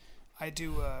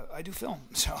film.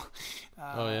 So.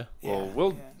 Oh yeah.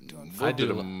 Well, I do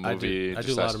a movie. I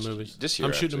do a lot of movies. This year,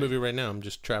 I'm shooting a movie right now. I'm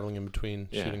just traveling in between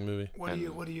shooting a movie. What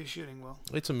are you shooting, Will?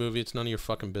 It's a movie. It's none of your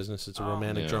fucking business. It's a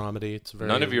romantic dramedy. It's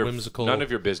very whimsical. None of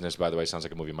your business, by the way, sounds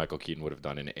like a movie Michael Keaton would have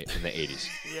done in the 80s.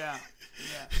 Yeah.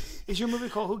 Is your movie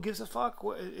called Who Gives a Fuck?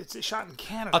 It's shot in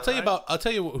Canada. I'll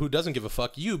tell you who doesn't give a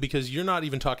fuck. You, because you're not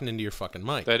even talking into your fucking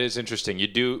mic. That is interesting.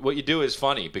 What you do is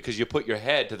funny because you put your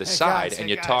head to the side and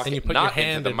you talk and you put not your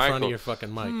hand into the in front micro. of your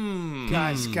fucking mic.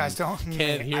 Guys, don't.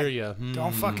 Can't hear you.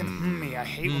 Don't fucking me. I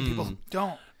hate when people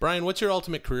don't. Brian, what's your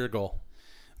ultimate career goal?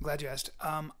 I'm glad you asked.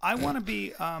 I want to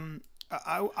be.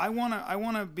 I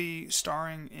want to be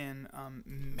starring in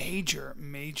major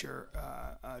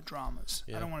dramas.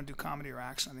 I don't want to do comedy or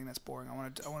action. I think that's boring. I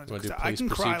want to do. I can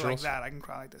cry like that. I can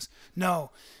cry like this.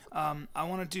 No, I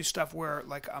want to do stuff where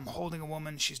like I'm holding a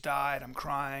woman, she's died, I'm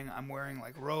crying, I'm wearing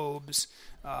like robes,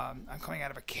 I'm coming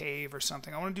out of a cave or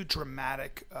something. I want to do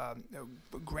dramatic,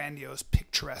 grandiose,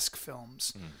 picturesque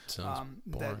films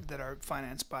that are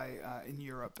financed by in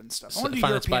Europe and stuff. I want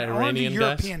to do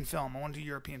European film. I want to do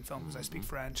European film because I speak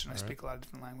French and I speak a lot of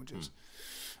different languages.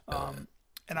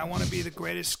 And I want to be the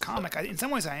greatest comic. In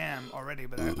some ways, I am already,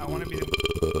 but I want to be the.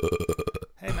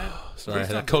 Hey, man. Sorry, I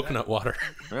had coconut water.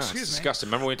 Yeah, it's disgusting.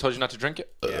 Remember when we told you not to drink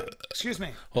it? Yeah. Excuse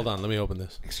me. Hold on, let me open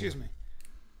this. Excuse me.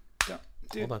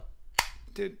 Dude. Hold on.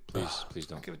 Dude. Please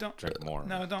don't. Okay, don't. Drink more.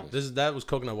 No, don't. That was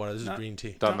coconut water. This is green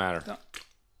tea. Doesn't matter.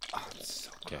 Oh, it's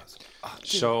so gross. Oh,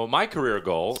 so my career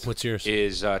goal What's yours?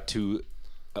 is to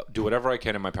do whatever I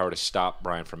can in my power to stop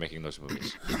Bryan from making those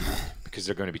movies. because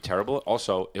they're going to be terrible.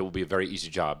 Also, it will be a very easy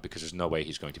job because there's no way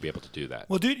he's going to be able to do that.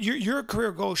 Well, dude, your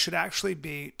career goal should actually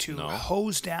be to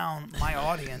hose down my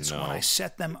audience when I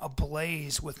set them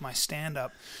ablaze with my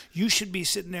stand-up. You should be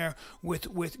sitting there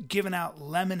with giving out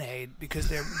lemonade because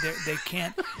they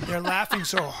can't. They're laughing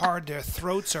so hard their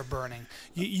throats are burning.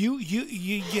 You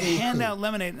hand out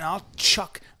lemonade and I'll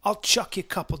chuck you a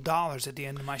couple dollars at the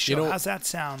end of my show. How's that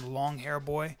sound, long hair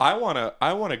boy? I wanna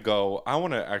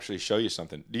actually show you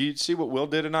something. Do you see what Will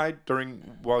did and I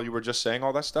while you were just saying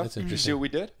all that stuff? That's Did interesting. you see what we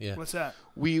did? Yeah. What's that?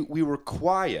 We were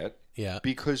quiet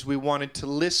because we wanted to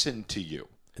listen to you.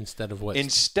 Instead of what?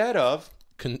 Instead of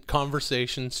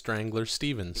Conversation Strangler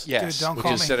Stevens. Yes, Dude, don't which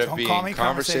call instead me. of Don't being call me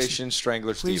Conversation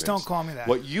Strangler Stevens. Please don't call me that.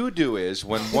 What you do is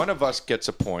when one of us gets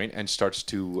a point and starts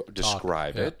to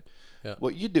describe it,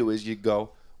 what you do is you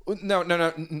go, no.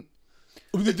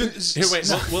 Here, wait.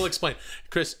 We'll explain.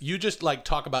 Chris, you just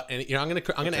talk about any. I'm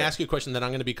gonna ask you a question. Then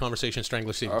I'm gonna be Conversation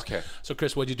Strangler Stevens. Okay. So,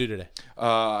 Chris, what'd you do today?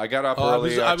 I got up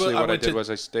early. What I did was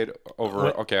I stayed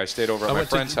over. I stayed over at my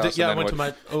friend's house. Yeah, I went to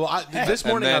my. This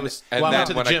morning I went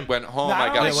to the gym. When I went home,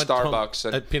 I got a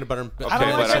Starbucks and peanut butter. Okay, but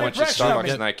I went to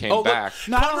Starbucks and I came back.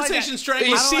 Conversation Strangler.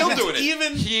 He's still doing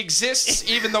it. He exists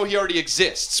even though he already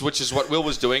exists, which is what Will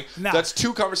was doing. That's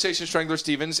two Conversation Strangler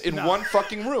Stevens in one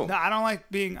fucking room. No, I don't like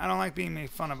being made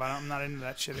fun of. I'm not into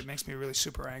that shit. It makes me really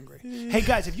super angry. Hey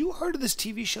guys, have you heard of this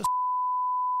TV show?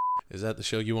 Is that the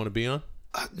show you want to be on?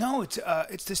 No, it's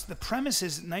this. The premise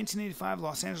is 1985.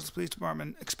 Los Angeles Police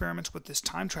Department experiments with this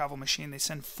time travel machine. They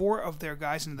send 4 of their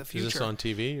guys into the future. Is this on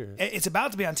TV? Or? It's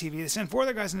about to be on TV. They send 4 of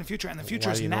their guys in the future, and the future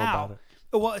Why is do you know now. about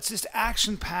it? Well, it's this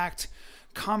action-packed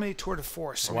comedy tour de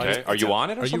force. Okay. Are you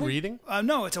on it? Or Are something? you reading?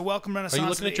 No, it's a welcome renaissance. Are you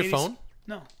looking at your phone?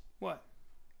 No. What?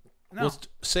 No. Well,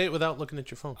 say it without looking at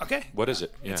your phone. Okay. What is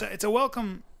it? Yeah. It's a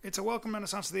welcome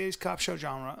renaissance of the 80s cop show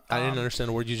genre. I didn't understand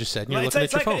a word you just said. You're It's looking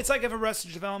at your phone. It's like if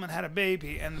Arrested Development had a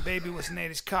baby and the baby was an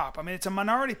 80s cop. I mean, it's a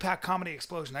minority pack comedy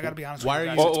explosion. I got to be honest with you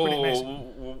guys. It's pretty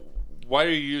amazing. Why are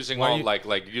you using like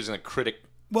using a critic?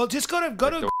 Well, just go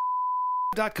to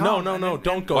 .com. No,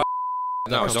 don't go.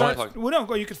 No,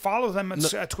 no, you could follow them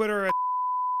at Twitter.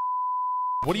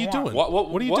 What are you doing?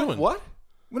 What are you doing? What?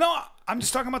 No, I'm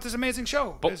just talking about this amazing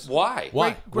show. But why?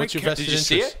 Why? Great What's your vested Did you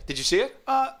see interest? it? Did you see it?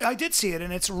 I did see it,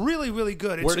 and it's really, really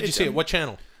good. Where did you see it? What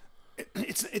channel?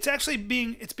 It's actually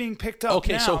being picked up.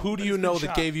 Okay, now, so who do you know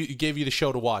that shot. gave you the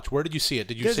show to watch? Where did you see it?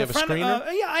 Did you There's have a friend, screener?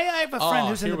 Yeah, I have a friend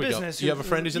who's in the business. You have a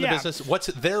friend who's in the business? What's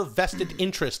their vested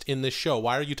interest in this show?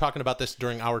 Why are you talking about this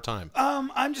during our time?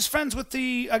 I'm just friends with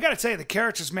I gotta say, the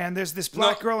characters, man. There's this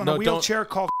black girl in a wheelchair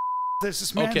called. There's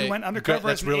this man who went undercover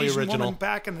as an Asian woman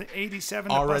back in '87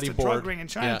 to bust a drug ring in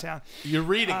Chinatown. Yeah.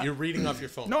 You're reading off your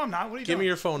phone. No, I'm not. What are you doing? Give me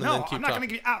your phone and then keep talking. I'm not going to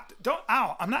give you out. Don't.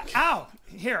 Ow. I'm not. Ow.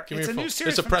 Here. Give me it's your a phone. new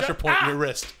series. It's a pressure point in your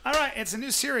wrist. All right. It's a new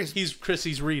series.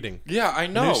 He's reading. Yeah, I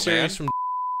know, New series man. from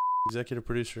executive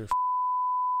producer.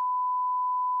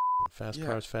 Fast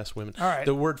cars, fast women. All right.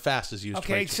 The word "fast" is used.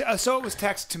 Okay, twice. so it was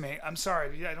texted to me. I'm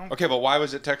sorry. I don't. Okay, but why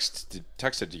was it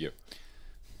texted to you?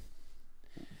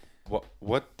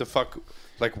 What the fuck?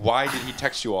 Like, why did he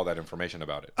text you all that information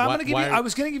about it? I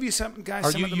was gonna give you some guys.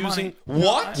 Are some you of the using money.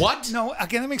 what? What? No.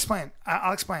 Again, let me explain.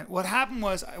 I'll explain. What happened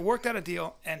was I worked out a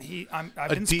deal, and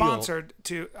I've been sponsored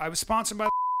to. I was sponsored by.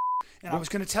 And I was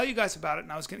going to tell you guys about it,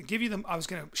 and I was going to give you them. I was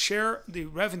going to share the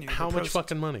revenue. How much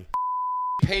fucking money?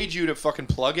 Paid you to fucking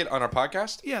plug it on our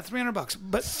podcast? Yeah, $300.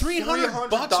 But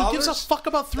 $300? Who gives a fuck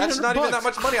about $300? That's not even that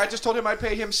much money. I just told him I'd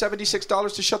pay him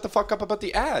 $76 to shut the fuck up about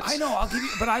the ads. I know. I'll give you,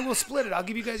 but I will split it. I'll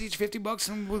give you guys each $50,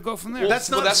 and we'll go from there. That's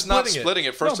not splitting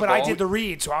it. First no, of but all, I did the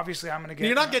read, so obviously I'm going to get.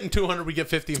 You're not getting $200. We get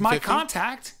 $50. It's my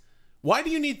contact. Why do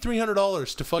you need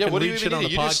 $300 to fucking read shit on the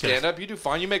podcast? You do stand up. You do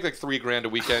fine. You make like $3,000 a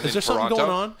weekend. Is there something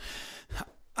going on?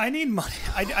 I need money.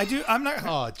 I do. I'm not.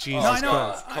 Oh, Jesus. No, I know.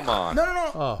 Christ. Come on.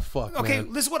 No. Oh, fuck. Okay,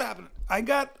 man. this is what happened. I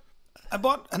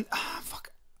bought an.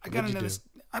 Fuck. I got into this.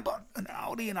 I bought an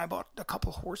Audi and I bought a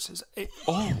couple horses.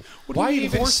 Why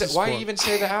even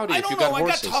say the Audi if you got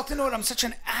horses? I got talked into it. I'm such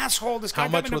an asshole. This guy. How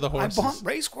much were the horses? I bought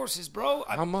race horses, bro.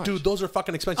 How much? Dude, those are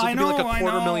fucking expensive. I know. It could be like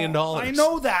 $250,000. I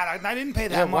know that. I didn't pay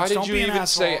that much. Why did Don't you be an even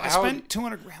asshole. say I spent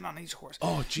 $200,000 on each horse.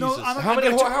 Oh, Jesus. No,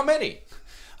 How many?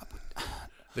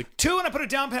 2, and I put a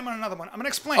down payment on another one. I'm going to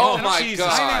explain. Oh, my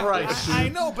God. I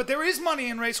know, but there is money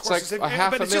in race horses. like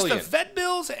but it's just the $500,000. vet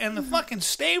bills and the fucking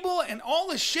stable and all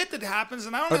the shit that happens,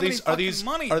 and I don't have any fucking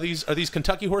money. Are these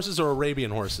Kentucky horses or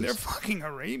Arabian horses? They're fucking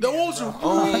Arabian. Those bro.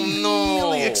 are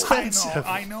really expensive.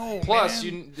 I know. Plus,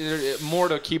 man. there's more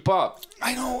to keep up.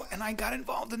 I know, and I got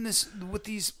involved in this with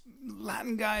these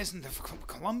Latin guys and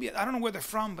Colombia. I don't know where they're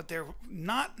from, but they're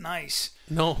not nice.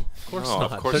 No, of course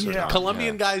not. Of course The not.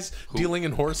 Colombian guys dealing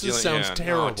in horses sounds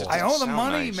terrible. I owe the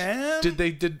money, nice. man.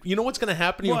 Did you know what's going to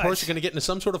happen to your What? horse? You're going to get into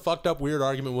some sort of fucked up weird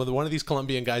argument with one of these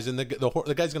Colombian guys, and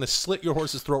the guy's going to slit your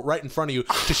horse's throat right in front of you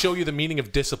to show you the meaning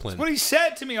of discipline. What he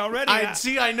said to me already.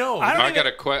 I know. I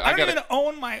don't even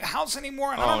own my house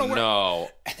anymore. And I don't know where. No.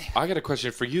 I got a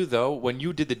question for you, though. When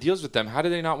you did the deals with them, how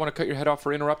did they not want to cut your head off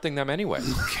for interrupting them anyway?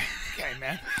 Okay,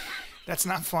 man. That's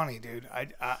not funny, dude.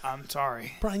 I'm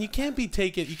sorry. Brian, you can't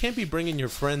be bringing your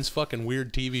friends' fucking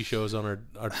weird TV shows on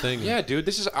our thing. Yeah, dude,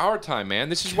 this is our time, man.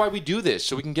 This is why we do this,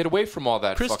 so we can get away from all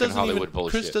that fucking Hollywood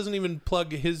bullshit. Chris doesn't even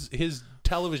plug his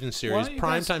television series,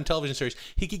 primetime television series.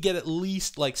 He could get at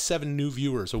least like 7 new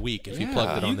viewers a week if he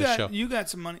plugged it on this show. You got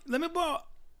some money. Let me borrow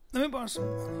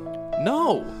some money.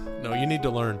 No, you need to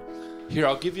learn. Here,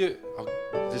 I'll give you.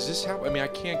 Does this help? I mean, I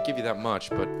can't give you that much,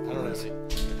 but I don't know.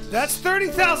 That's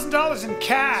 $30,000 in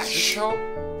cash. Does this help?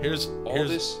 Here's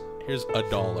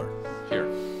 $1. Here,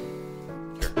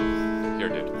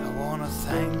 dude. I wanna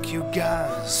thank you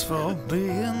guys for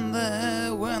being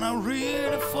there when I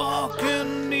really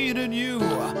fucking needed you.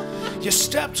 You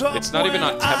stepped up. It's not even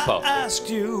on tempo. I asked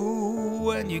you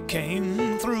when you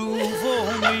came through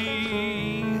for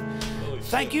me.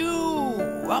 Thank you.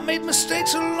 I made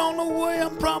mistakes along the way.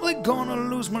 I'm probably gonna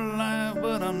lose my life,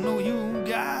 but I know you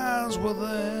guys were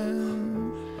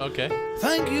there. Okay.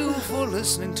 Thank you for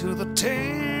listening to the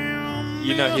tale.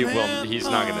 You know he's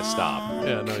not going to stop.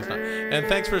 Yeah, no, he's not. And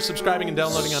thanks for subscribing and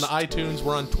downloading on iTunes.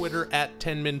 We're on Twitter at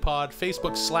 10MinPod,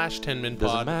 Facebook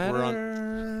 /10MinPod.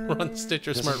 We're on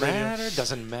Stitcher Smart Radio.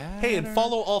 Doesn't matter. Hey, and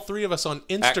follow all 3 of us on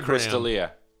Instagram. At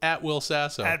Crystalia. At Will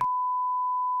Sasso.